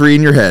rent free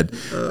in your head.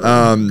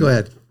 Go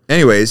ahead.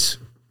 Anyways.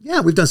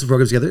 Yeah, we've done some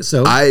programs together.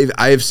 So I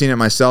have seen it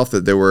myself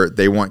that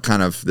they want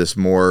kind of this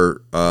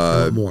more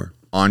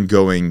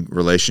ongoing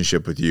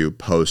relationship with you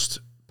post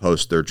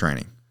their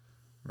training,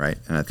 right?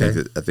 And I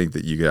think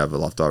that you could have a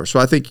lot to offer. So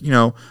I think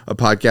a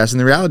podcast. And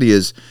the reality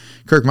is,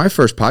 Kirk, my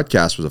first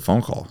podcast was a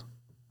phone call.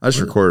 I just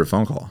recorded a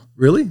phone call.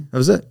 Really? That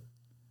was it.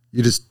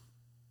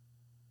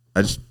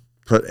 I just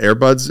put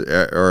earbuds,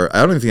 or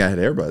I don't even think I had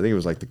earbuds. I think it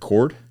was like the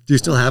cord. Do you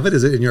still have it?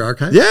 Is it in your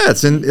archive? Yeah,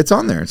 it's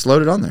on there. It's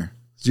loaded on there.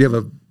 Do you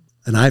have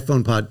an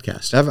iPhone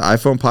podcast? I have an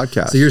iPhone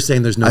podcast. So you're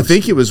saying there's no... I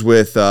think it was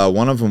with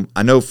one of them.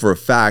 I know for a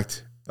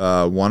fact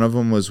one of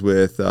them was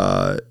with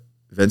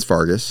Vince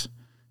Vargas.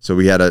 So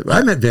we had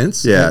I met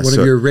Vince. Yeah. One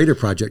of your Raider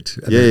project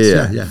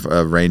events.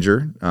 Yeah.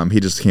 Ranger. He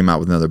just came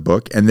out with another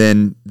book. And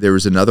then there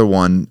was another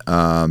one,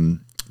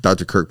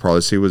 Dr. Kirk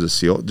Parley was a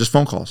SEAL. Just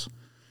phone calls.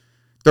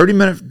 30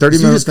 minutes. So you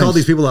just called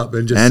these people up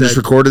and just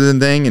recorded the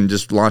thing and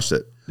just launched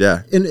it.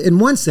 Yeah. In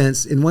one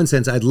sense,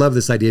 I'd love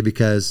this idea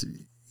because...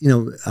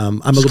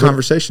 I'm a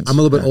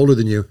little bit older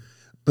than you,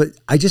 but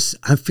I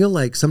feel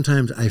like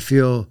sometimes I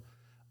feel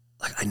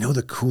like I know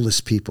the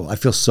coolest people. I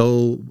feel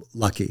so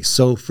lucky,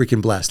 so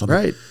freaking blessed.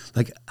 Right.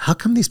 Like, how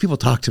come these people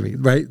talk to me?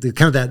 Right.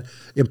 Kind of that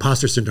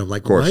imposter syndrome.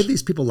 Like, why do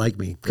these people like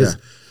me? Because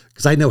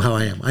I know how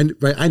I am.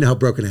 I know how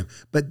broken I am.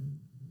 But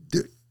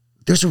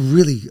there's a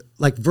really,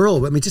 like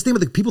Verl, I mean, just think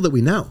of the people that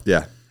we know.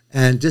 Yeah.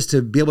 And just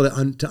to be able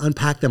to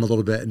unpack them a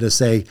little bit and to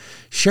say,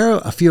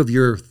 share a few of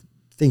your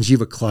things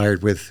you've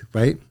acquired with,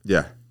 right?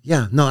 Yeah.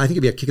 Yeah, no, I think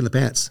it'd be a kick in the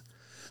pants.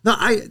 No,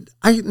 I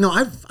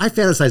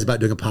fantasize about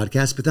doing a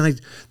podcast, but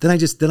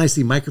then I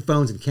see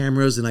microphones and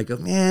cameras, and I go,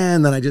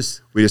 man. Then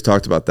we just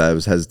talked about that. It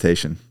was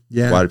hesitation.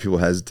 Yeah. Why do people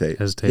hesitate?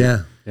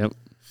 Yeah. Yep.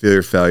 Fear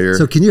of failure.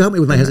 So can you help me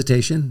with my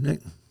hesitation, Nick?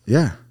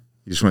 Yeah.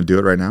 You just want to do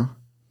it right now?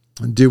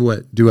 Do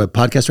what? Do a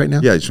podcast right now?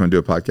 Yeah. You just want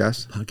to do a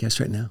podcast?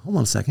 Podcast right now. Hold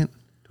on a second.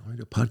 I want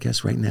to do a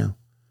podcast right now.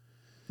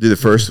 We did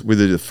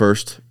the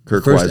first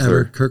Kirk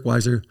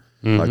Weisler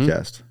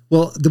podcast.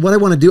 Well, what I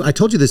want to do, I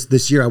told you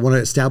this year, I want to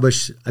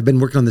establish, I've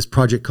been working on this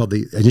project called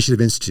the Initiative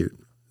Institute.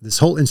 This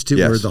whole institute,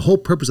 where the whole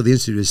purpose of the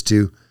institute is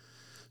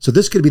so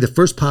this could be the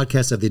first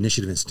podcast of the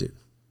Initiative Institute.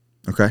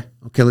 Okay.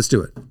 Okay, let's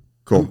do it.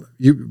 Cool.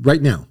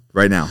 Right now.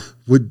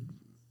 Would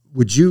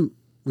you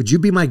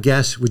be my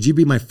guest? Would you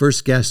be my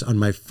first guest on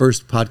my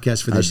first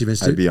podcast for the Initiative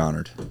Institute? I'd be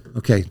honored.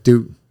 Okay.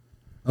 Do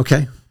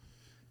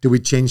we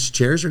change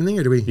chairs or anything,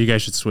 or do we? You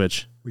guys should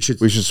switch. We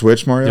should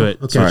switch, Mario. Do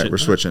it. Okay. All right, we're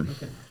switching.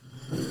 Okay.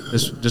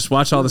 Just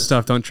watch all the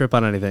stuff. Don't trip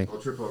on anything. I'll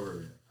trip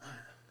over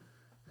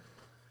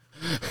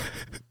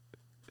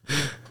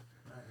everything.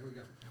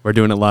 We're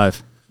doing it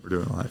live. We're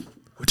doing it live.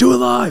 We're doing it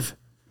live.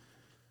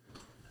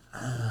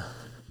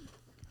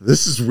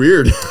 This is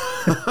weird.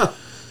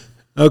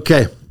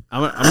 Okay.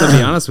 I'm gonna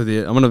be honest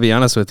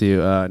with you.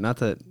 Not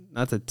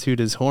to toot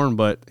his horn,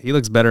 but he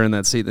looks better in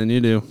that seat than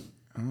you do.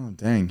 Oh,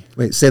 dang.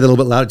 Wait, say that a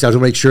little bit louder. I want to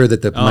make sure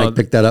that the mic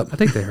picked that up. I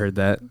think they heard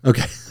that.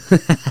 Okay.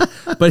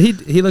 But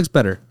he looks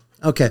better.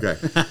 Okay.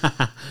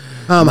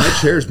 My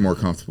chair's more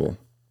comfortable.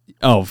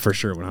 Oh, for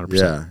sure, 100%.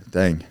 Yeah,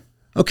 dang.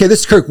 Okay, this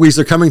is Kirk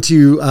Weisler coming to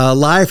you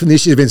live from the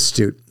Initiative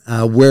Institute,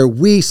 where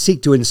we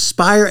seek to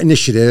inspire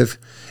initiative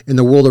in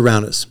the world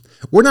around us.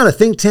 We're not a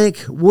think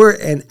tank, we're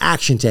an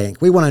action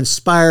tank. We want to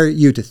inspire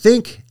you to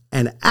think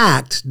and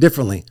act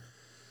differently.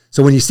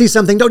 So when you see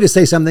something, don't just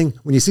say something.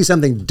 When you see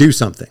something, do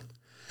something.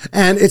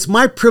 And it's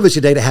my privilege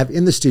today to have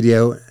in the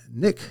studio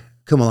Nick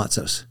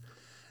Kumalatzos.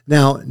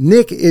 Now,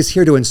 Nick is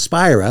here to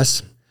inspire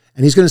us,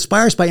 and he's going to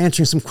inspire us by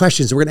answering some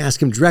questions that we're going to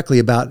ask him directly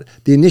about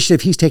the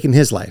initiative he's taken in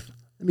his life.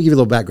 Let me give you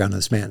a little background on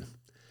this man.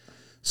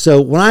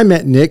 So when I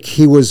met Nick,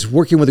 he was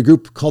working with a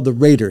group called the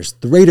Raiders,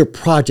 the Raider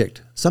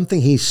Project,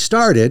 something he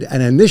started, an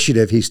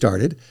initiative he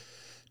started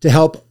to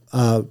help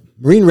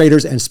Marine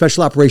Raiders and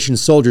Special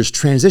Operations soldiers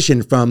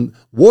transition from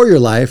warrior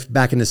life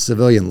back into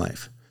civilian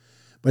life.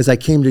 But as I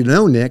came to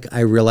know Nick,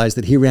 I realized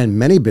that he ran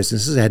many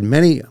businesses, had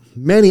many,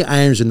 many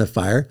irons in the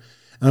fire.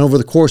 And over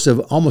the course of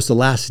almost the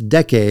last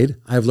decade,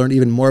 I've learned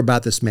even more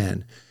about this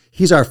man.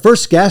 He's our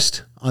first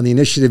guest on the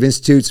Initiative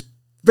Institute's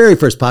very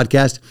first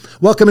podcast.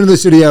 Welcome into the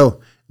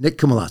studio, Nick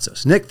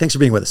Kumalatzos. Nick, thanks for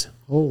being with us.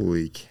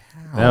 Holy cow.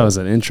 That was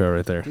an intro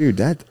right there. Dude,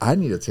 I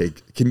need to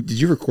take... Did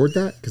you record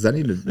that? Because I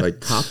need to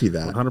copy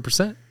that.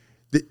 100%.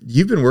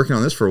 You've been working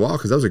on this for a while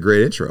because that was a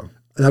great intro.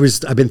 And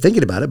I've been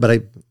thinking about it,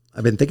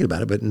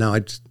 but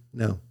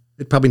no,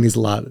 it probably needs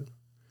a lot.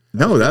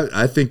 No,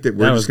 I think that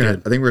we're just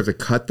going to, I think we have to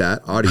cut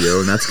that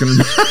audio and that's going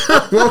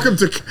to, welcome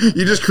to,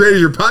 you just created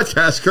your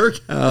podcast, Kirk.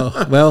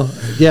 Oh, well,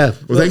 yeah.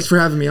 Well, thanks for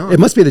having me on. It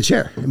must be the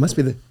chair. It must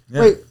be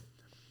wait.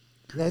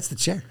 Yeah, it's the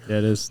chair. Yeah,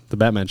 it is. The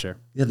Batman chair.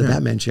 Yeah, the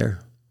Batman chair.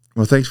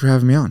 Well, thanks for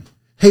having me on.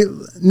 Hey,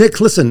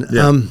 Nick, listen,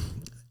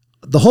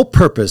 the whole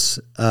purpose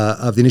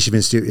of the Initiative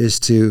Institute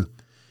is to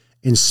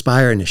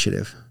inspire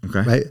initiative,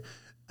 right?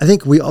 I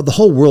think the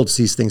whole world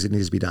sees things that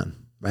need to be done,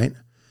 right?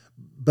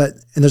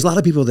 And there's a lot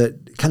of people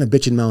that kind of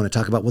bitch and moan and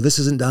talk about, well, this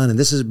isn't done and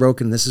this is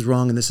broken, and this is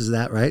wrong and this is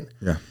that, right?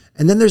 Yeah.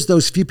 And then there's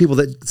those few people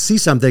that see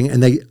something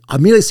and they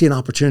immediately see an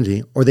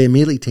opportunity or they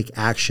immediately take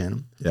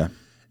action. Yeah.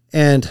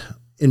 And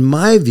in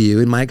my view,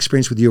 in my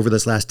experience with you over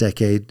this last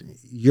decade,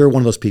 you're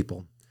one of those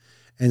people.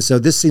 And so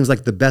this seems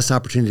like the best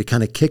opportunity to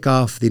kind of kick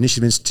off the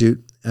Initiative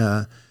Institute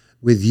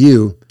with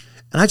you.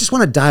 And I just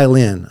want to dial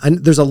in.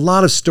 There's a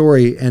lot of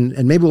story and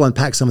maybe we'll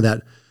unpack some of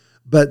that,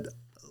 but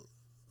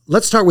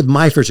let's start with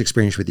my first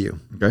experience with you.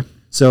 Okay.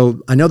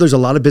 So I know there's a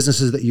lot of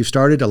businesses that you've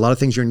started, a lot of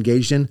things you're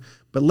engaged in,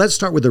 but let's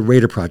start with the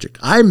Raider Project.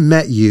 I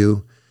met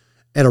you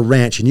at a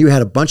ranch and you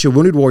had a bunch of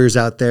wounded warriors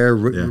out there,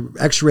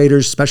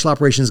 ex-Raiders, special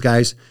operations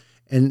guys,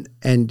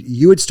 and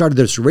you had started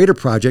this Raider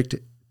Project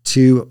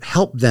to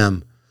help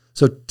them.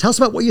 So tell us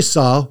about what you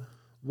saw,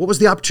 what was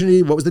the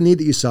opportunity, what was the need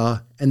that you saw,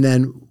 and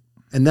then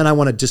I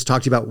want to just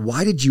talk to you about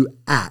why did you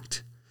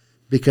act?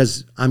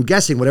 Because I'm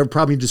guessing whatever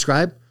problem you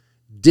described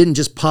didn't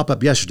just pop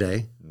up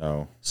yesterday.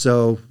 No.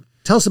 So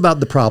tell us about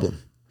the problem.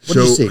 What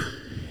did you see?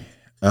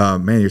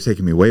 Man, you're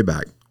taking me way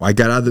back. Well, I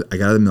got out of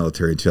the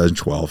military in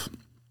 2012,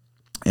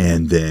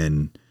 and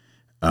then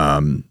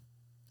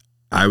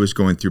I was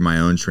going through my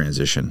own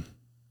transition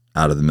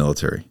out of the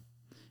military,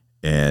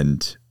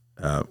 and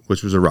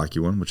which was a rocky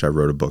one, which I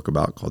wrote a book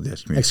about called The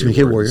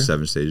Excommunicated Warrior,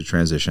 7 Stages of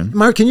Transition.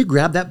 Mark, can you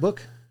grab that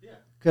book? Yeah.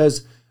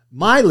 Because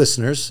my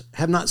listeners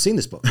have not seen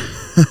this book.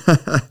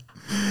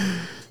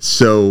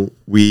 So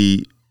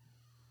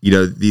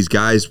these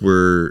guys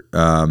were,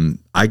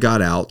 I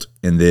got out,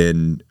 and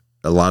then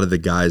a lot of the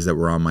guys that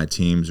were on my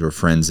teams or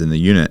friends in the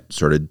unit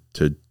started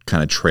to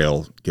kind of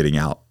trail getting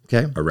out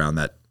around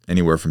that,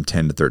 anywhere from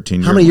 10 to 13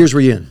 years. How many years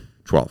were you in?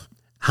 12.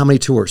 How many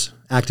tours,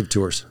 active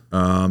tours?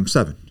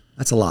 7.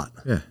 That's a lot.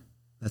 Yeah.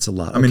 That's a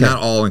lot. I mean,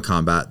 not all in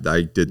combat.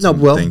 I did some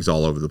things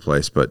all over the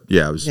place, but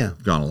yeah, I was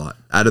gone a lot.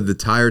 Out of the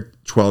entire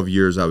 12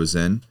 years I was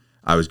in,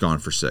 I was gone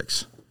for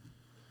 6.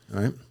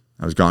 All right.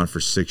 I was gone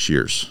for 6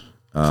 years.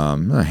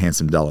 A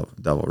handsome devil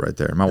right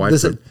there. My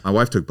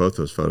wife took both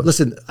those photos.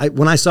 Listen,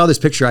 when I saw this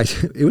picture,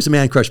 it was a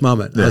man crush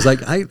moment. I was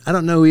like, I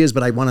don't know who he is,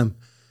 but I want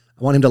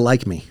him to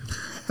like me.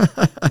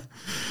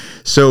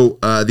 So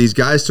these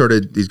guys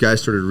started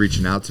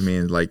reaching out to me,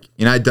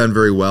 and I'd done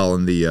very well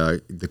in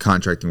the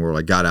contracting world.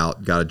 I got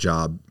out, got a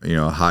job,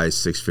 a high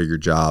 6-figure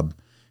job,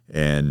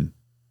 and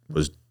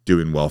was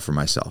doing well for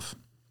myself.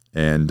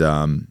 And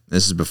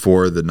this is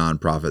before the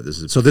nonprofit.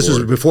 This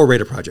was before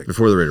Raider Project.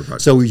 Before the Raider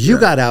Project. So you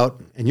got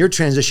out, and your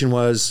transition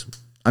was.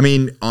 I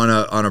mean, on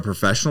a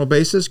professional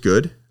basis,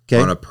 good.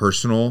 Okay. On a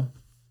personal,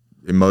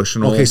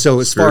 emotional. Okay, so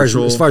as far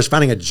as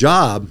finding a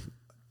job,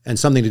 and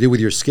something to do with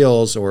your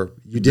skills, or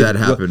you did that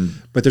happened.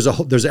 But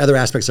there's other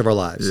aspects of our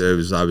lives.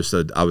 I was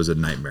a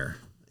nightmare.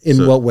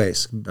 In what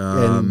ways?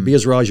 And be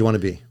as raw as you want to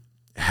be.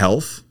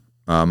 Health.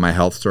 My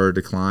health started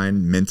to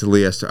decline.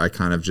 Mentally, I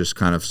kind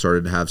of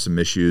started to have some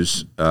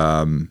issues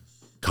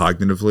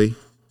cognitively.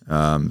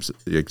 Some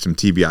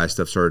TBI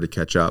stuff started to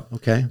catch up.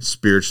 Okay.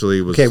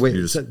 Spiritually was... Okay,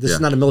 wait. So this is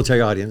not a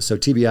military audience, so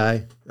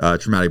TBI...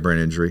 traumatic brain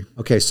injury.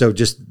 Okay, so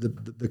just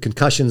the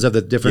concussions of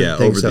the different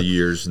things. Over the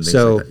years and things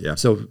like that. Yeah.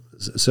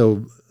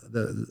 So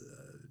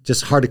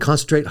just hard to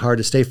concentrate, hard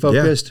to stay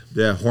focused.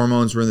 Yeah,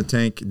 hormones were in the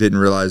tank. Didn't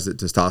realize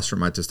that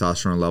my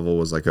testosterone level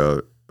was like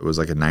a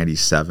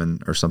 97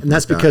 or something. And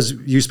that's because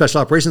you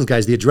special operations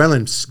guys, the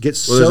adrenaline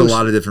gets there's a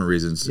lot of different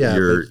reasons. Yeah,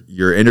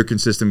 your endocrine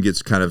system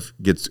gets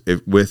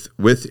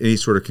with any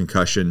sort of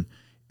concussion,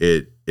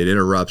 it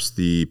interrupts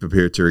the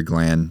pituitary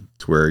gland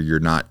to where you're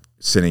not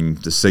sending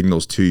the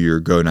signals to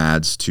your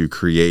gonads to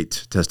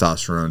create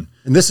testosterone.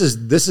 And this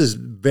is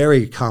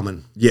very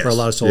common for a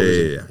lot of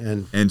soldiers. Yeah.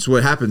 And so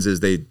what happens is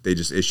they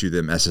just issue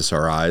them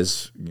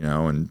SSRIs,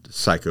 and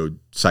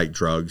psych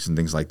drugs and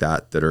things like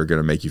that are going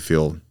to make you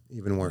feel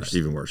even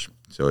worse.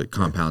 So it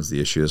compounds the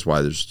issue. That's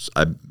why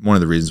one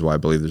of the reasons why I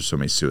believe there's so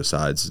many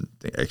suicides and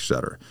et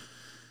cetera.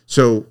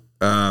 So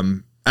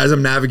as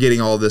I'm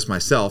navigating all of this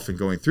myself and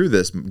going through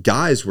this,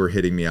 guys were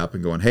hitting me up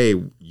and going, "Hey,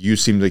 you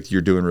seem like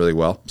you're doing really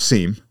well."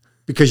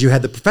 Because you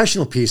had the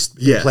professional piece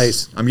in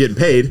place. I'm getting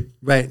paid.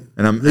 Right.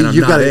 And I'm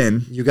not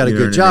in. You got a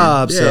good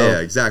job. I mean? Yeah,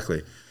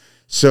 exactly.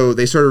 So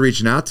they started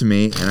reaching out to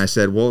me, and I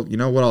said, well,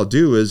 what I'll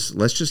do is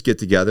let's just get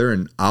together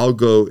and I'll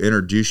go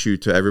introduce you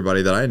to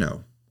everybody that I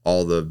know,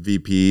 all the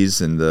VPs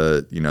and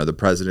the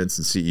presidents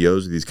and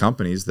CEOs of these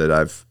companies that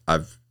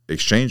I've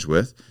exchanged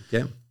with.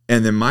 Okay.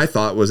 And then my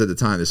thought was at the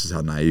time, this is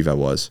how naive I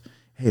was.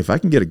 Hey, if I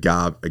can get a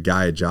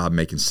guy a job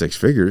making 6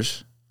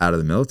 figures out of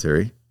the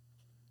military,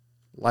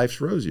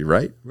 life's rosy,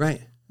 right?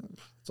 Right.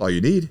 That's all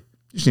you need. You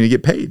just need to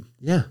get paid.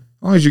 Yeah. As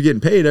long as you're getting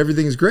paid,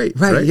 everything's great.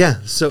 Right.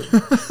 Yeah. So,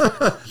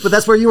 but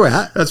that's where you were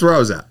at. That's where I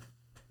was at.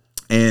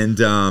 And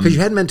because you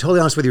hadn't been totally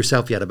honest with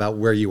yourself yet about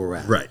where you were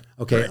at. Right.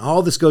 Okay. Right.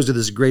 All this goes to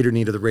this greater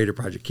need of the Raider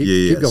Project.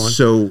 Keep going.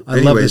 So I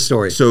love this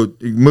story. So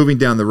moving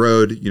down the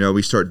road,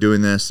 we start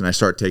doing this, and I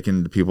start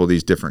taking people to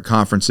these different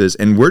conferences,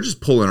 and we're just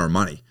pulling our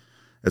money.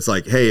 It's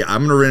like, hey,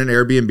 I'm going to rent an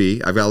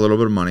Airbnb. I've got a little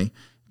bit of money.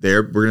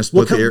 We're going to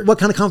split what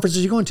kind of conferences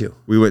are you going to?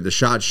 We went to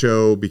SHOT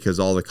Show because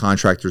all the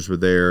contractors were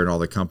there and all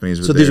the companies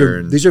were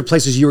there. So these are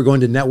places you were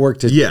going to network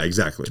to. Yeah,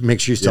 exactly. To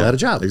make sure you still had a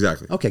job.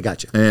 Exactly. Okay,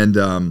 gotcha.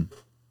 And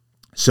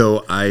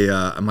so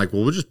I'm like,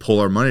 well, we'll just pull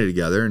our money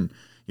together, and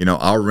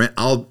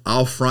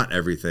I'll front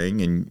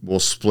everything, and we'll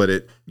split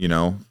it,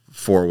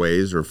 4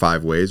 ways or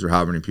 5 ways or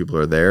however many people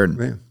are there,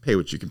 and pay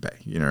what you can pay.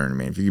 You know what I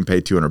mean? If you can pay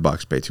 $200,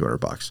 pay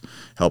 $200.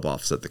 Help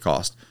offset the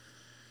cost.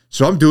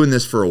 So I'm doing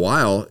this for a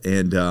while,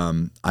 and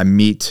I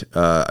meet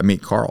Carl. I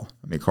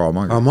meet Carl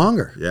Munger. Carl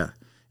Munger. Yeah.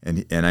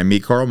 And I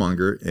meet Carl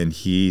Munger, and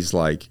he's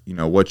like,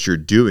 what you're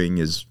doing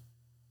is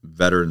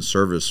veteran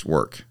service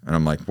work. And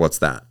I'm like, what's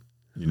that?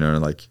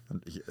 Like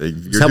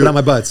you're helping out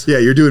my butts. Yeah,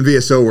 you're doing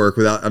VSO work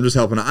I'm just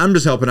helping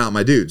out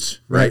my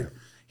dudes. Right.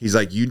 He's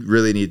like, you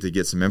really need to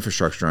get some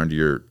infrastructure under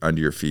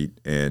your feet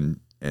and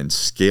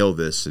scale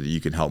this so that you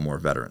can help more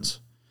veterans.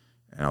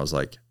 And I was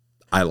like,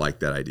 I like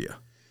that idea.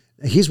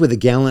 He's with the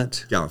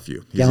Gallant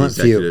Few. He's Gallant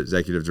the Few.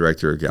 executive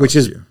director of Gallant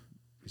Few.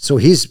 So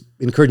he's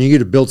encouraging you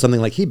to build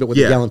something like he built with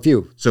the Gallant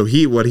Few. So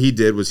what he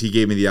did was he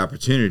gave me the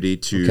opportunity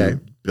to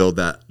build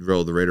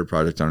the Raider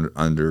Project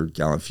under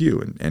Gallant Few,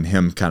 and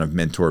him kind of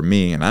mentor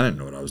me, and I didn't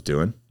know what I was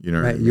doing.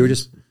 Right. You were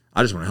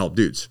I just want to help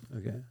dudes.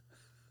 Okay.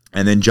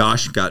 And then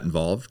Josh got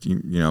involved,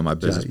 my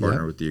business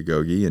partner with the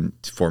Agogi and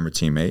former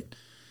teammate.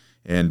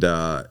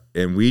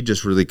 And we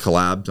just really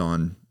collabed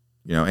on,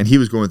 and he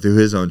was going through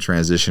his own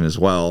transition as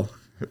well.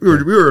 We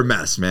were a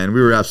mess, man. We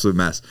were an absolute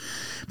mess.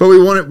 But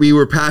we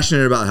were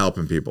passionate about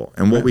helping people.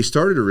 And what we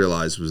started to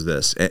realize was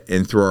this,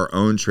 and through our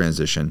own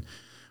transition,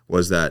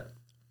 was that,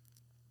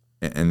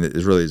 and it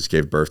really just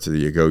gave birth to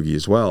the Agogi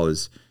as well,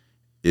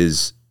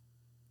 is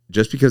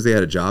just because they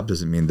had a job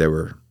doesn't mean they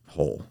were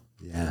whole.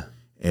 Yeah.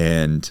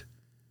 And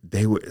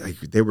they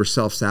were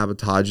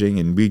self-sabotaging,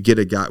 and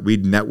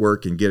we'd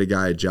network and get a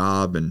guy a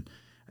job, and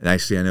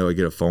next thing I know, I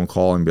get a phone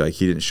call and be like,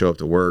 he didn't show up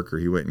to work, or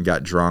he went and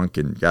got drunk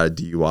and got a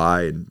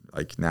DUI, and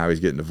like now he's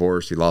getting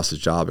divorced, he lost his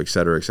job, et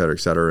cetera, et cetera, et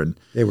cetera. And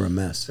they were a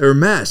mess. They were a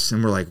mess,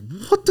 and we're like,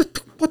 what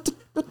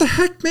the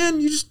heck, man?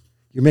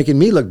 You're making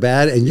me look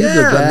bad, and you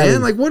look bad,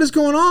 man. Like, what is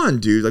going on,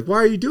 dude? Like, why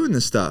are you doing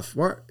this stuff?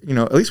 Why,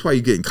 at least why are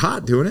you getting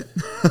caught doing it,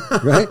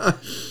 right?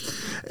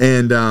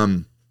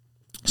 And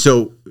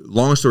so,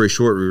 long story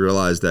short, we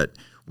realized that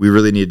we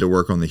really needed to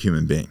work on the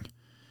human being.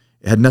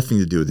 It had nothing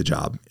to do with the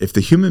job. If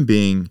the human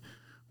being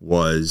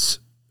was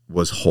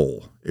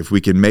whole, if we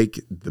can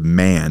make the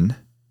man,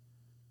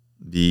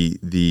 the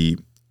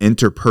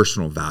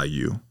interpersonal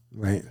value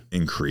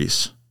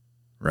increase,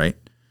 right,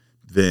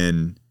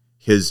 then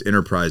his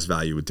enterprise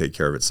value would take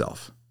care of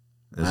itself.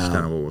 This is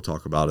kind of what we'll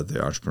talk about at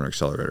the Entrepreneur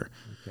Accelerator.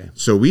 Okay.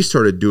 So we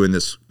started doing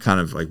this kind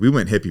of like, we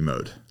went hippie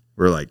mode.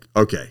 We're like,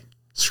 okay,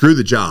 screw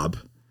the job.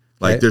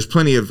 Like there's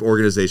plenty of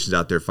organizations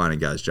out there finding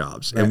guys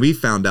jobs. And we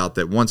found out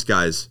that once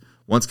guys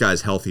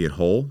healthy and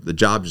whole, the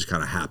job just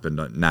kind of happened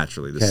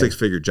naturally. The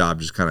 6-figure job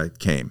just kind of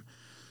came.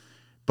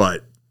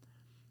 But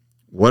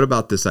what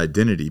about this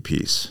identity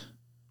piece?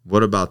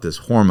 What about this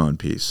hormone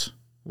piece?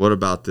 What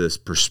about this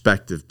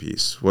perspective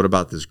piece? What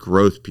about this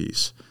growth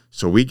piece?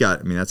 So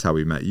that's how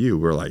we met you.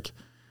 We're like,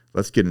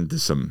 let's get into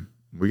some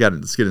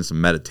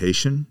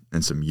meditation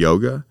and some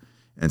yoga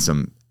and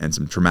some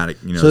traumatic,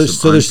 some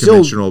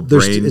unconventional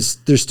brain.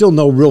 There's still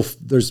no real,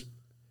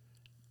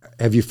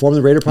 have you formed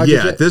the Raider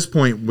Project yet? At this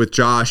point with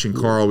Josh and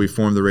Carl, we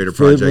formed the Raider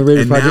Project.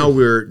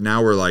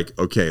 Now we're like,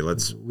 okay,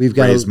 we've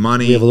got raise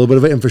money. We have a little bit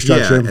of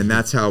infrastructure. Yeah, and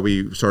that's how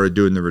we started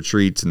doing the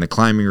retreats and the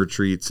climbing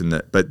retreats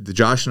but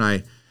Josh and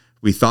I,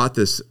 we thought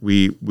this,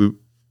 we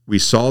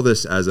saw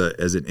this as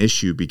an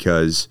issue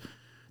because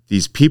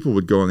these people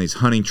would go on these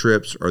hunting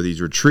trips or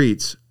these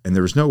retreats and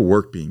there was no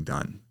work being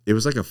done. It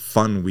was like a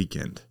fun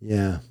weekend.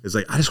 Yeah. It's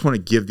like, I just want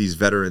to give these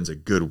veterans a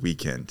good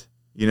weekend,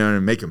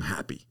 and make them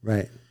happy.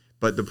 Right.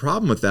 But the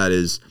problem with that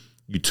is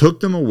you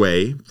took them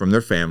away from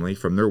their family,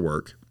 from their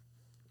work.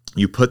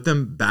 You put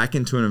them back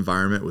into an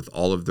environment with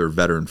all of their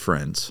veteran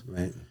friends.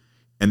 Right.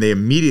 And they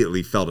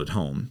immediately felt at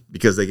home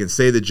because they can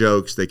say the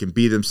jokes, they can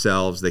be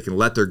themselves, they can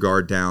let their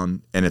guard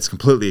down, and it's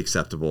completely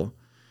acceptable.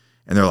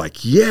 And they're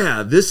like,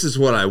 yeah, this is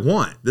what I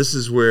want. This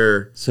is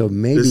where. So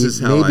maybe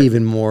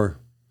even more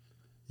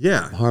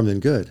harm than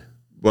good.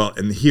 Well,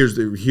 and here's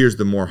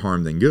the more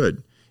harm than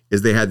good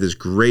is they had this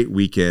great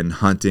weekend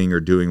hunting or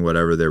doing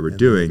whatever they were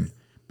doing,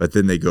 but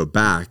then they go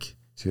back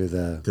to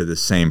the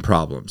same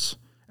problems.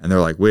 And they're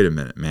like, wait a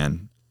minute,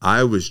 man.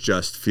 I was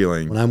just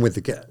feeling when I'm with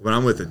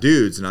the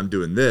dudes and I'm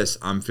doing this,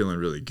 I'm feeling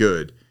really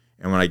good.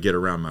 And when I get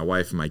around my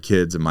wife and my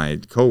kids and my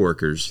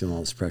coworkers, feeling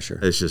all this pressure.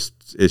 It's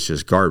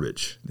just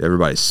garbage.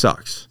 Everybody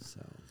sucks.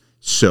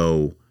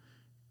 So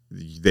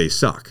they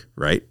suck,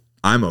 right?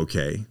 I'm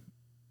okay.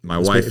 My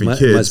wife and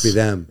kids must be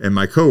them. And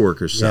my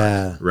coworkers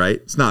suck, right?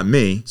 It's not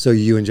me. So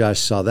you and Josh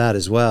saw that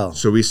as well.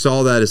 So we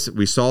saw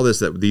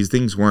that these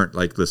things weren't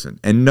like, listen,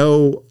 and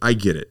no, I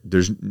get it.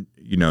 There's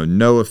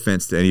no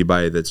offense to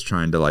anybody that's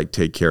trying to like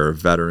take care of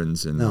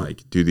veterans and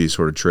like do these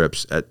sort of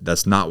trips.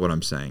 That's not what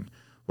I'm saying.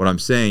 What I'm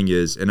saying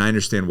is, and I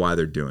understand why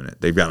they're doing it.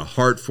 They've got a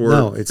heart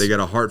for it. They got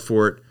a heart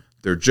for it.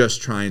 They're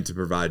just trying to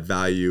provide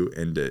value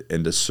and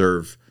to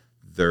serve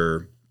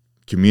their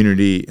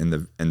community and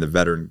the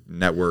veteran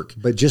network.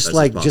 But just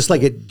like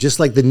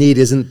the need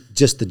isn't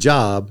just the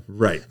job.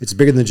 Right. It's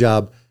bigger than the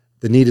job.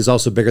 The need is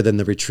also bigger than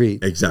the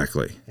retreat.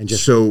 Exactly. And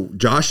so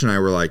Josh and I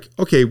were like,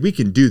 okay, we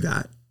can do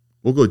that.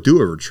 We'll go do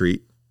a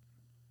retreat.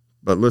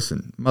 But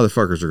listen,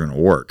 motherfuckers are going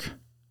to work,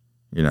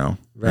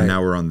 Right. And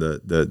now we're on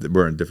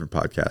we're on a different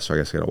podcast, so I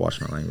guess I got to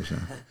watch my language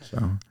now. So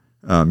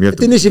you have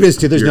the initiative is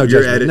too. There's no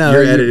judgment.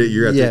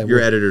 Your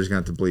editor's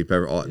going to have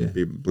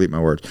to bleep my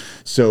words.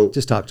 So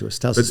just talk to us.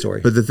 Tell us the story.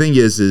 But the thing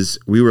is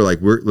we were like,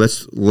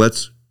 let's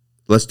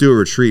do a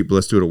retreat, but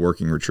let's do it a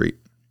working retreat,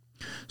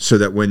 so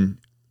that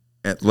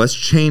let's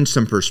change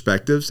some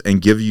perspectives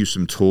and give you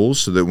some tools,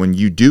 so that when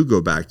you do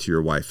go back to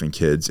your wife and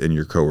kids and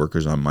your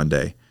coworkers on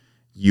Monday,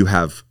 you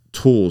have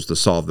tools to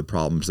solve the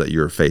problems that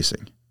you're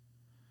facing.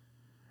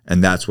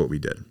 And that's what we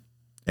did.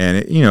 And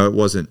it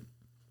wasn't.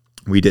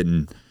 We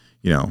didn't.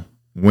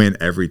 Win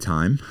every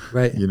time.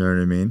 Right. You know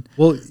what I mean?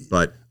 Well,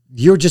 but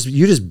you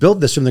just built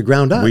this from the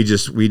ground up. We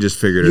just figured it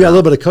out. You got a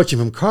little bit of coaching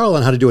from Carl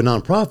on how to do a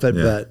nonprofit,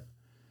 but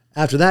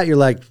after that you're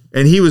like,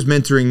 and he was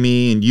mentoring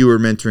me and you were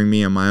mentoring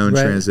me on my own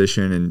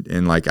transition.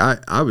 And like,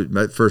 I was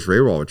my first Ray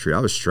Wall retreat. I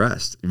was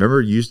stressed. Remember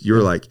you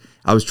were like,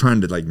 I was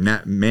trying to like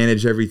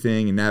manage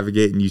everything and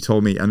navigate. And you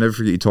told me, I'll never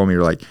forget. You told me,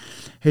 you're like,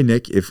 hey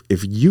Nick, if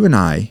you and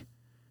I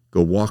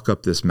go walk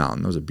up this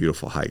mountain. That was a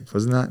beautiful hike.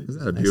 Wasn't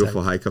that a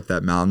beautiful hike up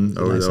that mountain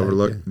over the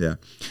overlook? Yeah.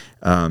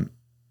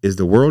 Is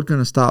the world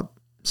going to stop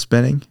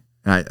spinning?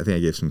 And I think I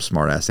gave some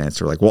smart ass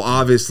answer. Like, well,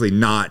 obviously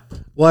not.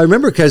 Well, I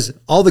remember because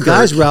all the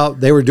guys were out,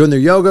 they were doing their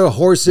yoga,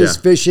 horses,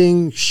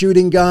 fishing,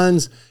 shooting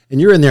guns,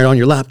 and you're in there on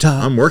your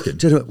laptop. I'm working.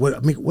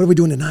 What are we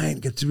doing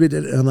tonight?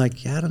 And I'm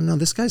like, I don't know.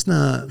 This guy needs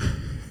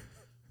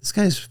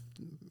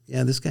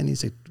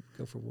to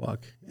go for a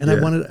walk. And I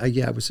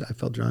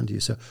felt drawn to you.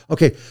 So,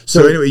 okay.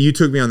 So anyway, you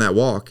took me on that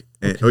walk.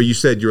 And, you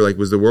said, you were like,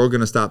 was the world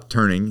going to stop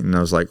turning? And I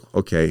was like,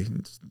 okay,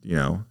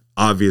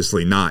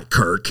 obviously not,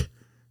 Kirk.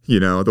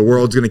 The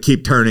world's going to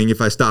keep turning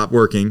if I stop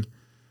working.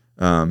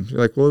 You're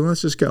like, well,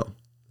 let's just go.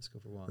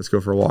 Let's go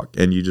for a walk.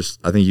 And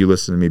I think you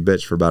listened to me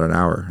bitch for about an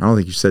hour. I don't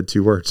think you said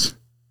 2 words.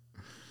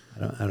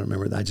 I don't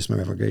remember that. I just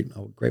remember a great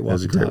walk. It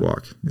was a great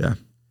walk. Yeah.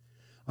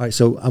 All right.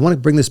 So I want to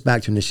bring this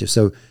back to initiative.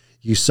 So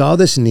you saw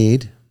this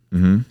need.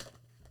 Mm-hmm.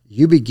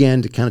 You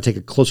began to kind of take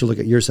a closer look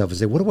at yourself and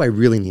say, what do I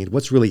really need?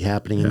 What's really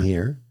happening in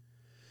here?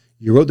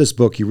 You wrote this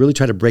book. You really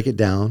tried to break it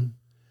down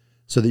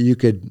so that you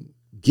could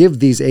give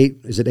these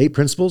 8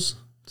 principles?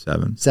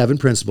 7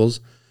 principles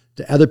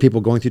to other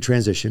people going through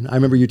transition. I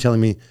remember you telling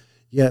me,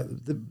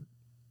 the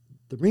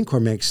Marine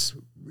Corps makes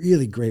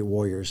really great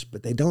warriors,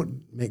 but they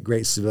don't make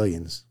great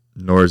civilians.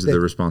 Nor is it their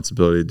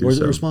responsibility to do so. Nor is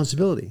it their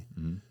responsibility.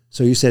 Mm-hmm.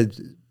 So you said,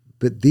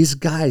 but these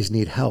guys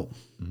need help.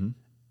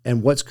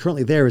 and what's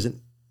currently there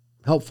isn't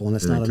helpful, and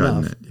it's not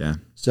enough. Yeah.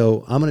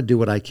 So I'm going to do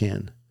what I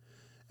can.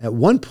 At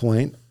one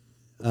point,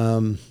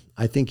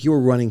 I think you were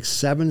running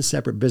 7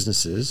 separate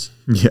businesses.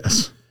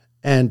 Yes.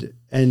 And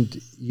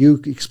you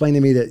explained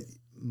to me that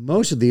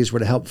most of these were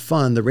to help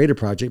fund the Raider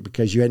project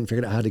because you hadn't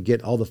figured out how to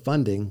get all the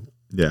funding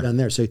done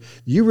there. So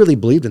you really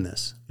believed in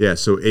this. Yeah.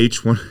 So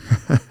each one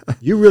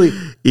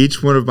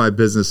of my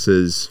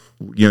businesses,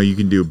 you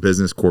can do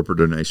business corporate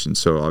donations.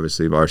 So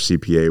obviously our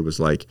CPA was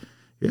like,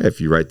 yeah,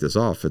 if you write this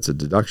off, it's a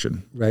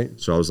deduction. Right.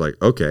 So I was like,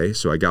 okay.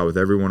 So I got with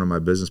every one of my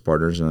business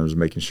partners and I was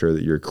making sure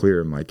that you're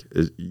clear. I'm like,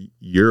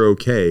 you're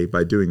okay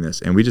by doing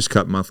this. And we just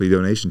cut monthly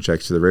donation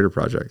checks to the Raider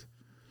Project.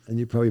 And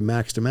you probably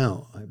maxed them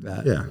out, I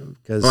bet. Yeah.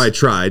 I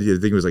tried. I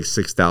think it was like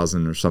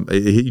 6,000 or something.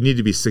 You need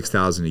to be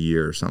 6,000 a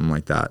year or something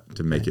like that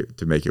to make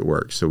it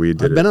work. So we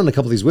did. I've been on a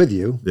couple of these with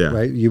you. Yeah.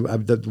 Right.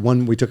 The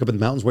one we took up in the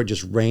mountains where it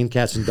just rained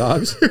cats and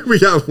dogs. We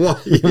got water.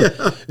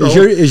 Yeah.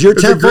 Is your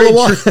tent full of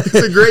water? It's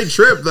a great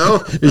trip though.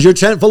 Is your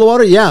tent full of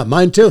water? Yeah,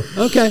 mine too.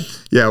 Okay.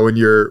 Yeah. When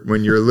you're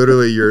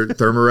literally your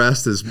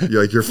thermarest is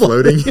you're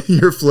floating.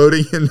 You're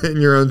floating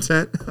in your own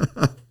tent.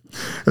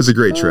 It was a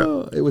great trip.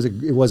 It was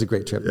a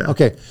great trip. Yeah.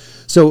 Okay.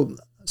 So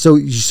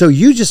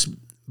you just,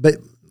 but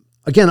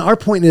again, our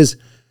point is,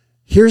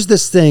 here's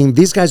this thing.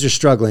 These guys are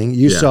struggling.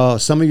 You saw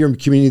some of your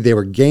community, they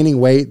were gaining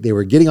weight. They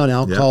were getting on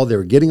alcohol. They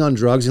were getting on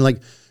drugs. And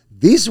like,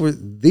 these were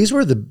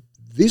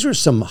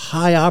some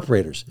high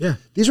operators. Yeah.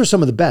 These were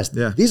some of the best.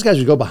 Yeah. These guys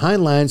would go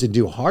behind lines and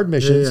do hard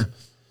missions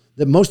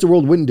that most of the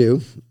world wouldn't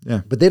do.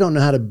 Yeah. But they don't know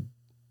how to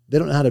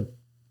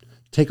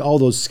take all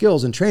those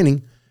skills and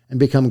training and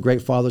become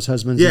great fathers,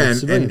 husbands. Yeah,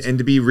 and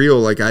to be real,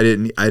 like I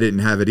didn't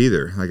have it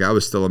either. Like I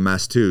was still a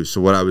mess too.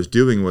 So what I was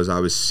doing was I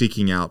was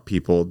seeking out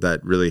people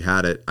that really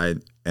had it. I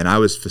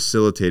was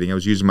facilitating. I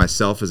was using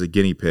myself as a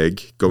guinea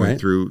pig, going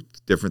through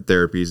different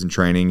therapies and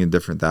training and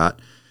different that.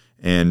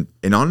 And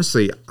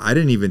honestly, I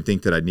didn't even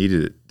think that I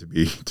needed it to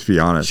be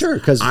honest. Sure,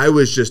 because I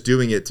was just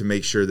doing it to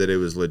make sure that it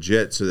was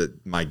legit, so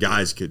that my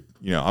guys could,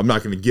 I'm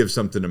not going to give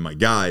something to my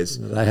guys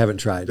that I haven't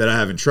tried.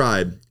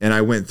 And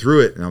I went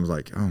through it, and I was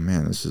like, oh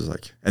man, this is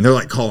like, and they're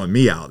like calling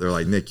me out. They're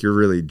like, Nick, you're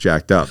really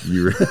jacked up.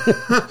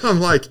 I'm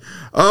like,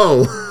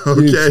 oh,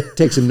 okay.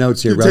 Take some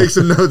notes here, bro. Take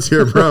some notes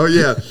here, bro.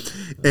 Yeah,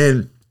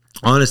 and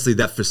honestly,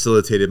 that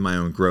facilitated my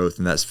own growth,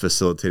 and that's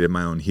facilitated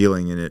my own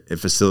healing, and it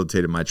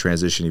facilitated my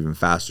transition even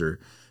faster.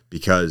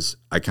 Because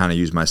I kind of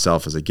use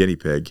myself as a guinea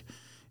pig,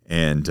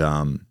 and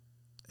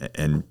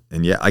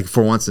yeah, like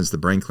for one instance, the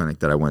brain clinic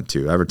that I went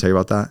to. I ever tell you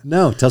about that?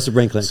 No, tell us the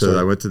brain clinic. So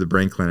I went to the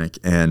brain clinic,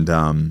 and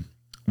I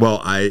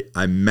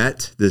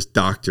met this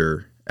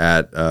doctor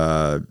at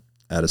a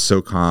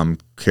SOCOM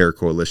Care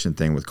Coalition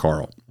thing with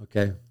Carl.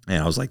 Okay,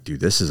 and I was like,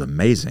 dude, this is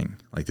amazing.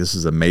 Like this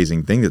is an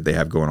amazing thing that they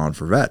have going on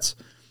for vets,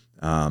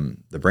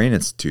 the Brain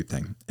Institute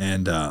thing.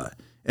 And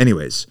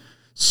anyways,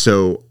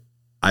 so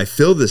I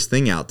filled this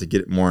thing out to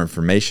get more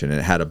information, and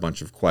it had a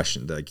bunch of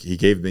questions. Like he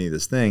gave me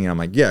this thing, and I'm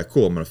like, yeah,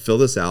 cool. I'm going to fill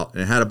this out.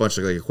 And it had a bunch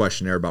of like a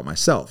questionnaire about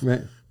myself.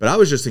 Right. But I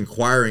was just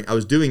inquiring. I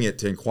was doing it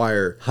to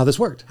inquire how this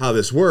works.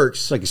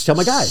 So I could tell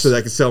my guys. So that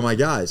I could tell my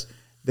guys.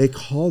 They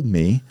called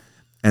me,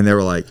 and they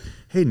were like,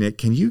 hey, Nick,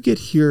 can you get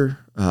here?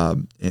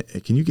 On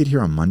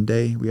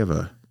Monday? We have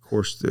a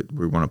course that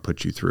we want to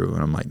put you through.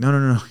 And I'm like, no.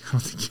 I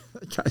don't think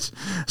guys,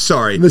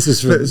 sorry.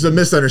 It's a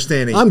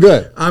misunderstanding. I'm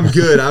good.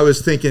 I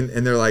was thinking,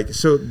 and they're like,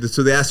 so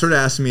they started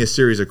asking me a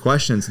series of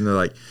questions, and they're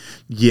like,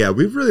 yeah,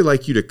 we'd really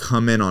like you to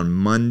come in on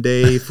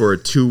Monday for a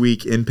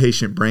 2-week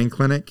inpatient brain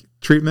clinic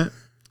treatment.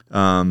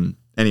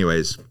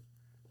 Anyways.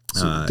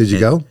 Did you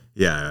go?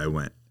 Yeah, I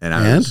went. And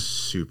I was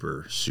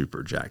super,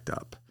 super jacked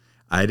up.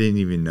 I didn't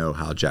even know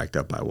how jacked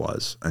up I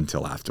was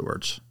until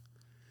afterwards.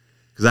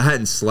 Because I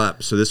hadn't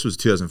slept, so this was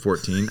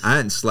 2014. I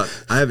hadn't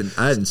slept. I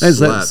hadn't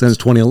slept since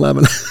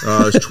 2011. It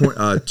was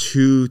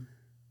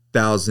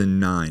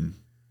 2009.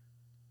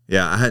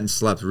 Yeah, I hadn't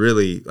slept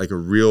really like a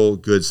real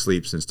good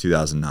sleep since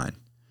 2009,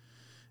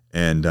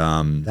 and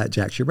that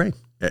jacks your brain.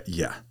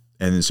 Yeah,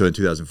 and then so in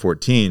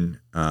 2014,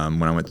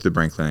 when I went to the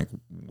brain clinic,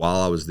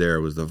 while I was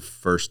there, was the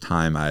first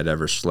time I had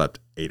ever slept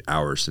 8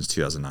 hours since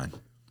 2009.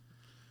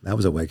 That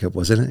was a wake up,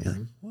 wasn't it? Like,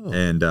 whoa.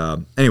 And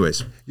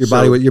anyways, your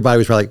body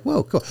was probably like,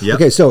 whoa, cool. Yep.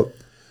 Okay, so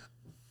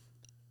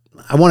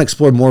I want to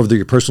explore more of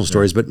your personal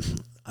stories, but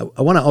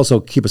I want to also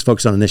keep us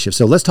focused on initiative.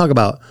 So let's talk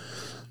about,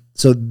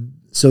 so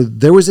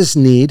there was this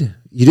need.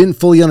 You didn't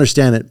fully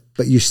understand it,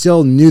 but you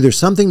still knew there's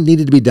something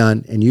needed to be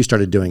done, and you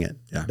started doing it.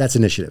 Yeah. That's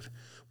initiative.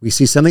 We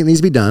see something that needs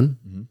to be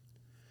done,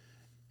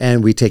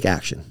 and we take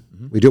action.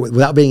 We do it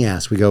without being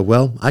asked. We go,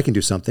 well, I can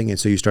do something, and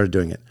so you started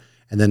doing it.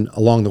 And then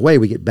along the way,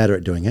 we get better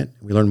at doing it.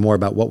 We learn more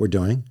about what we're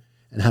doing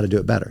and how to do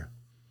it better.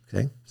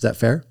 Okay, is that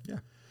fair? Yeah.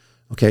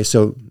 Okay,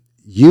 so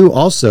you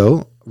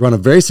also run a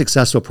very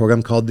successful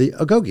program called the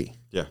Agogi.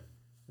 Yeah.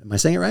 Am I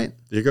saying it right?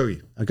 The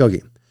Agogi.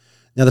 Agogi.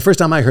 Now, the first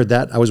time I heard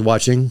that, I was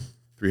watching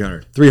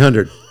 300,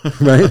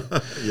 right?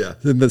 Yeah.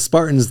 The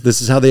Spartans,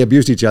 this is how they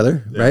abused each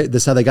other, right?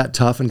 This is how they got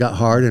tough and got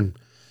hard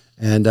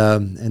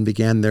and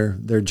began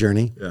their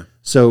journey. Yeah.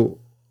 So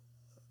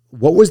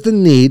what was the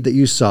need that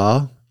you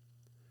saw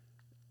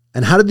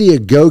And how did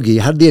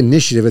the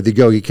initiative of the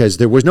Agoge, because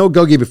there was no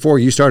Agoge before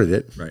you started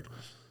it. Right.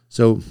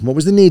 So what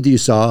was the need that you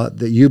saw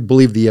that you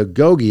believe the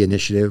Agoge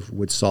initiative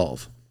would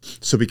solve?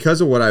 So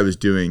because of what I was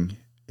doing,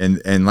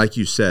 and like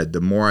you said,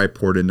 the more I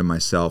poured into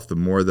myself, the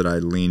more that I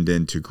leaned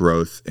into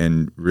growth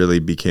and really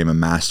became a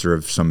master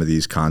of some of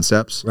these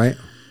concepts. Right.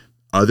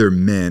 Other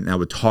men, I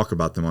would talk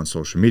about them on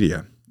social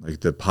media. Like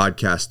the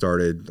podcast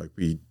started, like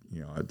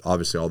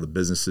obviously all the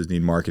businesses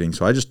need marketing.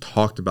 So I just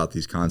talked about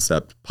these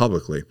concepts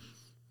publicly.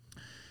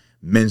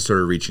 Men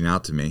started reaching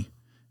out to me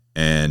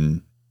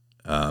and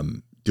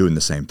doing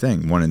the same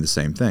thing, wanting the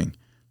same thing.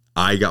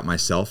 I got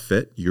myself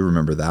fit. You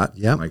remember that.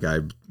 Yeah. Like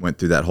I went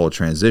through that whole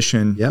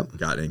transition, Yep.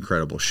 got in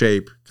incredible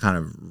shape, kind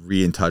of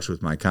in touch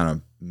with my kind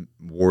of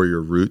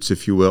warrior roots,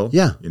 if you will.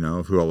 Yeah.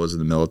 Of who I was in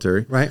the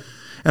military. Right.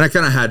 And I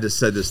kind of had to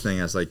say this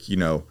thing as like,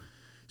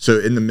 so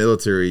in the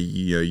military,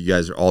 you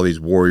guys are all these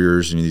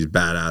warriors and these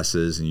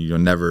badasses and you'll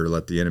never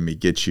let the enemy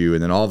get you.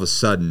 And then all of a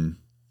sudden,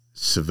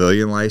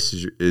 civilian life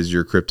is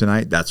your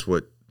kryptonite. That's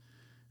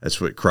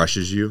what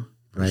crushes you.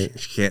 Right.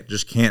 You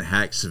can't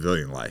hack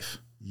civilian life.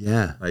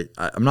 Yeah. Like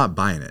I'm not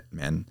buying it,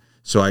 man.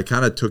 So I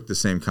kind of took the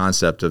same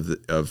concept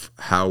of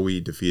how we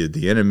defeated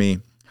the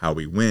enemy, how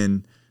we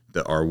win,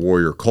 our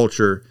warrior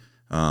culture,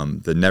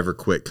 the never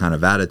quit kind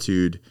of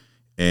attitude,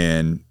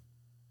 and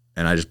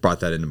I just brought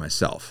that into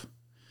myself.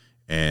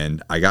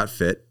 And I got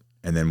fit,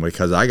 and then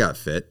because I got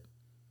fit,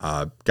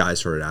 guys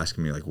started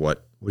asking me like,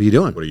 "What are you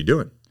doing? What are you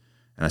doing?"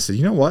 And I said,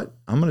 "You know what?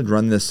 I'm gonna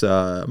run this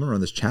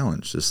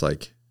challenge, this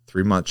like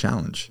 3-month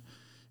challenge."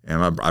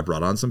 And I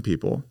brought on some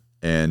people.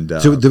 And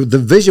so the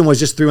vision was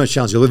just 3 months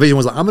challenge. The vision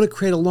was like, I'm going to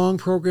create a long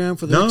program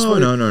for the next one.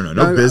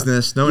 No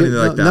business, no anything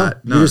like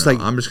that. No, just like,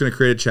 I'm just going to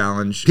create a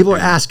challenge. People are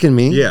asking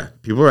me. Yeah,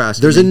 people are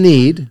asking. There's a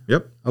need.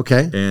 Yep.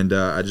 Okay. And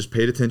I just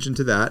paid attention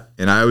to that.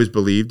 And I always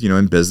believed,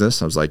 in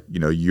business, I was like,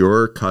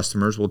 your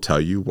customers will tell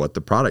you what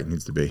the product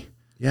needs to be.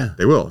 Yeah.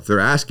 They will. If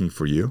they're asking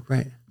for you,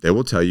 right, they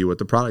will tell you what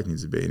the product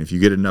needs to be. And if you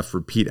get enough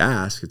repeat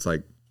ask, it's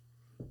like,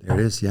 there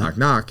it is. Yeah. Knock,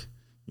 knock.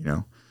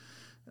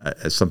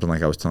 It's something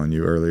like I was telling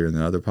you earlier in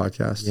the other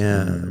podcast.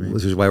 Yeah,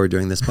 which is why we're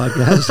doing this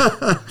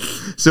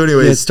podcast. So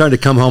anyways. It's starting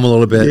to come home a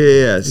little bit.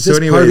 Yeah. Is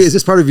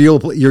this part of your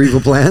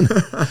evil plan?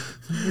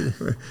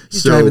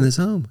 He's driving this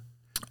home.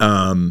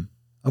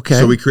 Okay.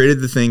 So we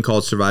created the thing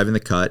called Surviving the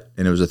Cut,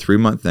 and it was a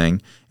 3-month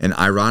thing. And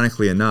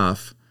ironically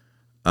enough,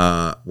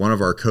 one of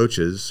our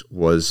coaches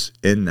was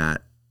in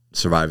that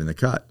Surviving the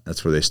Cut.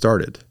 That's where they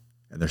started.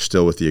 And they're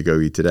still with the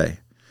Agoge today.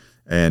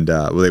 And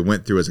they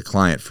went through as a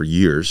client for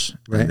years,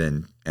 right.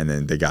 and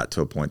then they got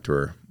to a point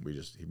where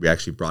we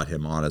actually brought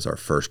him on as our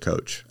first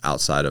coach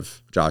outside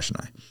of Josh and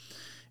I.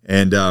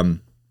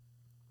 And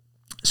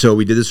so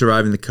we did the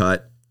Surviving the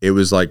Cut. It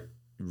was like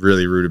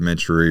really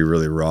rudimentary,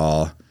 really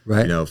raw,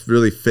 right?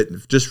 Really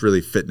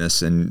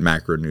fitness and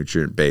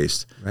macronutrient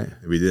based. Right.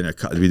 We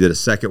did a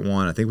second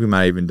one. I think we might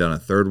have even done a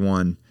third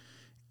one,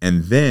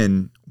 and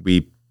then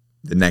the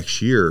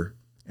next year,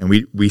 and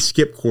we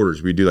skip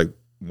quarters. We do like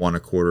one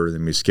a quarter,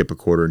 then we skip a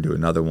quarter and do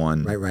another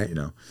one. Right.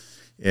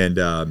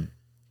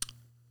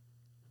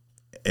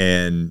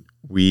 And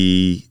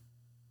we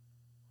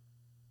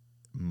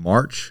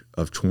March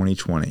of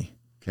 2020.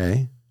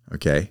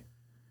 Okay.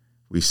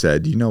 We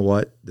said, you know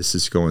what? This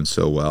is going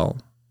so well.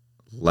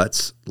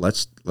 Let's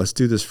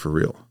do this for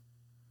real.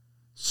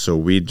 So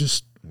we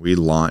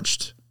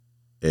launched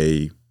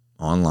a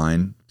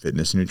online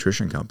fitness and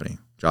nutrition company,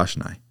 Josh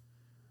and I,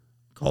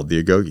 called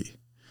the Agoge.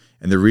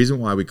 And the reason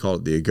why we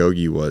called it the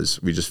Agoge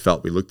was we just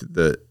felt, we looked at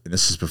and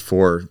this is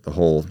before the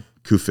whole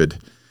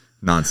COVID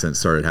nonsense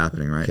started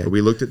happening, right? Okay. But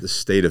we looked at the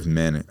state of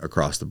men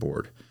across the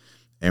board,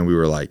 and we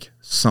were like,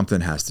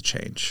 something has to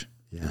change.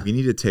 Yeah. We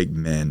need to take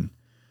men,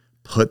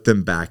 put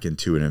them back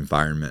into an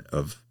environment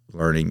of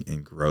learning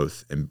and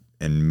growth and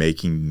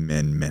making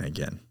men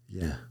again.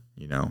 Yeah.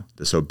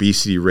 This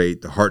obesity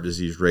rate, the heart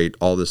disease rate,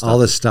 all this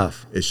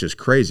stuff. It's just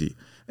crazy.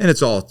 And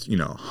it's all,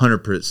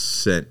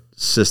 100%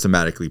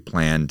 systematically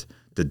planned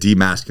to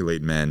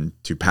demasculate men,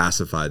 to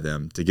pacify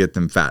them, to get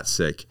them fat,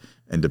 sick,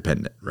 and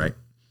dependent, right?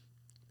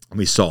 And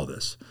we saw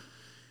this.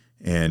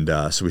 And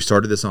so we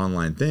started this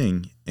online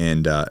thing,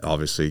 and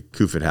obviously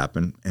COVID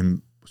happened,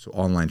 and so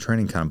online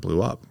training kind of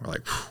blew up. We're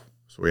like, whew.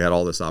 So we had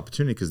all this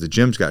opportunity because the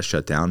gyms got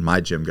shut down.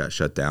 My gym got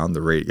shut down.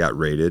 The rate got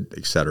rated,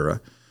 et cetera.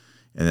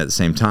 And at the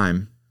same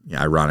time,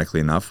 ironically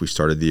enough, we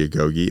started the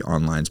Agoge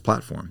Online's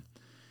platform.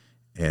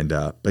 And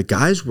but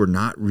guys were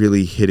not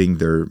really hitting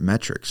their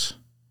metrics.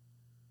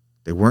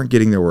 They weren't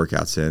getting their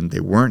workouts in.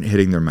 They weren't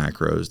hitting their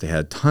macros. They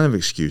had a ton of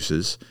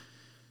excuses.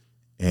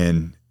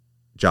 And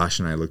Josh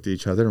and I looked at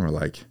each other and we're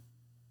like,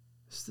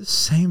 it's the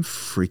same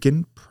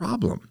freaking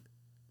problem.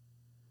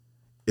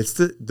 It's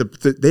they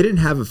didn't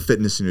have a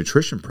fitness and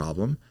nutrition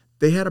problem.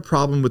 They had a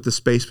problem with the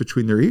space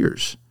between their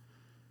ears.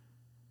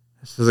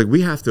 So it's like,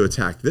 we have to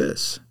attack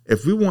this.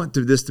 If we want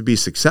this to be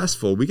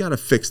successful, we got to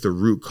fix the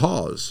root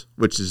cause,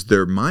 which is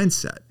their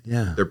mindset,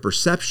 their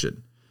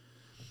perception.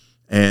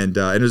 And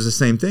it was the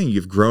same thing. You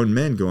have grown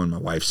men going, my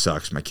wife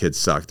sucks, my kids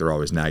suck. They're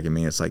always nagging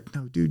me. It's like,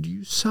 no, dude,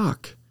 you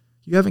suck.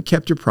 You haven't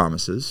kept your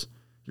promises.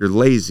 You're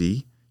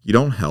lazy. You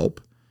don't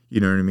help. You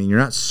know what I mean? You're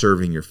not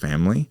serving your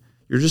family.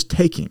 You're just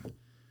taking.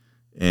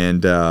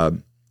 And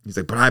he's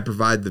like, but I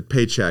provide the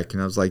paycheck.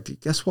 And I was like,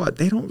 guess what?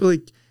 They don't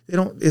really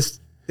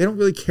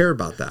care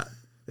about that.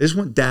 They just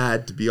want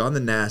dad to be on the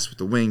nest with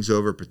the wings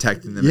over,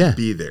 protecting them and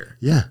be there.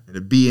 Yeah. And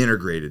to be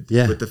integrated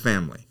with the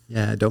family.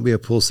 Yeah. Don't be a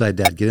poolside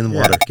dad. Get in the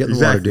water. Get in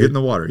the water, dude. Get in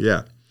the water.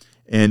 Yeah.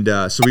 And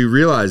so we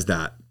realized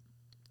that.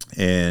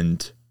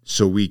 And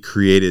so we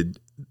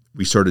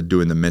started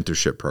doing the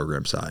mentorship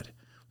program side,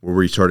 where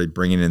we started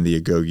bringing in the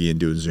Agogi and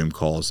doing Zoom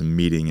calls and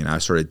meeting. And I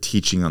started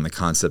teaching on the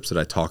concepts that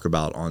I talk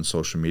about on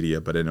social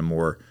media, but in a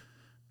more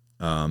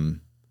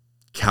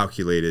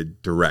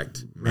calculated,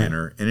 direct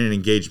manner and an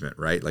engagement,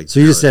 right? Like, so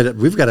you just said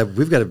we've got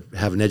to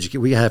have an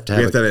education. We have to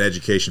have an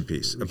education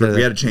piece. We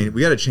got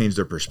to change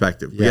their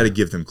perspective. We got to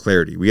give them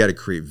clarity. We got to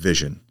create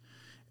vision.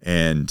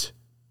 And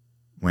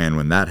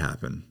when that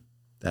happened,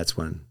 that's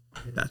when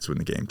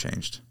the game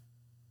changed.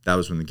 That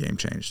was when the game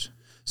changed.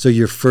 So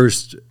your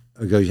first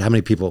Agogi, how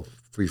many people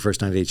for your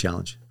first 90-day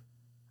challenge?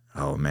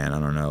 Oh man, I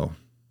don't know.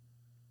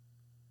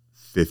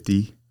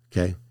 50.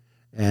 Okay.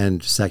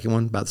 And second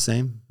one, about the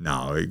same?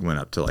 No, it went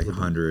up to like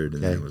 100,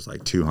 and then it was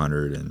like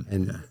 200.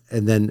 And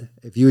then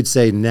if you would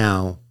say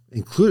now,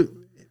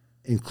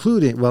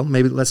 including, well,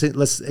 maybe let's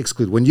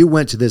exclude. When you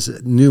went to this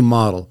new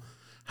model,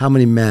 how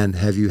many men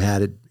have you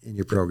had in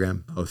your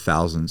program? Oh,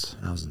 thousands.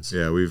 Thousands.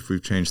 Yeah,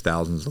 we've changed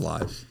thousands of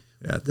lives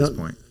at this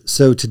point.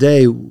 So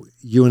today,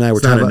 you and I were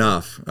talking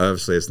about... It's not enough.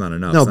 Obviously, it's not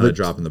enough. No, it's not a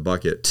drop in the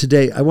bucket.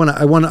 Today, I want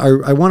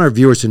our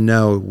viewers to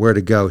know where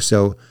to go.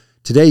 So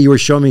today you were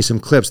showing me some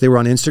clips. They were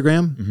on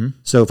Instagram. Mm-hmm.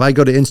 So if I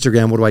go to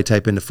Instagram, what do I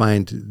type in to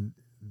find?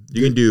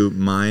 You can do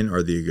mine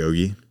or the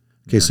Agogi.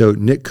 Okay, so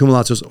Nick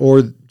Koumalatzos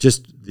or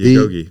just the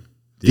Agogi.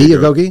 The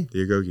Agogi?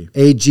 The Agogi.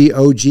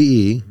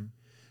 Agoge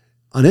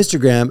on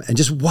Instagram, and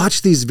just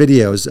watch these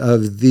videos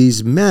of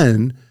these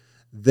men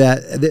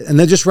and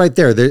they're just right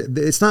there.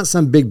 It's not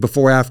some big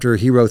before-after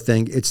hero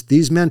thing. It's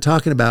these men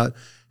talking about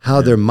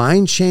how their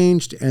mind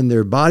changed and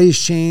their bodies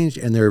changed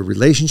and their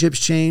relationships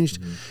changed,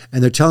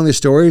 and they're telling their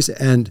stories.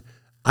 And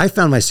I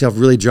found myself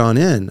really drawn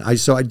in. I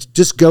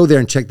just go there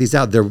and check these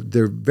out.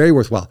 They're very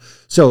worthwhile.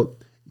 So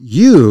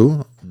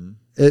you,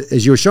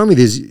 as you were showing me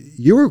these,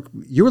 you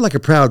were like a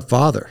proud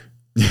father,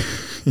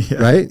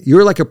 right? You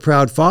were like a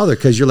proud father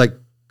because you're like,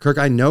 Kirk,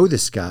 I know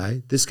this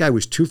guy. This guy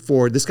was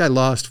 240. This guy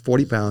lost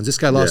 40 pounds. This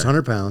guy lost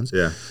 100 pounds.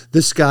 Yeah.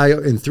 This guy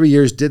in 3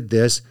 years did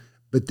this.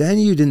 But then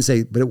you didn't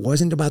say, but it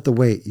wasn't about the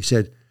weight. You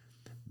said,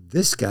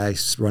 this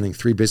guy's running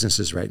 3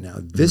 businesses right now.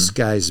 This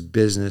guy's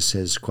business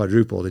has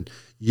quadrupled. And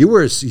you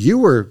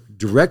were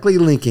directly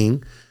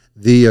linking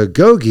the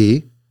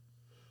Agogi,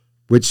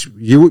 which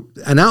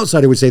an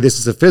outsider would say this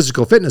is a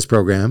physical fitness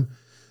program,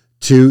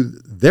 to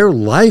their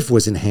life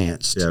was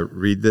enhanced. Yeah,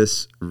 read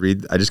this.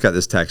 I just got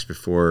this text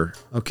before.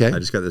 Okay. I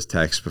just got this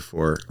text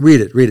before.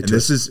 Read it. And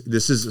this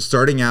is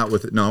starting out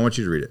with, no, I want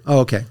you to read it. Oh,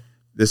 okay.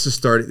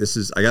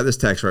 I got this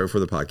text right before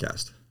the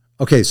podcast.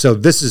 Okay, so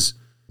this is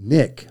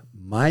Nick.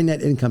 My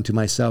net income to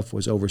myself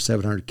was over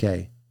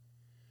 $700K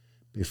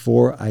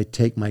before I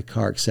take my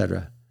car,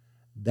 etc.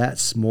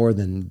 That's more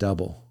than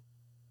double.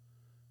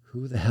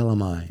 Who the hell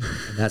am I?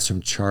 And that's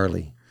from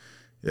Charlie.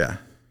 Yeah.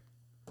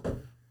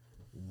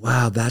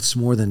 Wow, that's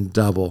more than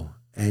double.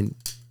 And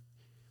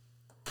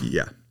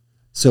yeah.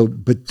 So,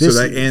 but this,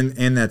 so that,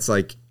 and that's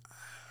like,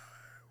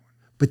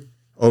 but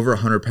over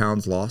 100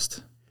 pounds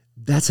lost.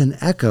 That's an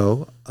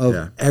echo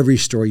of every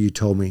story you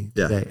told me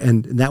today.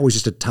 And that was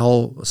just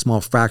a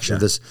small fraction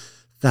of this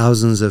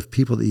thousands of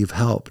people that you've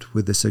helped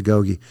with this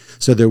Agogi.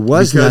 So there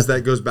was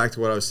that goes back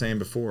to what I was saying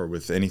before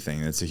with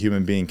anything. It's a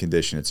human being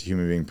condition. It's a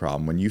human being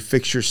problem. When you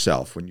fix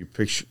yourself, when you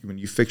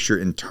fix your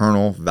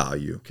internal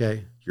value,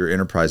 your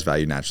enterprise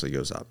value naturally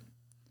goes up.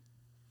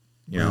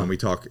 You know, and we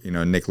talk,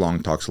 Nick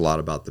Long talks a lot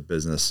about the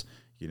business.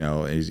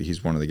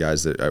 He's one of the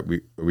guys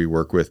that we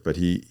work with, but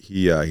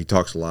he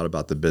talks a lot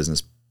about the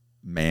business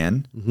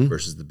man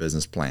versus the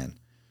business plan.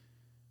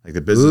 Like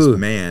the business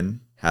man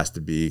has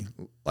to be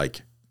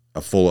like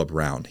a full up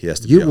round. He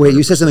has to be. Wait,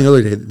 you said something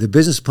earlier today. The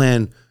business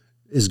plan,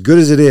 as good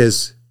as it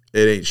is,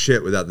 it ain't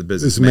shit without the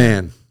business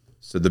man.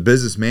 So the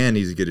business man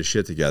needs to get his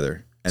shit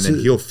together, and then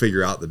he'll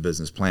figure out the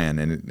business plan,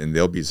 and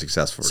they'll be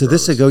successful. So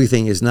this Agogi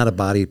thing is not a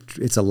body;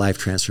 it's a life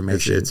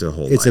transformation. It's a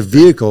whole. It's a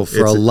vehicle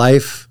for a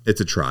life.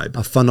 It's a tribe.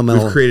 A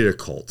fundamental. We've created a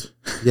cult.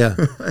 Yeah,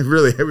 we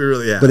really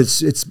have. But it's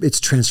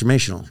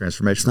transformational.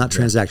 Transformational. It's not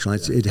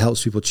transactional. It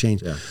helps people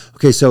change. Yeah.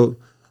 Okay, so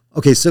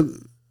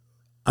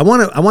I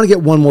want to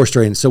get one more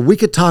story in. So we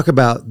could talk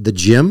about the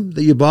gym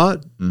that you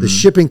bought, the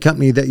shipping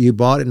company that you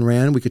bought and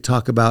ran. We could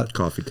talk about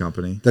coffee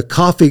company. We could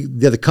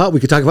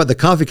talk about the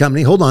coffee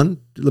company. Hold on,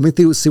 let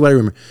me see what I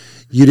remember.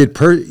 You did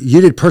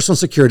personal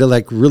security,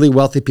 like really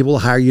wealthy people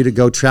hire you to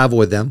go travel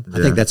with them. I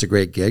think that's a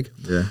great gig.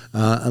 Yeah.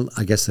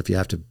 I guess if you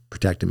have to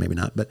protect them, maybe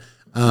not. But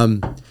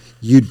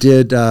you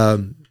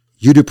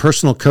do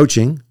personal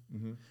coaching,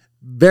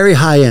 very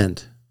high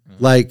end,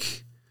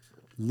 like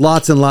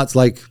lots and lots,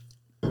 like.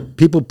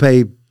 People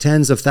pay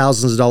tens of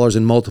thousands of dollars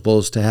in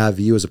multiples to have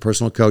you as a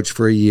personal coach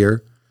for a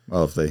year.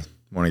 Well, if they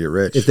want to get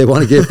rich. If they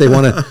want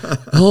to,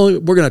 oh,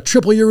 we're going to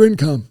triple your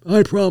income,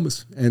 I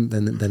promise. And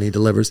then he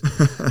delivers.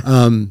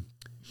 That's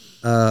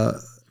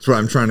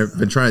what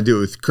been trying to do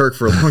with Kirk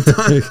for a long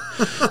time.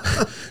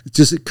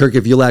 Just Kirk,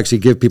 if you'll actually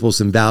give people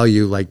some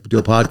value, like do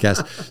a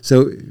podcast.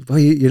 So, well,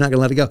 you're not going to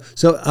let it go.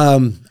 So,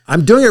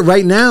 I'm doing it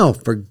right now,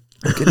 for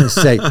goodness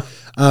sake.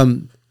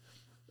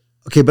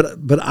 Okay,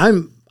 but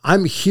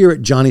I'm here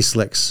at Johnny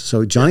Slicks.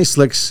 So Johnny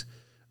Slicks,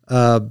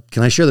 can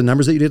I share the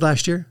numbers that you did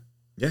last year?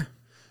 Yeah.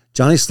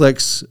 Johnny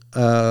Slicks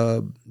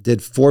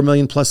did 4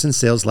 million plus in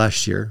sales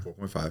last year.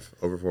 4.5,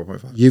 over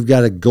 4.5. You've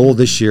got a goal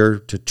this year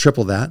to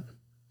triple that.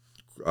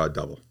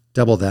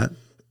 Double that.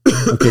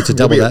 Okay, to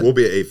double that. We'll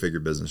be an 8-figure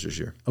business this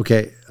year.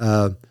 Okay,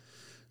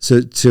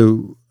 so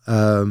to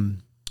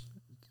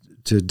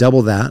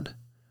double that,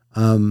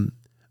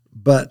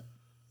 but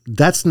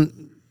that's.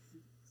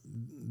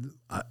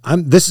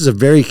 This is a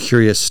very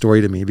curious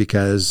story to me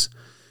because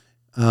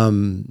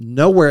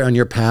nowhere on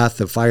your path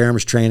of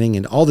firearms training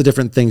and all the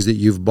different things that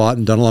you've bought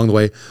and done along the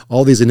way,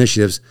 all these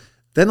initiatives,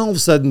 then all of a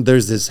sudden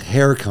there's this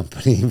hair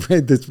company,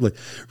 right?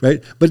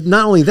 Right. But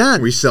not only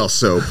that, we sell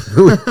soap.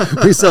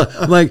 we sell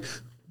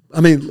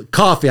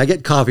coffee. I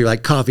get coffee,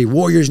 like coffee.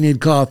 Warriors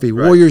need coffee.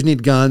 Right. Warriors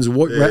need guns.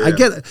 Right? I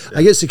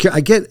get secure.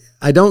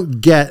 I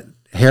don't get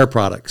hair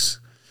products.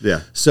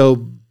 Yeah.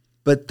 So.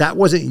 But that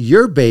wasn't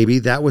your baby.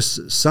 That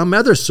was some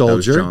other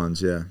soldier. That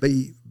was John's, yeah.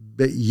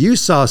 But you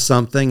saw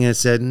something and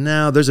said,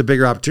 "No, there's a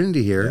bigger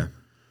opportunity here."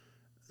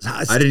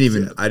 Yeah.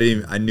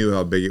 I knew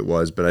how big it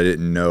was, but I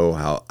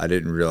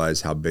didn't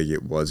realize how big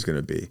it was going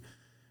to be.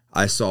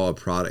 I saw a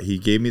product. He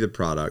gave me the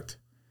product.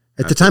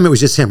 At the time, it was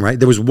just him, right?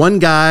 There was one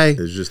guy. It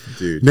was just a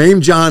dude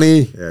named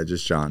Johnny. Yeah,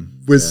 just John.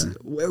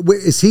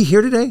 Is he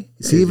here today?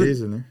 He's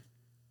in there.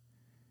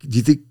 Do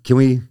you think? Can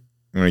we? You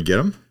want to get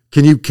him?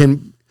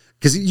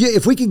 Because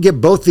if we can get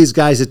both these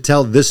guys to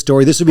tell this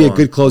story, this would be a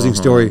good closing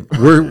story.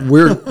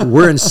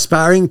 We're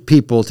inspiring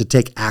people to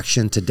take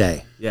action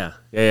today. Yeah.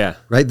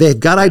 Right? They've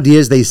got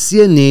ideas. They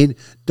see a need.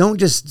 Don't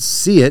just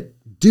see it.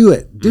 Do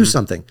it. Do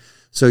something.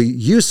 So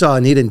you saw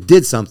a need and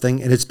did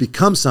something, and it's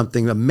become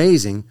something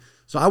amazing.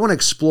 So I want to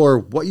explore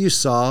what you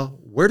saw.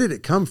 Where did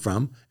it come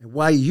from? And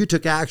why you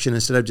took action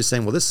instead of just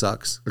saying, "Well, this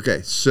sucks."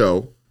 Okay,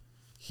 so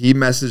he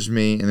messaged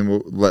me, and then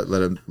we'll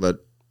let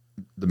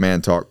the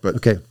man talk. But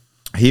okay.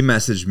 He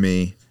messaged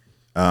me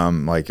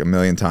like a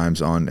million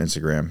times on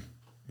Instagram.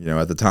 You know,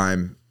 at the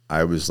time,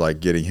 I was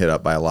like getting hit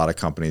up by a lot of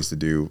companies to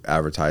do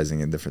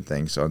advertising and different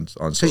things on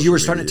social media. Because you were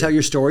starting to tell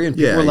your story, and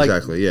people were like,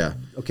 exactly, yeah.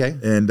 Okay.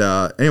 And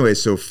anyway,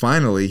 so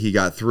finally he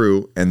got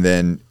through, and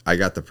then I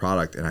got the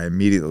product, and I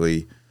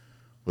immediately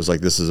was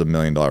like, "This is $1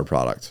 million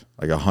product,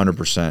 like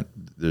 100%."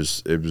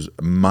 It was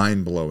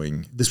mind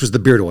blowing. This was the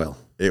beard oil.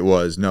 It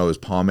was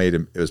pomade.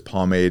 It was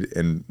pomade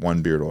and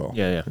one beard oil.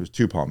 Yeah. It was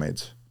 2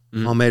 pomades.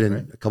 Pomade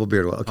and a couple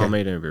beard oil. Okay.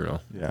 Pomade and a beard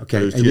oil. Yeah.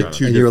 Okay. And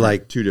you were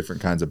like 2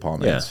 different kinds of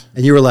pomades. Yeah.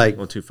 And you were like,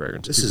 well, 2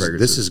 fragrances.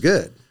 This is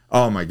good.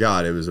 Oh my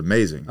God, it was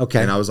amazing.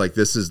 Okay. And I was like,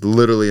 this is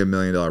literally $1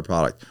 million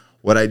product.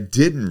 What I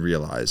didn't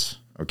realize,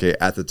 okay,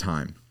 at the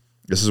time,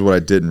 this is what I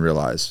didn't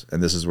realize,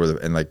 and this is where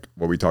and like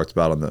what we talked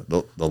about on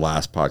the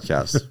last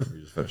podcast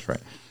we just finished, right?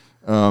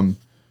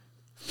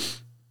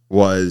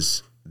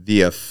 Was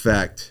the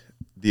effect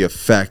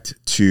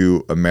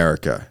to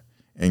America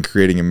and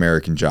creating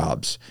American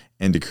jobs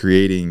and to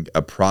creating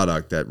a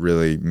product that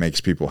really makes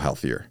people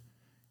healthier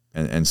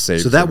and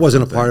safe. So that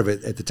wasn't a part of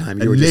it at the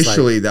time. You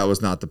Initially, that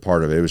was not the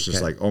part of it. It was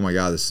just like, oh my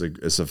God,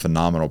 it's a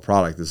phenomenal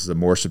product. This is a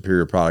more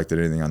superior product than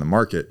anything on the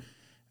market.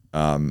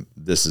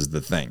 This is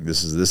the thing.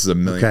 This is $1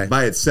 million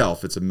by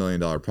itself. It's $1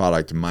 million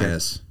product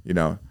minus,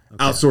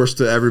 outsourced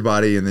to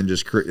everybody and then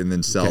just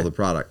sell the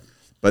product.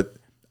 But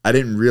I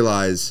didn't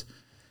realize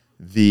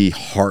the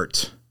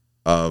heart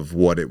of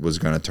what it was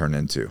going to turn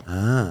into.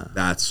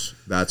 That's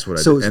what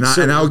I did.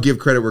 And I'll give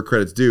credit where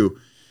credit's due.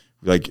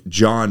 Like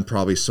John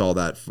probably saw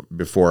that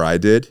before I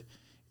did.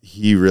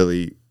 He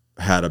really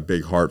had a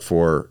big heart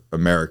for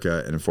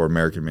America and for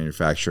American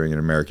manufacturing and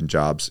American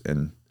jobs.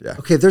 And yeah.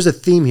 Okay, there's a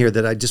theme here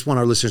that I just want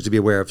our listeners to be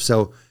aware of.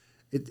 So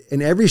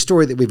in every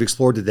story that we've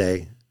explored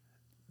today,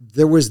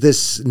 there was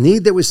this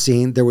need that was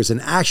seen. There was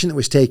an action that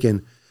was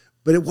taken,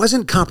 but it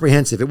wasn't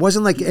comprehensive. It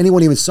wasn't like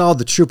anyone even saw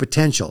the true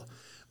potential.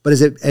 But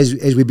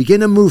as we begin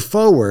to move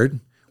forward,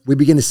 we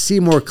begin to see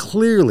more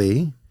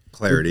clarity,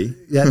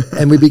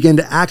 and we begin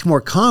to act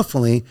more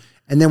confidently,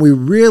 and then we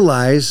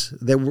realize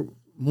that we're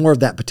more of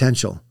that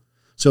potential.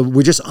 So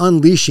we're just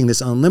unleashing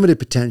this unlimited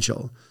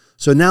potential.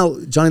 So now,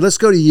 Johnny, let's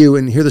go to you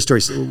and hear the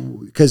story,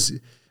 because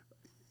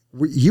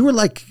you were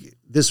like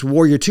this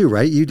warrior too,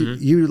 right?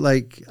 You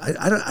like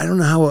I don't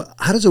know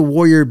how does a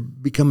warrior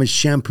become a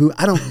shampoo?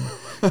 I don't.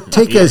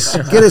 Get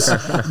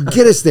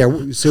us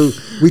there. So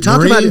we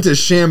talked about to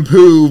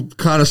shampoo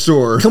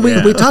connoisseur.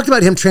 We talked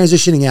about him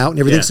transitioning out and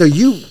everything. Yeah. So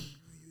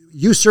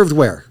you served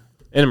where?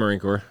 In the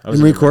Marine Corps. I was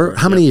in the Marine Corps.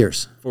 How many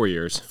years? 4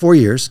 years. 4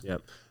 years.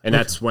 Yep. And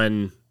that's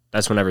when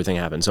everything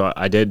happened. So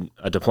I did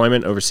a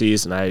deployment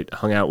overseas, and I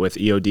hung out with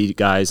EOD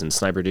guys and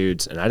sniper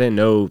dudes, and I didn't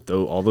know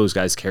all those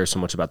guys care so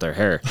much about their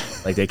hair.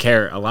 Like they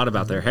care a lot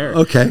about their hair.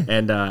 Okay.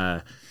 And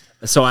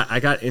So I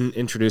got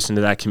introduced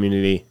into that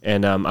community,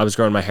 and I was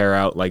growing my hair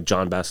out like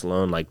John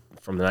Basilone, like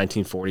from the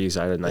 1940s.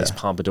 I had a nice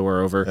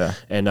pompadour over,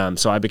 and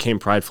so I became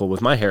prideful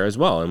with my hair as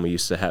well. And we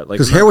used to have like,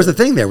 because hair was the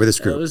thing there with this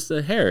group. It was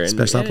the hair, and,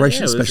 special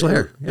operations, special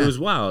hair. It was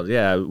wild.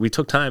 Yeah, we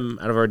took time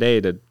out of our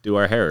day to do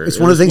our hair. It's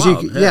one of the things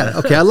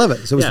wild. Okay, I love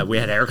it. So we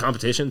had hair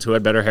competitions, who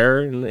had better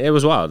hair, and it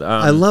was wild.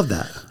 I love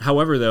that.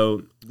 However,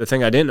 though, the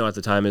thing I didn't know at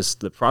the time is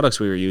the products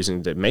we were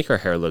using to make our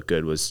hair look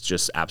good was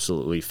just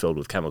absolutely filled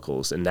with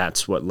chemicals, and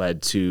that's what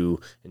led to,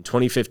 in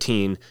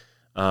 2015,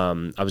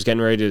 I was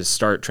getting ready to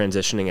start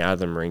transitioning out of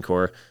the Marine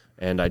Corps.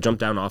 And I jumped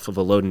down off of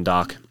a loading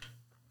dock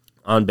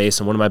on base,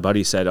 and one of my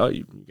buddies said, "Oh,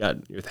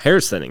 your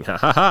hair's thinning, ha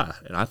ha ha!"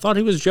 And I thought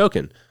he was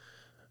joking.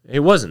 It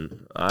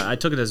wasn't. I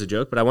took it as a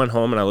joke, but I went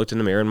home and I looked in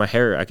the mirror, and my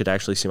hair, I could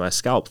actually see my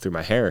scalp through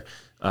my hair.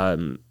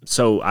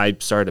 So I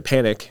started to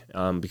panic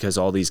because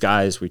all these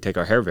guys, we take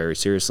our hair very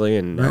seriously,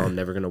 and now I'm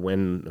never going to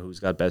win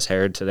who's got best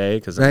hair today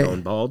because I'm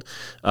going bald.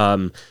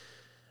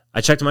 I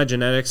checked my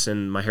genetics,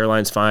 and my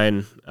hairline's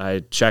fine.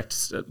 I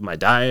checked my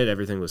diet.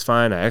 Everything was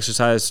fine. I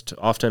exercised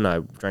often. I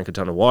drank a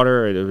ton of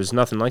water. It was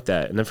nothing like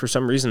that. And then for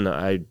some reason,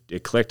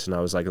 it clicked, and I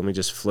was like, let me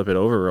just flip it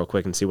over real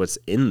quick and see what's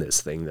in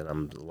this thing that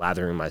I'm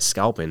lathering my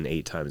scalp in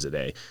 8 times a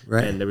day.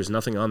 Right. And there was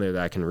nothing on there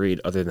that I can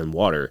read other than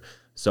water.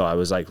 So I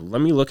was like,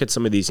 let me look at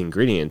some of these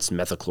ingredients,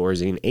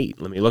 methylchlorazine 8.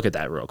 Let me look at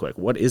that real quick.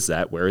 What is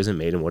that? Where is it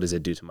made? And what does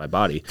it do to my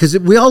body? Because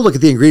we all look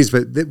at the ingredients,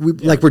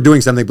 but like we're doing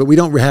something, but we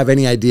don't have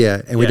any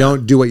idea, and we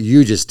don't do what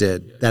you just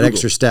did, that Google.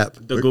 extra step.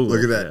 Look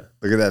at that.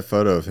 Look at that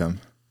photo of him.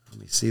 Let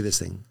me see this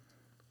thing.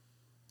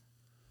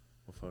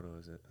 What photo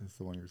is it? It's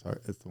the one you're talking.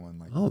 It's the one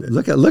like. Oh,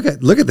 look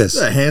at this. That's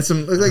a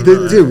handsome, looks like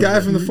the guy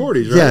from the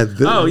 40s,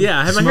 right? Yeah.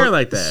 I have my hair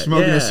like that.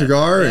 Smoking a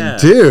cigar,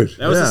 and dude.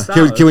 That was the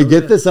style. Can we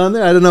get this on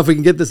there? I don't know if we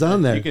can get this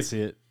on there. You can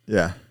see it.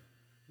 Yeah.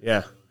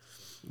 Yeah.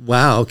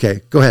 Wow.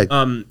 Okay. Go ahead.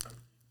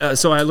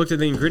 So I looked at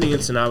the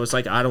ingredients, and I was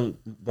like, I don't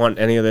want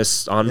any of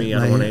this on me. I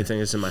don't want anything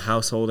that's in my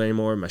household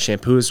anymore. My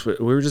shampoos,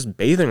 we were just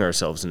bathing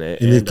ourselves in it.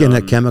 And again,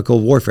 a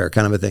chemical warfare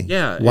kind of a thing.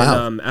 Yeah.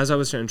 Wow. And, as I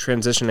was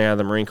transitioning out of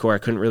the Marine Corps, I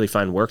couldn't really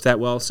find work that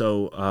well.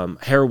 So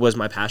hair was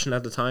my passion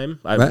at the time.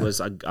 I was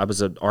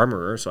an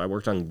armorer, so I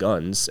worked on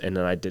guns, and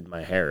then I did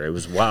my hair. It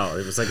was wild.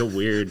 It was like a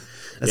weird.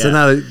 That's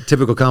not a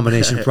typical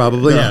combination,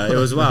 probably. Yeah, it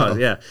was wild.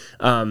 Yeah.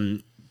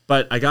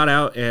 But I got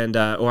out, and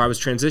or I was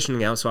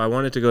transitioning out, so I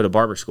wanted to go to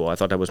barber school. I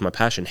thought that was my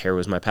passion. Hair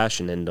was my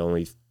passion, and the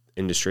only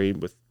industry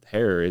with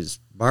hair is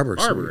barbering.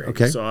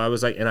 Okay. So I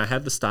was like, and I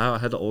had the style. I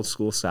had the old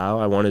school style.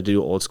 I wanted to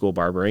do old school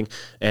barbering.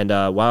 And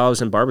while I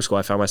was in barber school,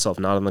 I found myself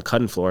not on the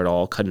cutting floor at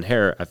all, cutting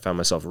hair. I found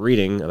myself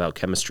reading about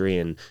chemistry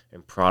and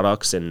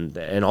products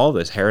and all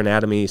this, hair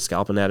anatomy,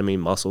 scalp anatomy,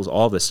 muscles,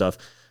 all this stuff,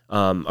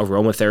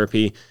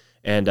 aromatherapy.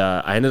 And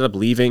I ended up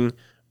leaving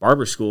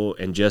barber school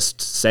and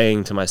just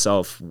saying to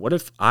myself, what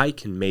if I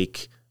can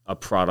make a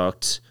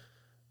product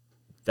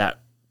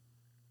that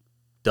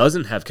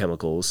doesn't have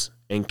chemicals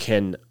and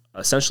can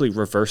essentially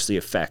reverse the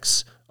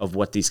effects of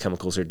what these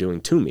chemicals are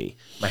doing to me?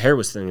 My hair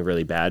was thinning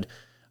really bad.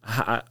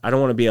 I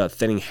don't want to be a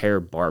thinning hair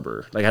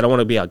barber. Like, I don't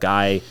want to be a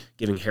guy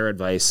giving hair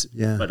advice,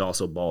 but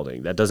also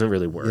balding. That doesn't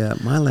really work. Yeah,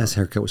 my last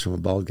haircut was from a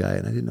bald guy,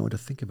 and I didn't know what to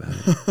think about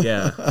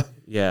it.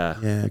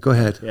 Yeah. Go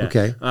ahead. Yeah.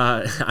 Okay.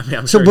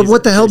 I'm so, but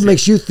what the hell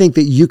makes you think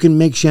that you can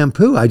make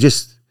shampoo? I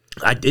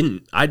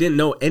didn't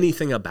know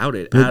anything about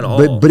it at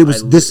all. But it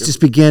was this just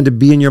began to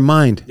be in your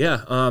mind.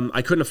 Yeah.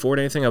 I couldn't afford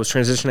anything. I was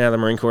transitioning out of the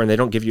Marine Corps, and they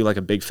don't give you like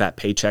a big fat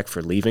paycheck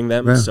for leaving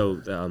them. Yeah.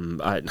 So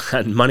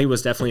money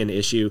was definitely an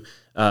issue.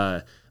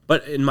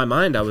 But in my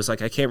mind, I was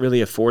like, I can't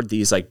really afford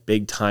these like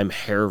big time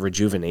hair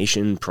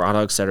rejuvenation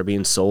products that are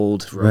being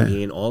sold,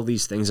 Rogaine, all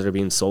these things that are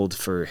being sold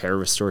for hair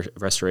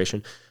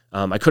restoration.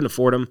 I couldn't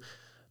afford them.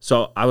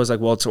 So I was like,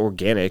 well, it's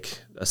organic.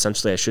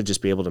 Essentially, I should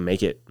just be able to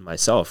make it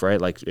myself,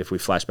 right? Like if we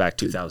flash back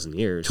 2,000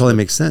 years. Totally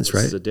makes sense, right?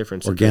 What's the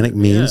difference? Organic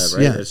means,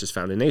 It's just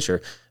found in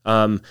nature.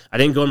 I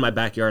didn't go in my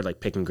backyard like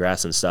picking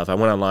grass and stuff. I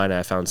went online and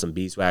I found some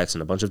beeswax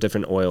and a bunch of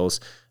different oils.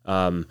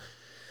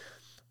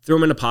 Threw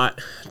them in a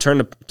pot, turned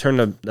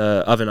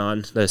the oven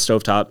on, the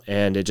stovetop,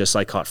 and it just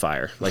like caught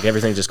fire. Like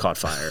everything just caught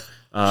fire.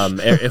 I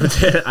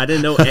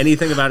didn't know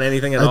anything about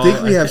anything at all. I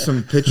think we have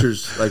some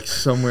pictures like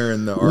somewhere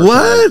in the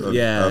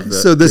archive. What?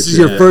 So this is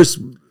your first.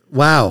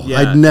 Wow,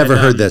 Yeah, I'd never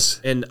heard this.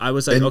 And I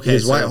was like, and okay,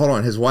 his wife. Hold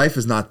on, his wife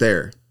is not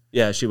there.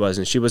 Yeah, she was,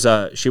 and she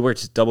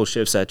worked double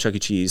shifts at Chuck E.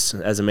 Cheese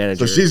as a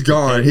manager. So she's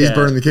gone. And, He's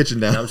burning the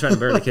kitchen down. I'm trying to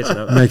burn the kitchen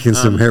up, making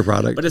some hair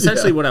product. But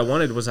essentially, what I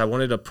wanted was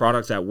a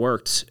product that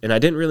worked, and I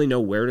didn't really know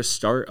where to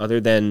start.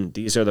 Other than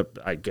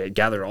I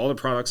gathered all the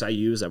products I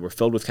use that were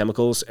filled with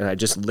chemicals, and I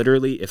just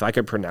literally, if I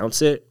could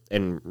pronounce it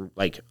and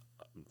like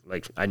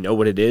I know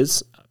what it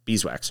is,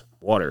 beeswax,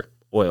 water,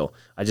 oil.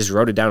 I just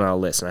wrote it down on a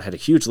list, and I had a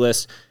huge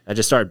list. I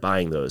just started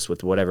buying those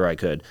with whatever I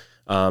could.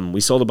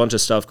 We sold a bunch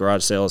of stuff,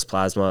 garage sales,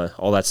 plasma,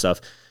 all that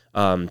stuff.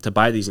 To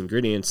buy these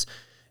ingredients,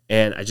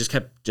 and I just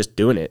kept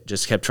doing it.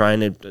 Just kept trying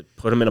to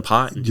put them in a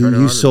pot and turn it on. You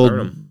and sold burn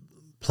them.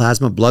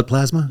 plasma, blood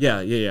plasma? Yeah.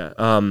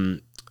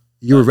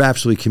 You were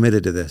absolutely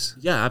committed to this.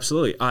 Yeah,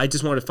 absolutely. I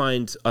just wanted to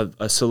find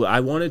a solution. I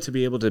wanted to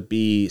be able to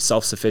be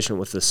self-sufficient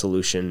with the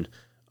solution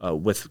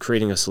with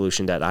creating a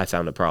solution that I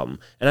found a problem.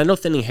 And I know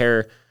thinning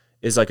hair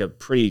is like a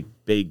pretty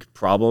big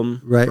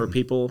problem for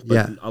people,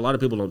 but a lot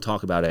of people don't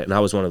talk about it. And I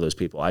was one of those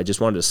people. I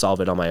just wanted to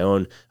solve it on my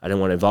own. I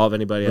didn't want to involve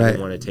anybody. I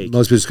didn't want to take.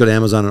 Most people just go to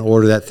Amazon and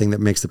order that thing that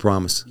makes the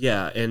promise.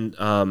 Yeah, and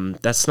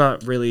that's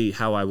not really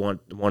how I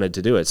wanted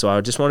to do it. So I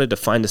just wanted to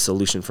find a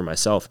solution for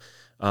myself.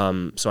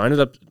 So I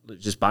ended up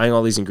just buying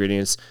all these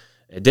ingredients.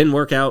 It didn't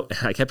work out.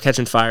 I kept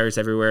catching fires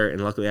everywhere,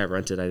 and luckily I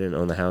rented. I didn't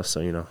own the house,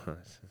 so it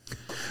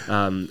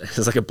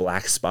was like a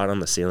black spot on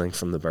the ceiling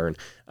from the burn.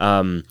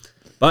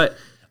 But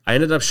I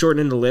ended up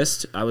shortening the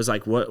list. I was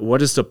like,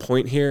 what is the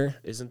point here?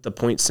 Isn't the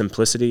point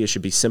simplicity? It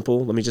should be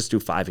simple. Let me just do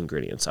 5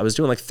 ingredients. I was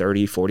doing like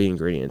 30, 40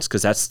 ingredients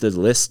because that's the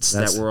lists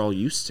that we're all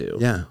used to.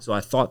 Yeah. So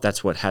I thought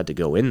that's what had to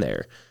go in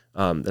there.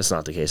 That's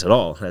not the case at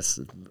all. That's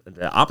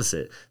the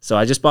opposite. So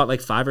I just bought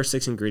like 5 or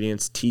 6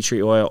 ingredients: tea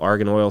tree oil,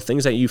 argan oil,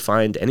 things that you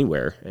find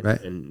anywhere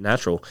and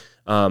natural.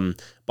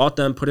 Bought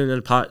them, put it in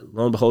a pot.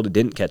 Lo and behold, it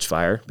didn't catch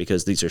fire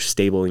because these are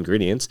stable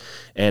ingredients.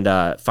 And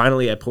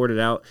finally, I poured it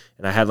out,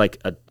 and I had like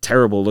a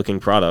terrible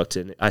looking product.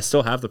 And I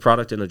still have the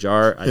product in the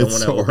jar. I don't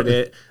want to open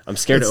it. I'm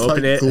scared to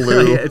open it.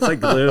 It's like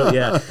glue.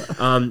 Yeah.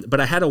 But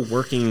I had a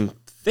working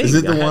thing. Is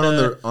it the one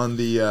on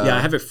the? Yeah, I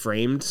have it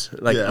framed.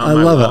 Like on I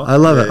my love wall. it. I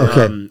love it.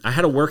 Okay. I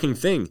had a working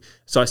thing,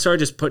 so I started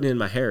just putting it in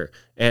my hair,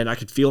 and I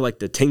could feel like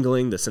the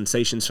tingling, the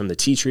sensations from the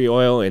tea tree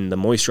oil, and the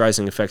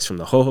moisturizing effects from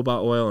the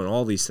jojoba oil, and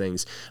all these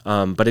things.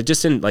 But it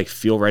just didn't like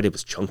feel right. It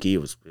was chunky.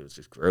 It was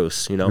just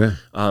gross, you know.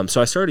 Yeah. So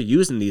I started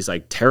using these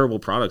like terrible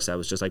products that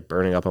was just like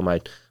burning up on my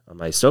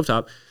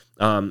stovetop.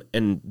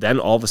 And then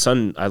all of a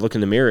sudden, I look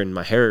in the mirror, and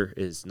my hair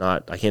is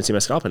not. I can't see my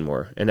scalp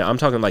anymore, and I'm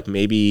talking like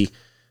maybe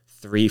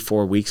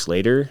 3-4 weeks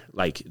later,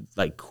 like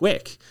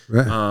quick.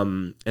 Right.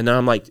 And then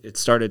I'm like, it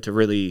started to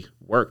really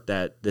work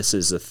that this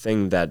is a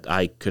thing that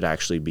I could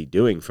actually be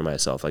doing for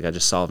myself. Like I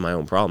just solved my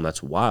own problem.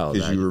 That's wild.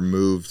 Because you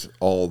removed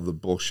all the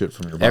bullshit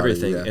from your body.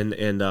 Everything. Yeah.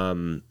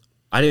 And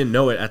I didn't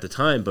know it at the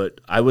time, but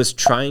I was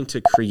trying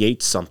to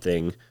create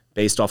something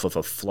based off of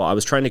a flaw. I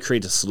was trying to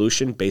create a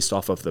solution based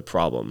off of the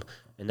problem.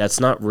 And that's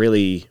not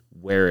really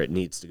where it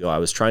needs to go. I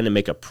was trying to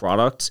make a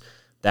product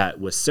that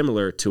was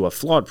similar to a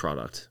flawed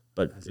product.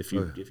 But if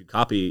you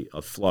copy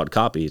a flawed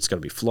copy, it's going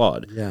to be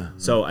flawed. Yeah.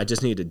 So I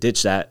just needed to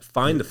ditch that,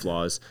 find the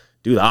flaws,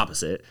 do the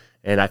opposite,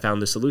 and I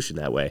found the solution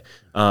that way.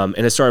 And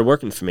it started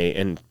working for me.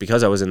 And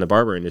because I was in the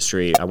barber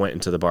industry, I went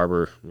into the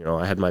barber. You know,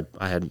 I had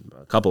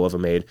a couple of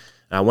them made.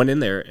 And I went in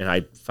there and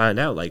I found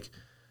out like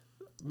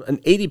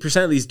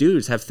 80% of these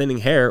dudes have thinning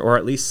hair or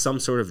at least some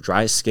sort of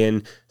dry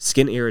skin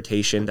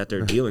irritation that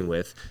they're dealing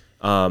with.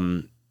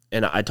 And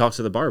I talked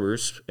to the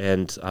barbers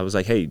and I was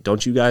like, hey,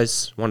 don't you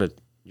guys want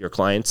your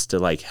clients to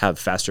like have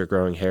faster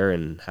growing hair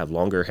and have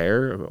longer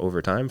hair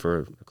over time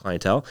for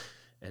clientele?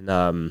 And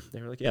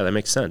they were like, yeah, that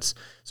makes sense.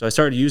 So I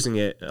started using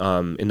it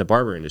in the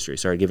barber industry,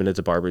 started giving it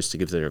to barbers to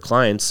give to their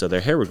clients so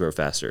their hair would grow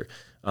faster.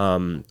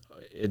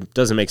 It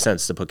doesn't make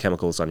sense to put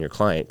chemicals on your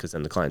client because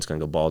then the client's going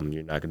to go bald and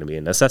you're not going to be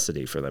a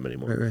necessity for them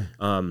anymore.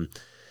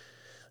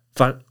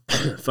 Right.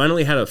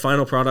 Finally had a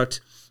final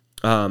product,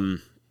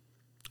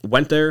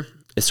 went there,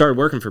 it started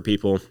working for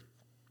people.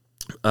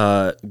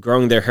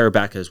 Growing their hair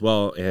back as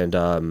well, and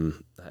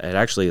it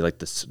actually like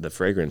the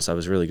fragrance. I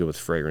was really good with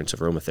fragrance,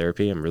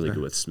 aromatherapy. I'm really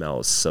good with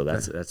smells, so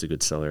that's a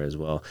good seller as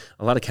well.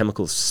 A lot of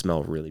chemicals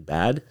smell really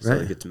bad, so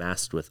it gets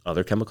masked with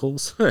other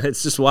chemicals.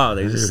 It's just wild.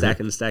 They just stack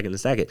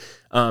it.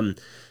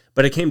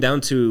 But it came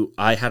down to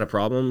I had a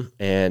problem,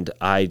 and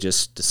I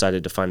just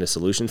decided to find a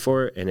solution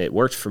for it, and it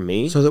worked for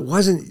me. So that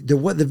wasn't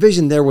the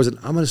vision. There wasn't.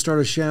 I'm going to start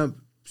a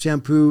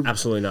shampoo.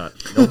 Absolutely not.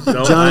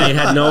 No, I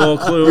had no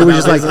clue. It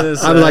was just like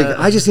I'm like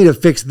I just need to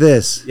fix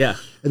this. Yeah.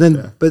 And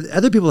then, but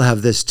other people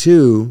have this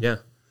too. Yeah.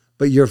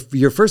 But your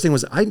first thing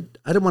was I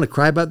don't want to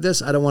cry about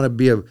this. I don't want to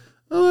be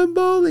I'm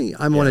balding.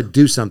 I want to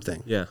do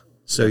something. Yeah.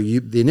 So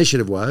the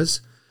initiative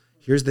was,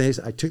 here's this.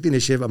 I took the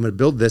initiative. I'm going to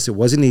build this. It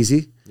wasn't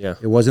easy. Yeah.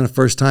 It wasn't a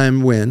first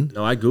time win.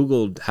 No, I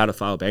Googled how to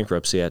file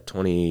bankruptcy at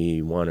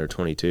 21 or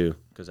 22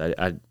 because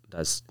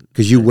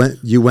because you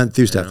went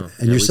through stuff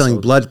and you're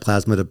selling blood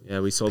plasma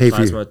to we sold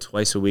plasma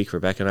twice a week.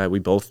 Rebecca and I, we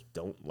both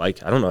don't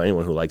like. I don't know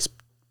anyone who likes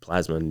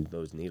plasma and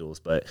those needles,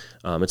 but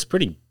it's a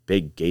pretty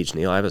big gauge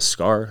needle. I have a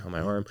scar on my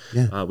arm.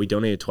 Yeah. We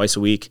donated twice a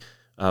week.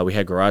 We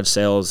had garage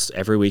sales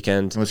every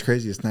weekend. What's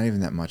crazy? It's not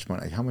even that much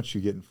money. How much are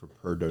you getting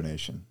per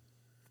donation?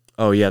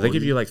 Oh yeah, they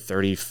give you like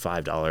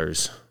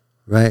 $35.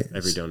 Right.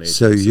 Every donation.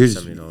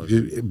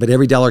 So but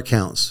every dollar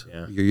counts.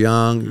 Yeah. You're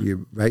young. You're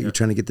right. Yeah. You're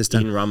trying to get this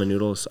done. Eating ramen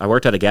noodles. I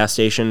worked at a gas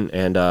station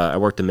and I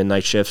worked the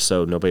midnight shift,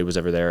 so nobody was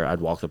ever there.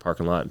 I'd walk the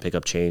parking lot and pick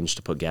up change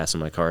to put gas in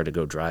my car to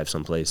go drive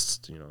someplace.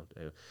 You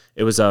know,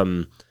 it was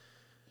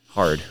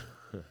hard.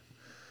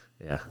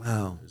 Yeah.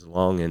 Wow. It was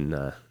long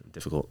and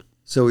difficult.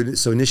 So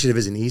initiative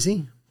isn't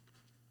easy.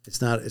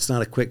 It's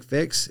not a quick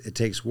fix. It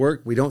takes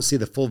work. We don't see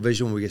the full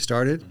vision when we get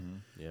started. Mm-hmm.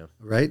 Yeah.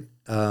 Right.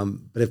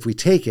 But if we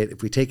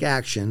take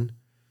action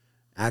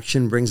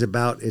brings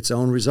about its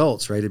own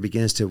results, right? We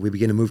begin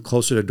to move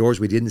closer to doors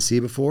we didn't see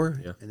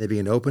before, and they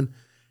begin to open.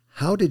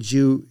 How did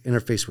you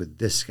interface with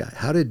this guy?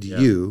 How did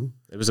you?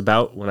 It was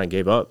about when I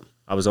gave up.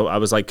 I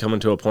was like coming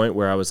to a point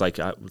where I was like,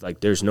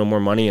 there's no more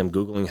money. I'm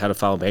Googling how to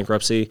file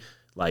bankruptcy.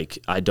 Like,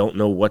 I don't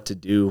know what to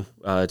do.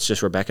 It's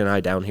just Rebecca and I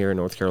down here in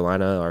North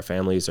Carolina. Our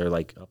families are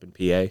like up in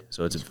PA.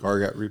 So it's Your car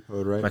got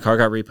repoed, right? My car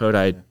got repoed.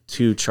 I had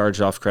 2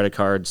 charged off credit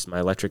cards. My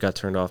electric got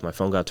turned off. My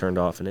phone got turned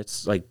off. And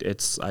I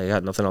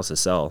got nothing else to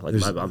sell. Like,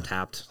 I'm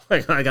tapped.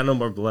 Like, I got no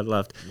more blood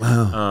left.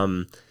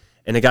 Wow.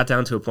 And it got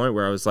down to a point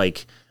where I was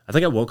like, I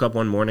think I woke up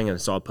one morning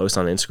and saw a post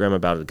on Instagram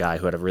about a guy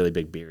who had a really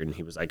big beard. And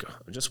he was like,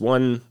 I just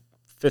won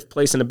 5th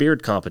place in a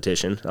beard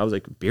competition. I was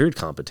like, beard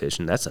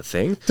competition? That's a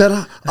thing?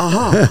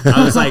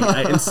 I was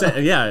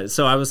like,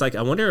 so I was like,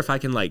 I wonder if I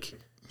can like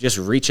just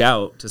reach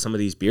out to some of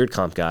these beard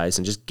comp guys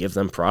and just give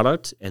them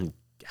product and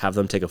have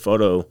them take a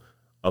photo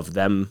of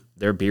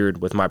their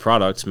beard with my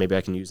product. Maybe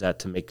I can use that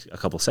to make a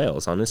couple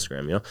sales on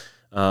Instagram, you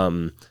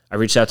know? I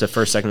reached out to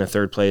 1st, 2nd, and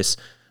 3rd place.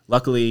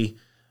 Luckily,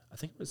 I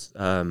think it was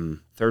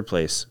 3rd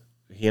place.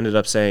 He ended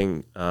up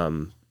saying,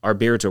 our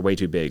beards are way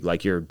too big.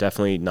 Like, you're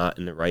definitely not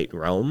in the right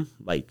realm.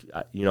 Like,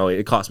 you know,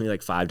 it cost me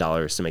like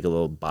 $5 to make a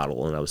little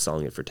bottle, and I was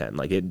selling it for 10.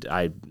 Like,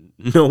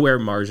 nowhere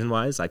margin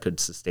wise, I could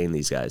sustain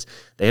these guys.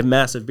 They have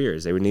massive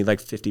beards. They would need like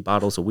 50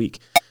 bottles a week.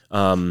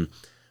 But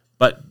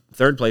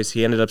 3rd place,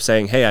 he ended up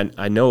saying, hey,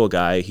 I know a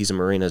guy. He's a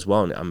Marine as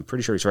well, and I'm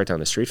pretty sure he's right down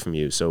the street from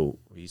you. So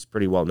he's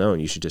pretty well known.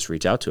 You should just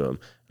reach out to him.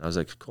 And I was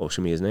like, cool,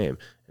 show me his name.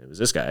 And it was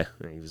this guy.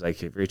 And he was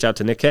like, reach out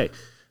to Nick K.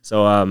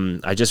 So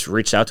I just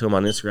reached out to him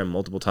on Instagram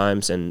multiple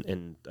times,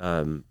 and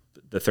the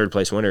 3rd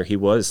place winner, he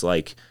was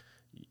like,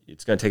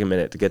 it's going to take a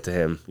minute to get to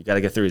him. You got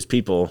to get through his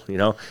people, you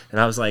know? And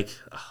I was like,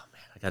 oh,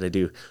 man, I got to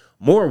do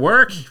more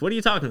work? What are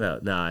you talking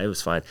about? Nah, it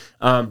was fine.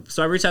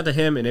 So I reached out to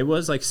him, and it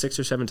was like 6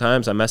 or 7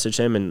 times. I messaged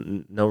him,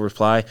 and no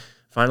reply.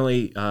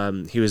 Finally,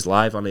 he was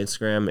live on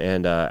Instagram,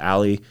 and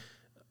Allie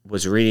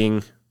was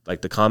reading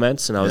like the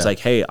comments, and I was like,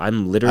 hey,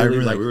 I'm literally I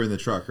remember like, that. We were in the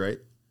truck, right?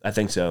 I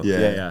think so. Yeah.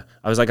 Yeah.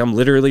 I was like, I'm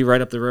literally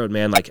right up the road,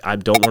 man. Like, I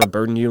don't want to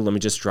burden you. Let me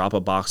just drop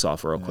a box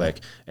off real quick.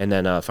 And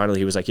then finally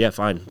he was like, yeah,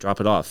 fine, drop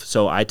it off.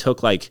 So I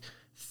took like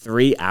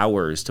 3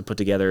 hours to put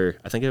together,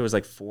 I think it was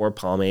like 4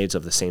 pomades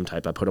of the same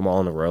type. I put them all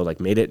in a row,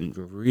 like made it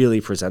really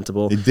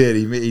presentable. He did.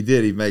 He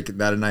made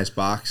that a nice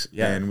box,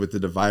 Yeah. and with the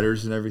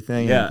dividers and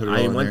everything. Yeah, and put it I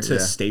all in went there.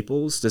 to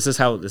Staples. This is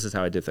how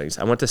I did things.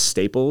 I went to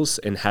Staples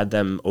and had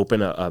them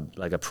open a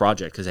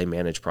project, because they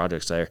manage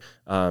projects there,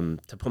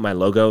 to put my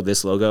logo,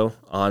 this logo,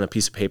 on a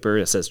piece of paper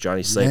that says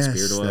Johnny Slick's Yes,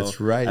 beard oil. that's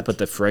right. I put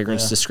the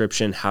fragrance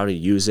description, how to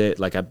use it.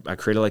 Like, I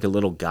created like a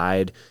little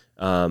guide,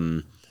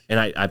 and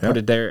I put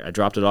it there. I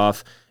dropped it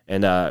off.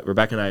 And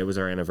Rebecca and I, it was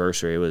our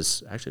anniversary. It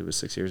was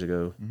 6 years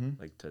ago,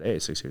 like today,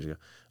 6 years ago.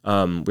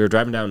 We were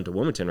driving down to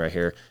Wilmington right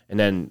here. And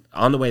then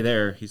on the way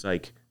there, he's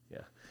like,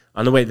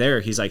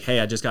 hey,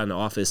 I just got in the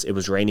office. It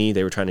was rainy.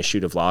 They were trying to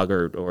shoot a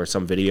vlog or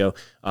some video.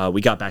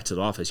 We got back to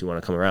the office. You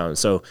want to come around?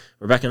 So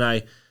Rebecca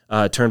and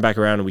I turned back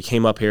around, and we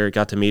came up here,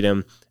 got to meet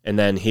him. And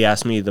then he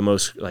asked me the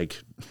most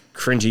like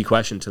cringy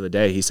question to the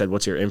day. He said,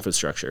 what's your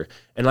infrastructure?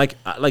 And like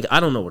I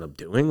don't know what I'm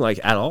doing, like,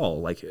 at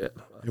all. Like,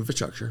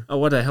 Infrastructure. oh,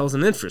 what the hell's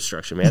an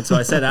infrastructure, man? So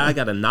I said, I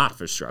got a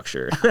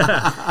not-frastructure.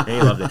 And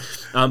he loved it.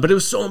 But it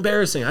was so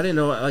embarrassing. I didn't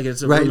know, like,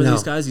 it's a room of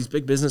these guys, these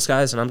big business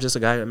guys, and I'm just a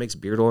guy that makes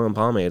beard oil and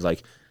pomade.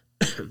 Like,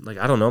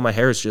 I don't know. My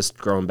hair is just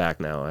growing back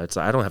now.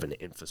 I don't have an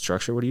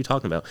infrastructure. What are you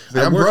talking about?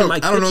 I'm broke. I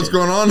don't know what's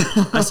going on.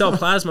 I sell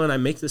plasma, and I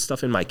make this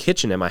stuff in my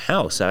kitchen in my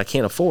house that I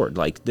can't afford.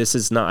 Like, this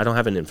is not, I don't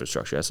have an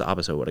infrastructure. That's the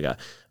opposite of what I got.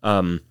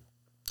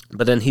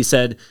 But then he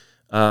said,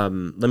 let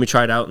me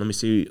try it out. Let me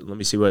see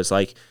what it's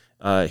like.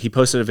 He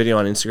posted a video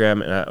on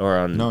Instagram or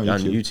on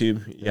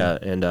YouTube. Yeah.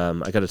 And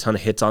I got a ton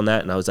of hits on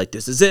that. And I was like,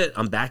 this is it.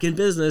 I'm back in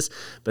business.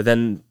 But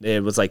then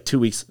it was like 2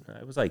 weeks.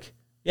 It was like,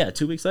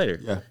 2 weeks later.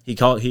 Yeah. He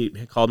called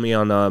me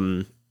on,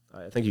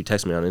 I think you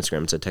texted me on Instagram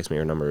and said, text me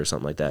your number or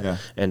something like that. Yeah.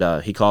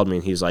 And he called me,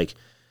 and he was like,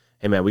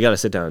 hey, man, we got to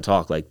sit down and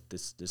talk. Like,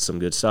 this is some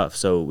good stuff.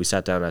 So we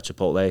sat down at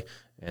Chipotle,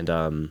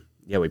 and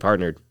we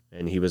partnered.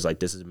 And he was like,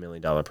 this is $1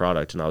 million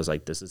product. And I was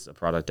like, this is a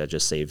product that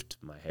just saved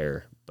my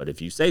hair. But if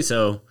you say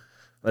so,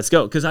 let's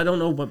go. Because I don't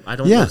know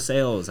know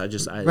sales. I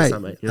just figured this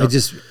out.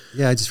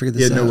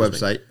 He had no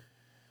website.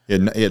 He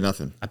had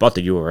nothing. I bought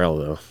the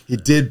URL though. He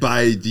did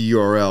buy the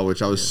URL,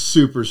 which I was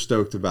super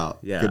stoked about.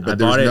 Yeah,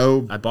 but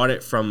I bought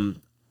it from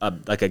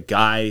a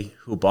guy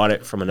who bought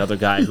it from another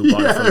guy who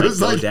bought it from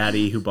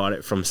GoDaddy, who bought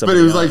it from somebody.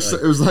 But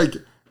it was like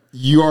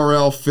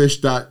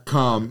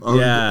urlfish.com.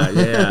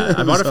 Yeah.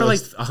 I bought it for like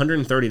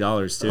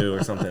 $130 too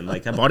or something.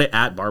 Like, I bought it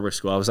at Barber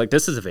School. I was like,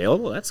 this is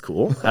available? That's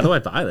cool. How do I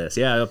buy this?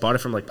 Yeah, I bought it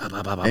from like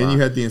And you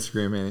had the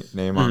Instagram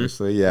name,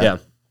 obviously. Yeah. Yeah.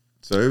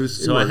 So it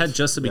was. I had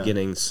just the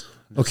beginnings.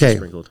 Okay.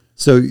 Sprinkled.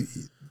 So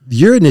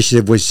your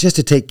initiative was just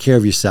to take care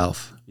of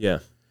yourself. Yeah.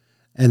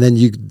 And then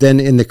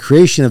in the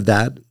creation of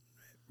that,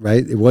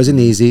 right? It wasn't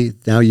easy.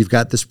 Now you've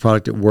got this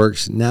product that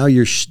works. Now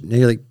you're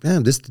like,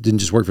 man, this didn't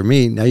just work for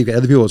me. Now you've got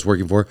other people it's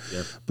working for.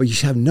 Yeah. But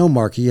you have no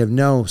market.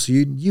 So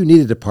you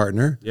needed a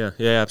partner. Yeah,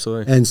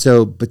 absolutely. And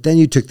so, but then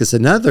you took this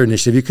another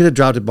initiative. You could have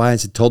dropped it by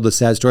and told the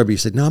sad story, but you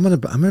said, no, I'm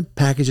gonna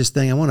package this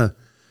thing. I want to,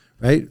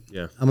 right?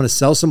 Yeah. I'm gonna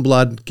sell some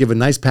blood, give a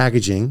nice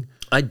packaging.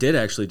 I did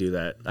actually do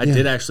that. I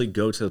did actually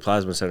go to the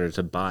plasma center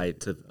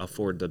to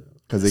afford the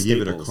because they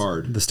give it a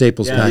card. The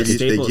Staples package.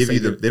 They give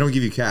you they don't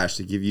give you cash.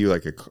 They give you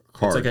like a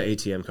card. It's like an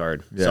ATM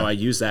card. Yeah. So I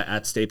use that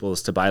at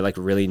Staples to buy like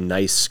really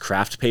nice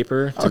craft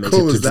paper to make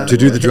it to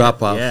do the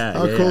drop off. Yeah.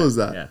 How cool is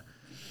that? Yeah.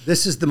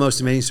 This is the most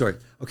amazing story.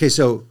 Okay,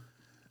 so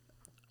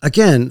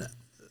again,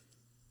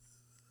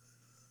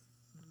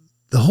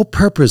 the whole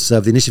purpose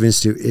of the Initiative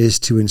Institute is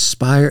to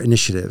inspire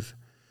initiative.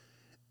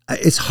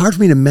 It's hard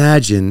for me to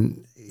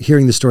imagine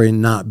hearing the story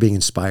and not being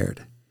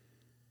inspired.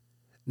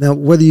 Now,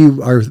 whether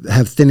you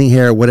have thinning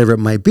hair or whatever it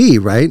might be,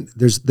 right?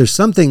 There's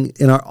something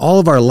in all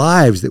of our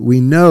lives that we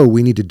know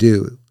we need to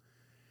do,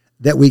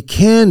 that we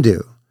can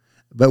do,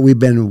 but we've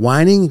been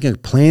whining and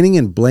complaining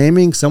and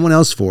blaming someone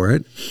else for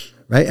it,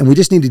 right? And we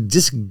just need to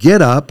just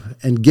get up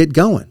and get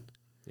going.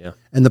 Yeah.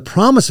 And the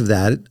promise of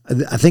that,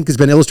 I think, has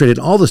been illustrated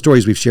in all the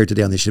stories we've shared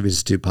today on the Initiative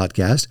Institute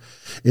podcast,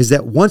 is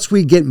that once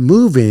we get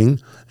moving,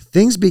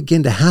 things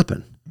begin to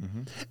happen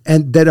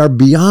and that are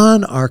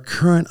beyond our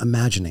current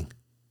imagining,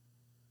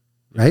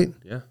 right?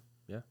 Yeah.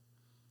 Yeah.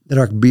 That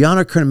are beyond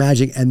our current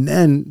imagining. And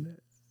then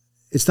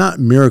it's not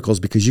miracles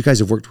because you guys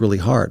have worked really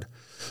hard.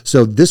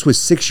 So this was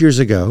 6 years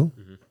ago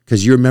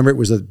because you remember it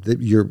was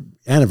your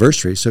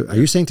anniversary. So are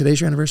you saying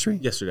today's your anniversary?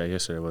 Yesterday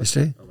was.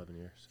 Yesterday? 11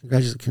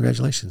 years.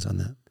 Congratulations on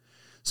that.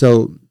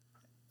 So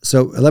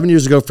 11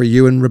 years ago for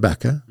you and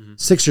Rebecca,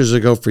 6 years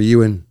ago for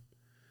you and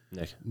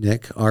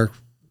Nick,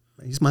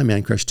 he's my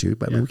man crush too,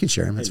 but I mean, we can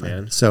share him. That's fine.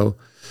 Man. So,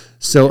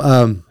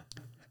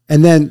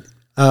 and then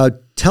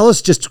tell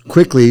us just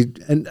quickly,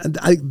 and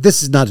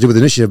this is not to do with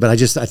initiative, but I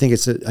think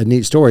it's a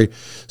neat story.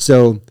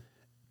 So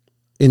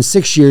in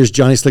 6 years,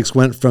 Johnny Slicks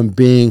went from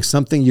being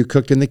something you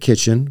cooked in the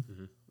kitchen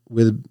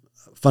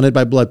funded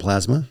by blood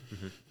plasma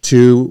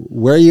to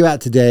where are you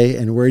at today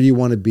and where do you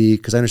want to be?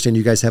 Because I understand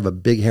you guys have a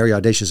big, hairy,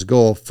 audacious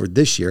goal for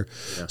this year.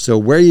 Yeah. So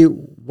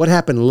what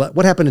happened in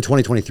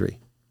 2023?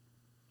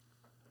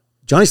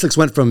 Johnny Slicks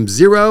went from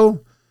 0,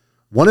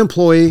 1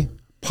 employee,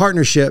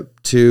 partnership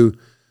to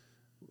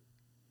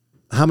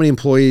how many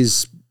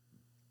employees?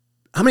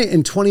 How many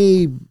in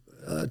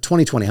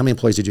 2020? How many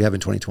employees did you have in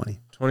 2020?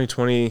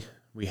 2020,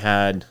 we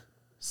had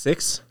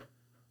 6,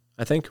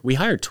 I think. We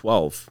hired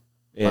 12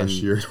 in last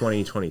year.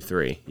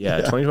 2023. Yeah,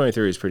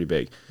 2023 is pretty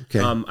big.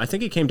 Okay. I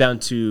think it came down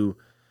to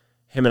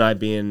him and I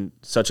being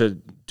such a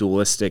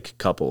dualistic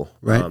couple.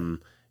 Right.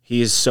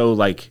 He is so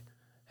like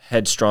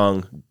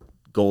headstrong,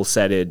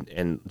 goal-setted,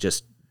 and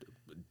just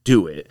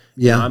do it.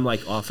 Yeah. And I'm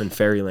like off in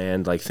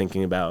fairyland, like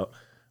thinking about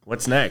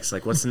what's next?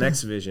 Like, what's the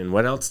next vision?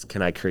 What else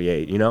can I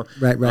create? You know?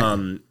 Right.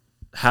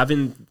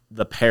 Having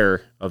the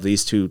pair of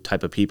these two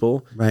type of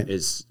people Right.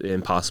 is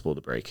impossible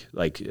to break.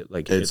 Like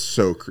it is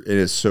so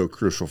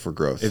crucial for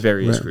growth. it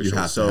very is crucial. You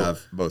have to have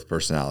both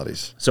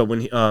personalities. So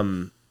when he,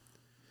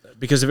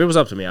 because if it was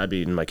up to me, I'd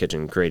be in my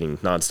kitchen creating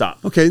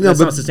nonstop. Okay, no, that's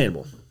but not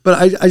sustainable.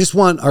 But I just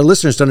want our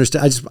listeners to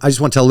understand. I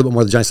just want to tell a little bit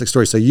more of the Johnny Slicks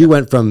story. So you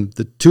went from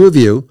the two of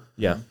you,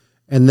 Yeah.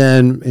 and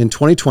then in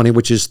 2020,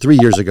 which is 3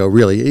 years ago,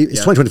 really, it's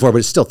 2024, but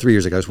it's still 3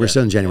 years ago. So we're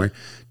still in January.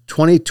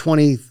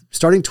 2020,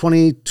 starting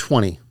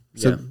 2020.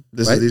 So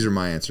These are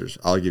my answers.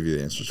 I'll give you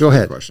the answers. Go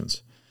ahead. The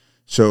questions.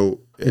 So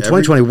in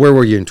 2020, where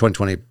were you in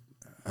 2020?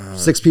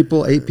 6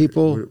 people, 8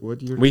 people.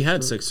 What year? We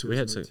had 6. We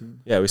had 6.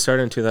 Yeah, we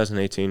started in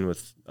 2018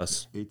 with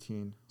us.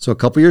 18. So a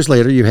couple years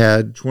later, you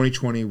had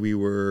 2020.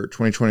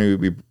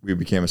 We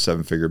became a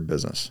 7-figure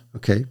business.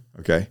 okay,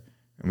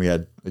 and we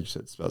had, like you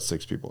said, it's about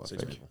 6 people. I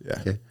think. people.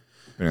 Yeah. okay,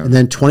 and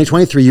then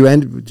 2023,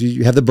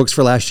 you have the books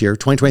for last year.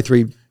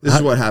 2023. This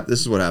is what happened. This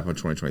is what happened in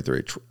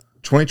 2023.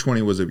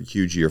 2020 was a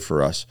huge year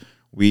for us.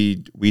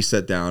 We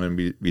sat down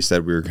and we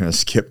said we were going to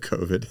skip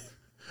COVID.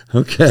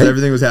 Okay. So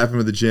everything was happening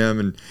with the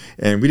gym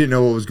and we didn't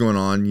know what was going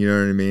on, you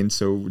know what I mean?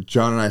 So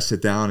John and I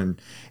sit down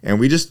and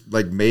we just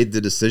like made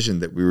the decision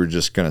that we were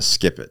just going to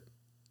skip it.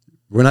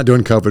 We're not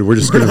doing COVID. We're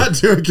just We're not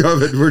doing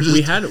COVID. We're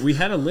just We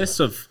had a list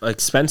of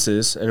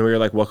expenses and we were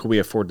like, what could we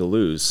afford to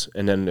lose?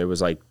 And then it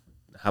was like,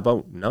 how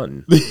about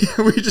none?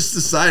 we just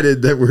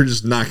decided that we're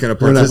just not going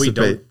to We participate.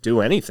 don't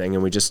do anything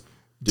and we just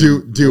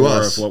do more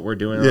us of what we're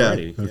doing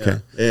already.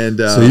 okay. Yeah. And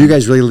So you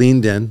guys really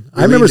leaned in.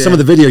 I remember some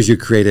of the videos you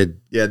created.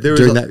 Yeah, there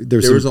during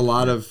was a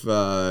lot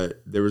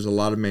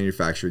of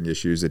manufacturing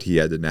issues that he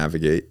had to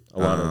navigate. A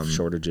lot of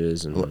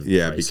shortages and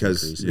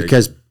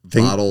because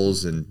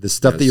bottles and the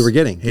stuff that you were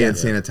getting. hand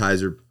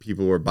sanitizer,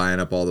 people were buying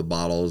up all the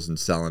bottles and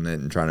selling it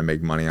and trying to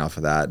make money off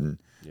of that, and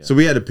so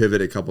we had to pivot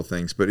a couple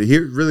things. But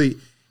here, really,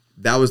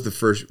 that was the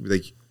first.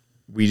 Like,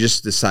 we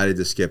just decided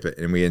to skip it,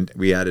 and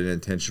we had an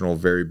intentional,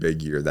 very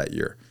big year that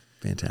year.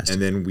 Fantastic.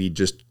 And then we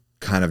just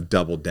kind of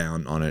doubled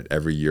down on it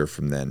every year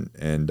from then.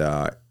 And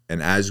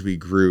as we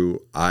grew,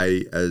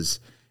 I as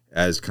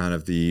kind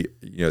of the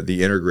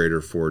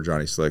integrator for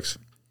Johnny Slicks,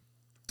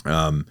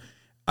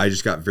 I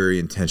just got very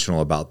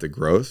intentional about the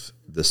growth,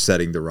 the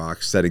setting the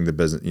rocks, setting the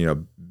business,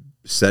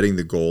 setting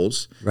the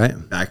goals, right?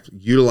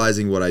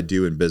 Utilizing what I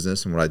do in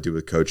business and what I do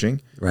with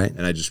coaching, right?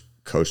 And I just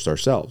coached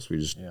ourselves. We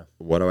just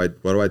what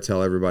do I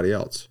tell everybody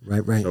else,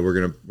 right? So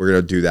we're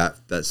gonna do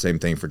that same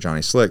thing for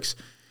Johnny Slicks.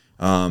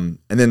 And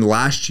then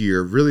last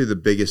year, really the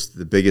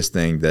biggest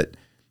thing that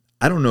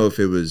I don't know if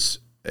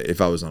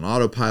I was on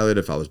autopilot,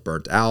 if I was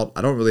burnt out.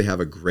 I don't really have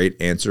a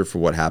great answer for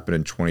what happened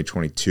in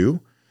 2022.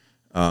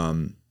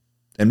 And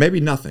maybe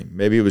nothing.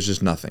 Maybe it was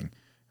just nothing.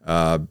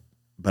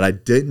 But I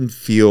didn't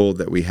feel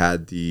that we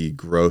had the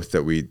growth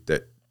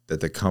that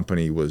the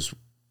company was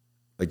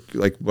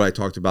like what I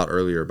talked about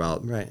earlier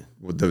about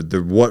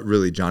the what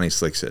really Johnny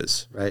Slicks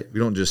is. Right. We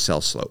don't just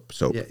sell soap.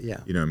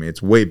 Yeah. You know what I mean?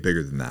 It's way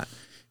bigger than that.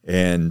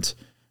 And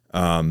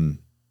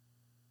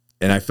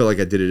I feel like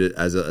I did it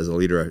as a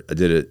leader. I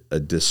did it a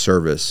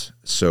disservice.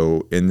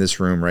 So in this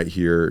room right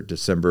here,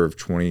 December of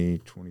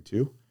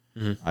 2022,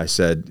 I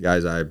said,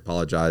 guys, I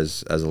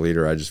apologize as a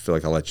leader. I just feel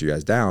like I let you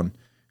guys down.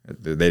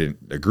 They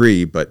didn't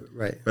agree, but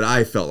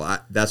I felt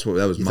that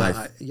was my.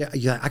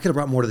 I could have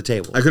brought more to the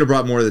table. I could have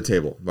brought more to the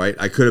table, right?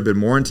 I could have been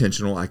more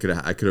intentional. I could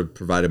have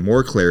provided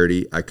more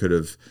clarity. I could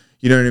have,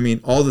 you know what I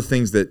mean? All the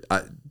things that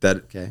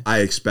I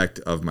expect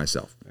of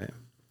myself. Right.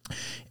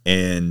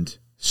 And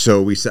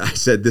so I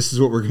said, this is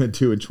what we're going to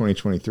do in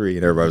 2023.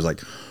 And everybody was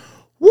like,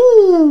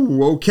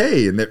 woo,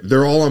 okay. And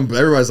they're all on,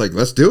 everybody's like,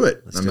 let's do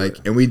it. I'm like,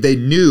 they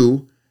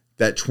knew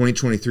that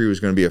 2023 was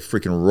going to be a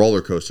freaking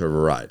roller coaster of a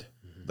ride.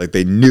 Like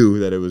they knew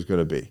that it was going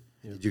to be.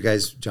 Did you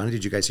guys, Johnny,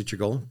 hit your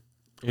goal?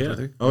 Yeah.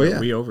 Oh yeah.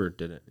 We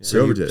overdid it. Yeah.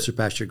 So you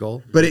surpassed your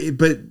goal? But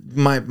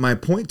my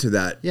point to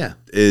that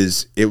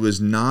is there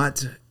was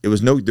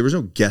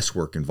no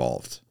guesswork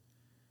involved.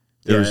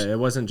 It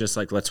wasn't just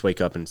like, let's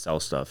wake up and sell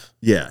stuff.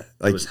 Yeah.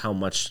 Like, it was how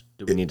much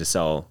do we need to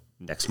sell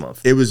next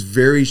month? It was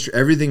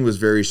everything was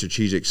very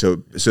strategic. So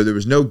there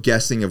was no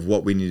guessing of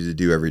what we needed to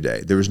do every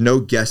day. There was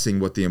no guessing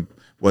what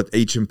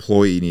each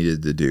employee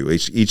needed to do,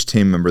 each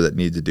team member that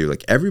needed to do.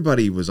 Like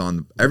everybody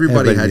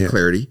had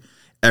clarity.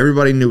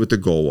 Everybody knew what the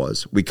goal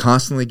was. We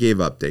constantly gave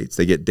updates.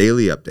 They get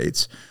daily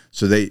updates.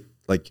 So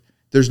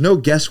there's no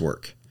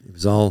guesswork. It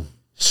was all.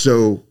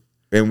 So,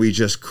 and we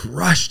just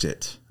crushed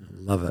it.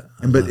 Love it.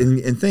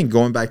 And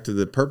going back to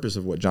the purpose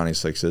of what Johnny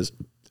Slicks is,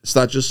 it's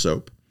not just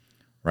soap,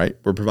 right?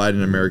 We're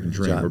providing an American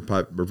dream. We're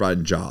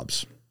providing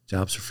jobs.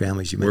 Jobs for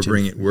families. You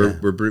mentioned.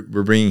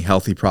 We're bringing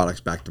healthy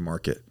products back to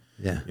market.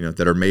 Yeah. You know,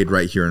 that are made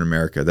right here in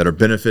America, that are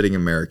benefiting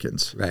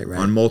Americans. Right.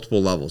 On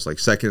multiple levels, like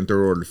second and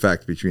third order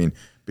effect between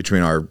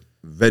our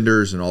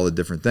vendors and all the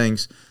different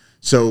things.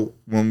 So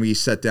when we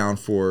sat down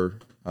for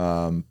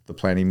the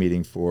planning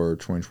meeting for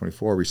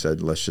 2024, we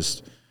said, let's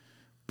just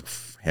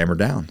hammer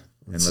down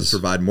and let's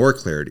provide more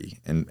clarity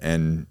and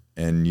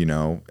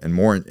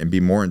be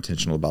more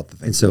intentional about the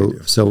things. And that we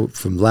do. So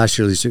from last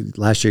year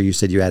you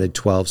said you added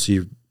 12, so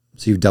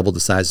you've doubled the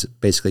size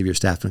basically of your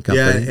staff and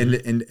company. Yeah,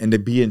 and to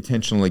be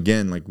intentional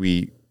again, like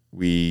we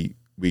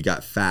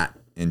got fat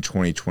in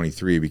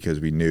 2023 because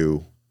we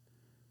knew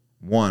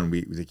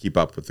to keep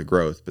up with the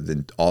growth, but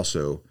then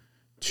also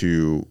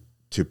to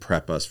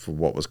prep us for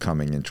what was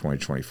coming in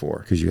 2024.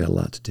 Because you got a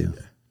lot to do.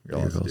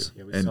 Yeah,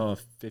 we saw a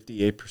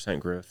 58%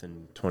 growth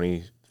in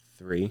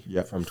 23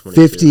 from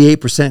 22.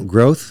 58%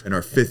 growth in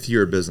our fifth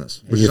year of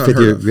business. In your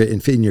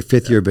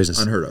fifth year of business.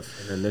 Unheard of.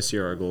 And then this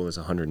year our goal is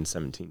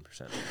 117%.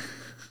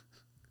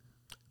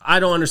 I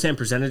don't understand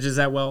percentages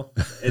that well.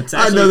 It's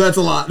actually, I know that's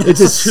a lot. It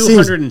just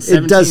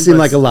it does seem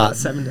like a lot.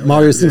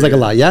 Mario, it seems like a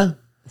lot, yeah?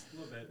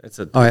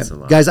 All right,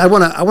 guys, I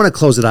want to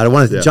close it out.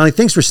 Johnny,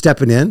 thanks for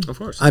stepping in. Of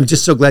course. I'm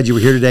just so glad you were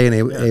here today and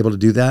able to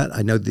do that.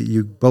 I know that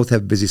you both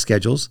have busy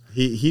schedules.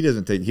 He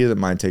doesn't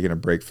mind taking a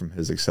break from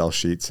his Excel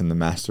sheets in the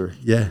master.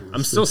 Yeah.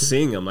 I'm still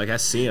seeing them. Like I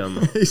see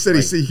them. He said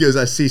he goes,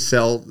 I see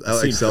Excel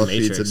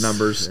sheets and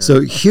numbers. Yeah.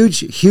 So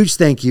huge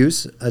thank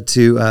yous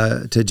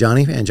to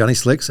Johnny and Johnny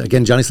Slicks.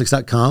 Again,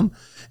 johnnyslicks.com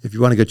if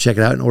you want to go check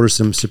it out and order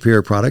some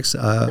superior products.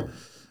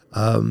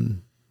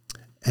 And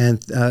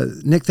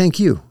Nick, thank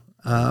you.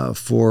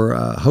 For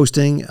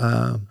hosting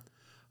and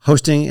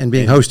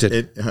being hosted,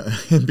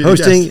 and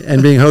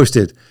being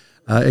hosted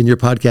in your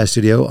podcast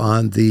studio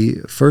on the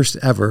first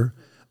ever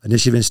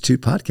Initiative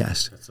Institute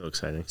podcast. That's so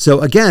exciting.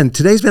 So again,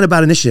 today's been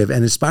about initiative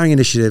and inspiring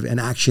initiative and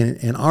action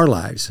in our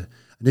lives.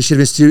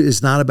 Initiative Institute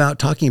is not about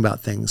talking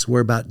about things.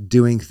 We're about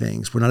doing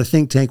things. We're not a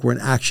think tank. We're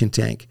an action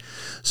tank.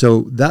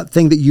 So that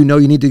thing that you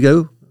need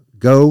to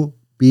go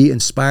be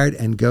inspired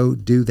and go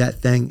do that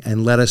thing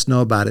and let us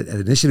know about it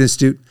at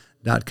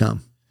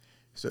initiativeinstitute.com.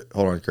 So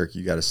hold on, Kirk.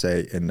 You got to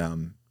say, and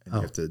you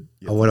have to.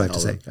 What do I have to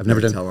say? I've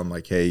never done. Tell them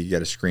like, hey, you got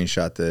to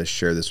screenshot this,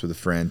 share this with a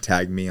friend,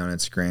 tag me on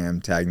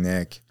Instagram, tag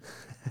Nick.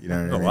 You know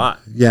what I mean? A lot.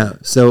 Yeah.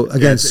 So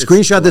again,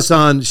 screenshot this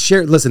on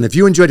share. Listen, if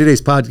you enjoyed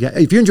today's podcast,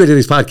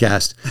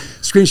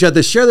 screenshot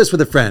this, share this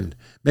with a friend.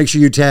 Make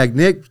sure you tag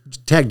Nick,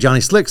 tag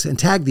Johnny Slicks, and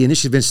tag the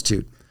Initiative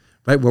Institute.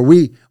 Right,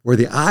 where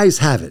the eyes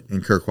have it.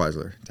 And Kirk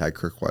Weisler. Tag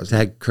Kirk Weisler.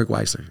 Tag Kirk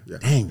Weisler. Yeah.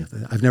 Dang,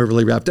 I've never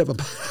really wrapped up.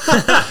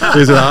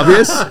 Is it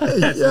obvious?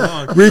 That's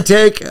long.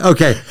 Retake.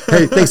 Okay.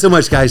 Hey, thanks so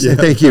much, guys. And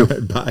thank you.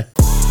 Bye.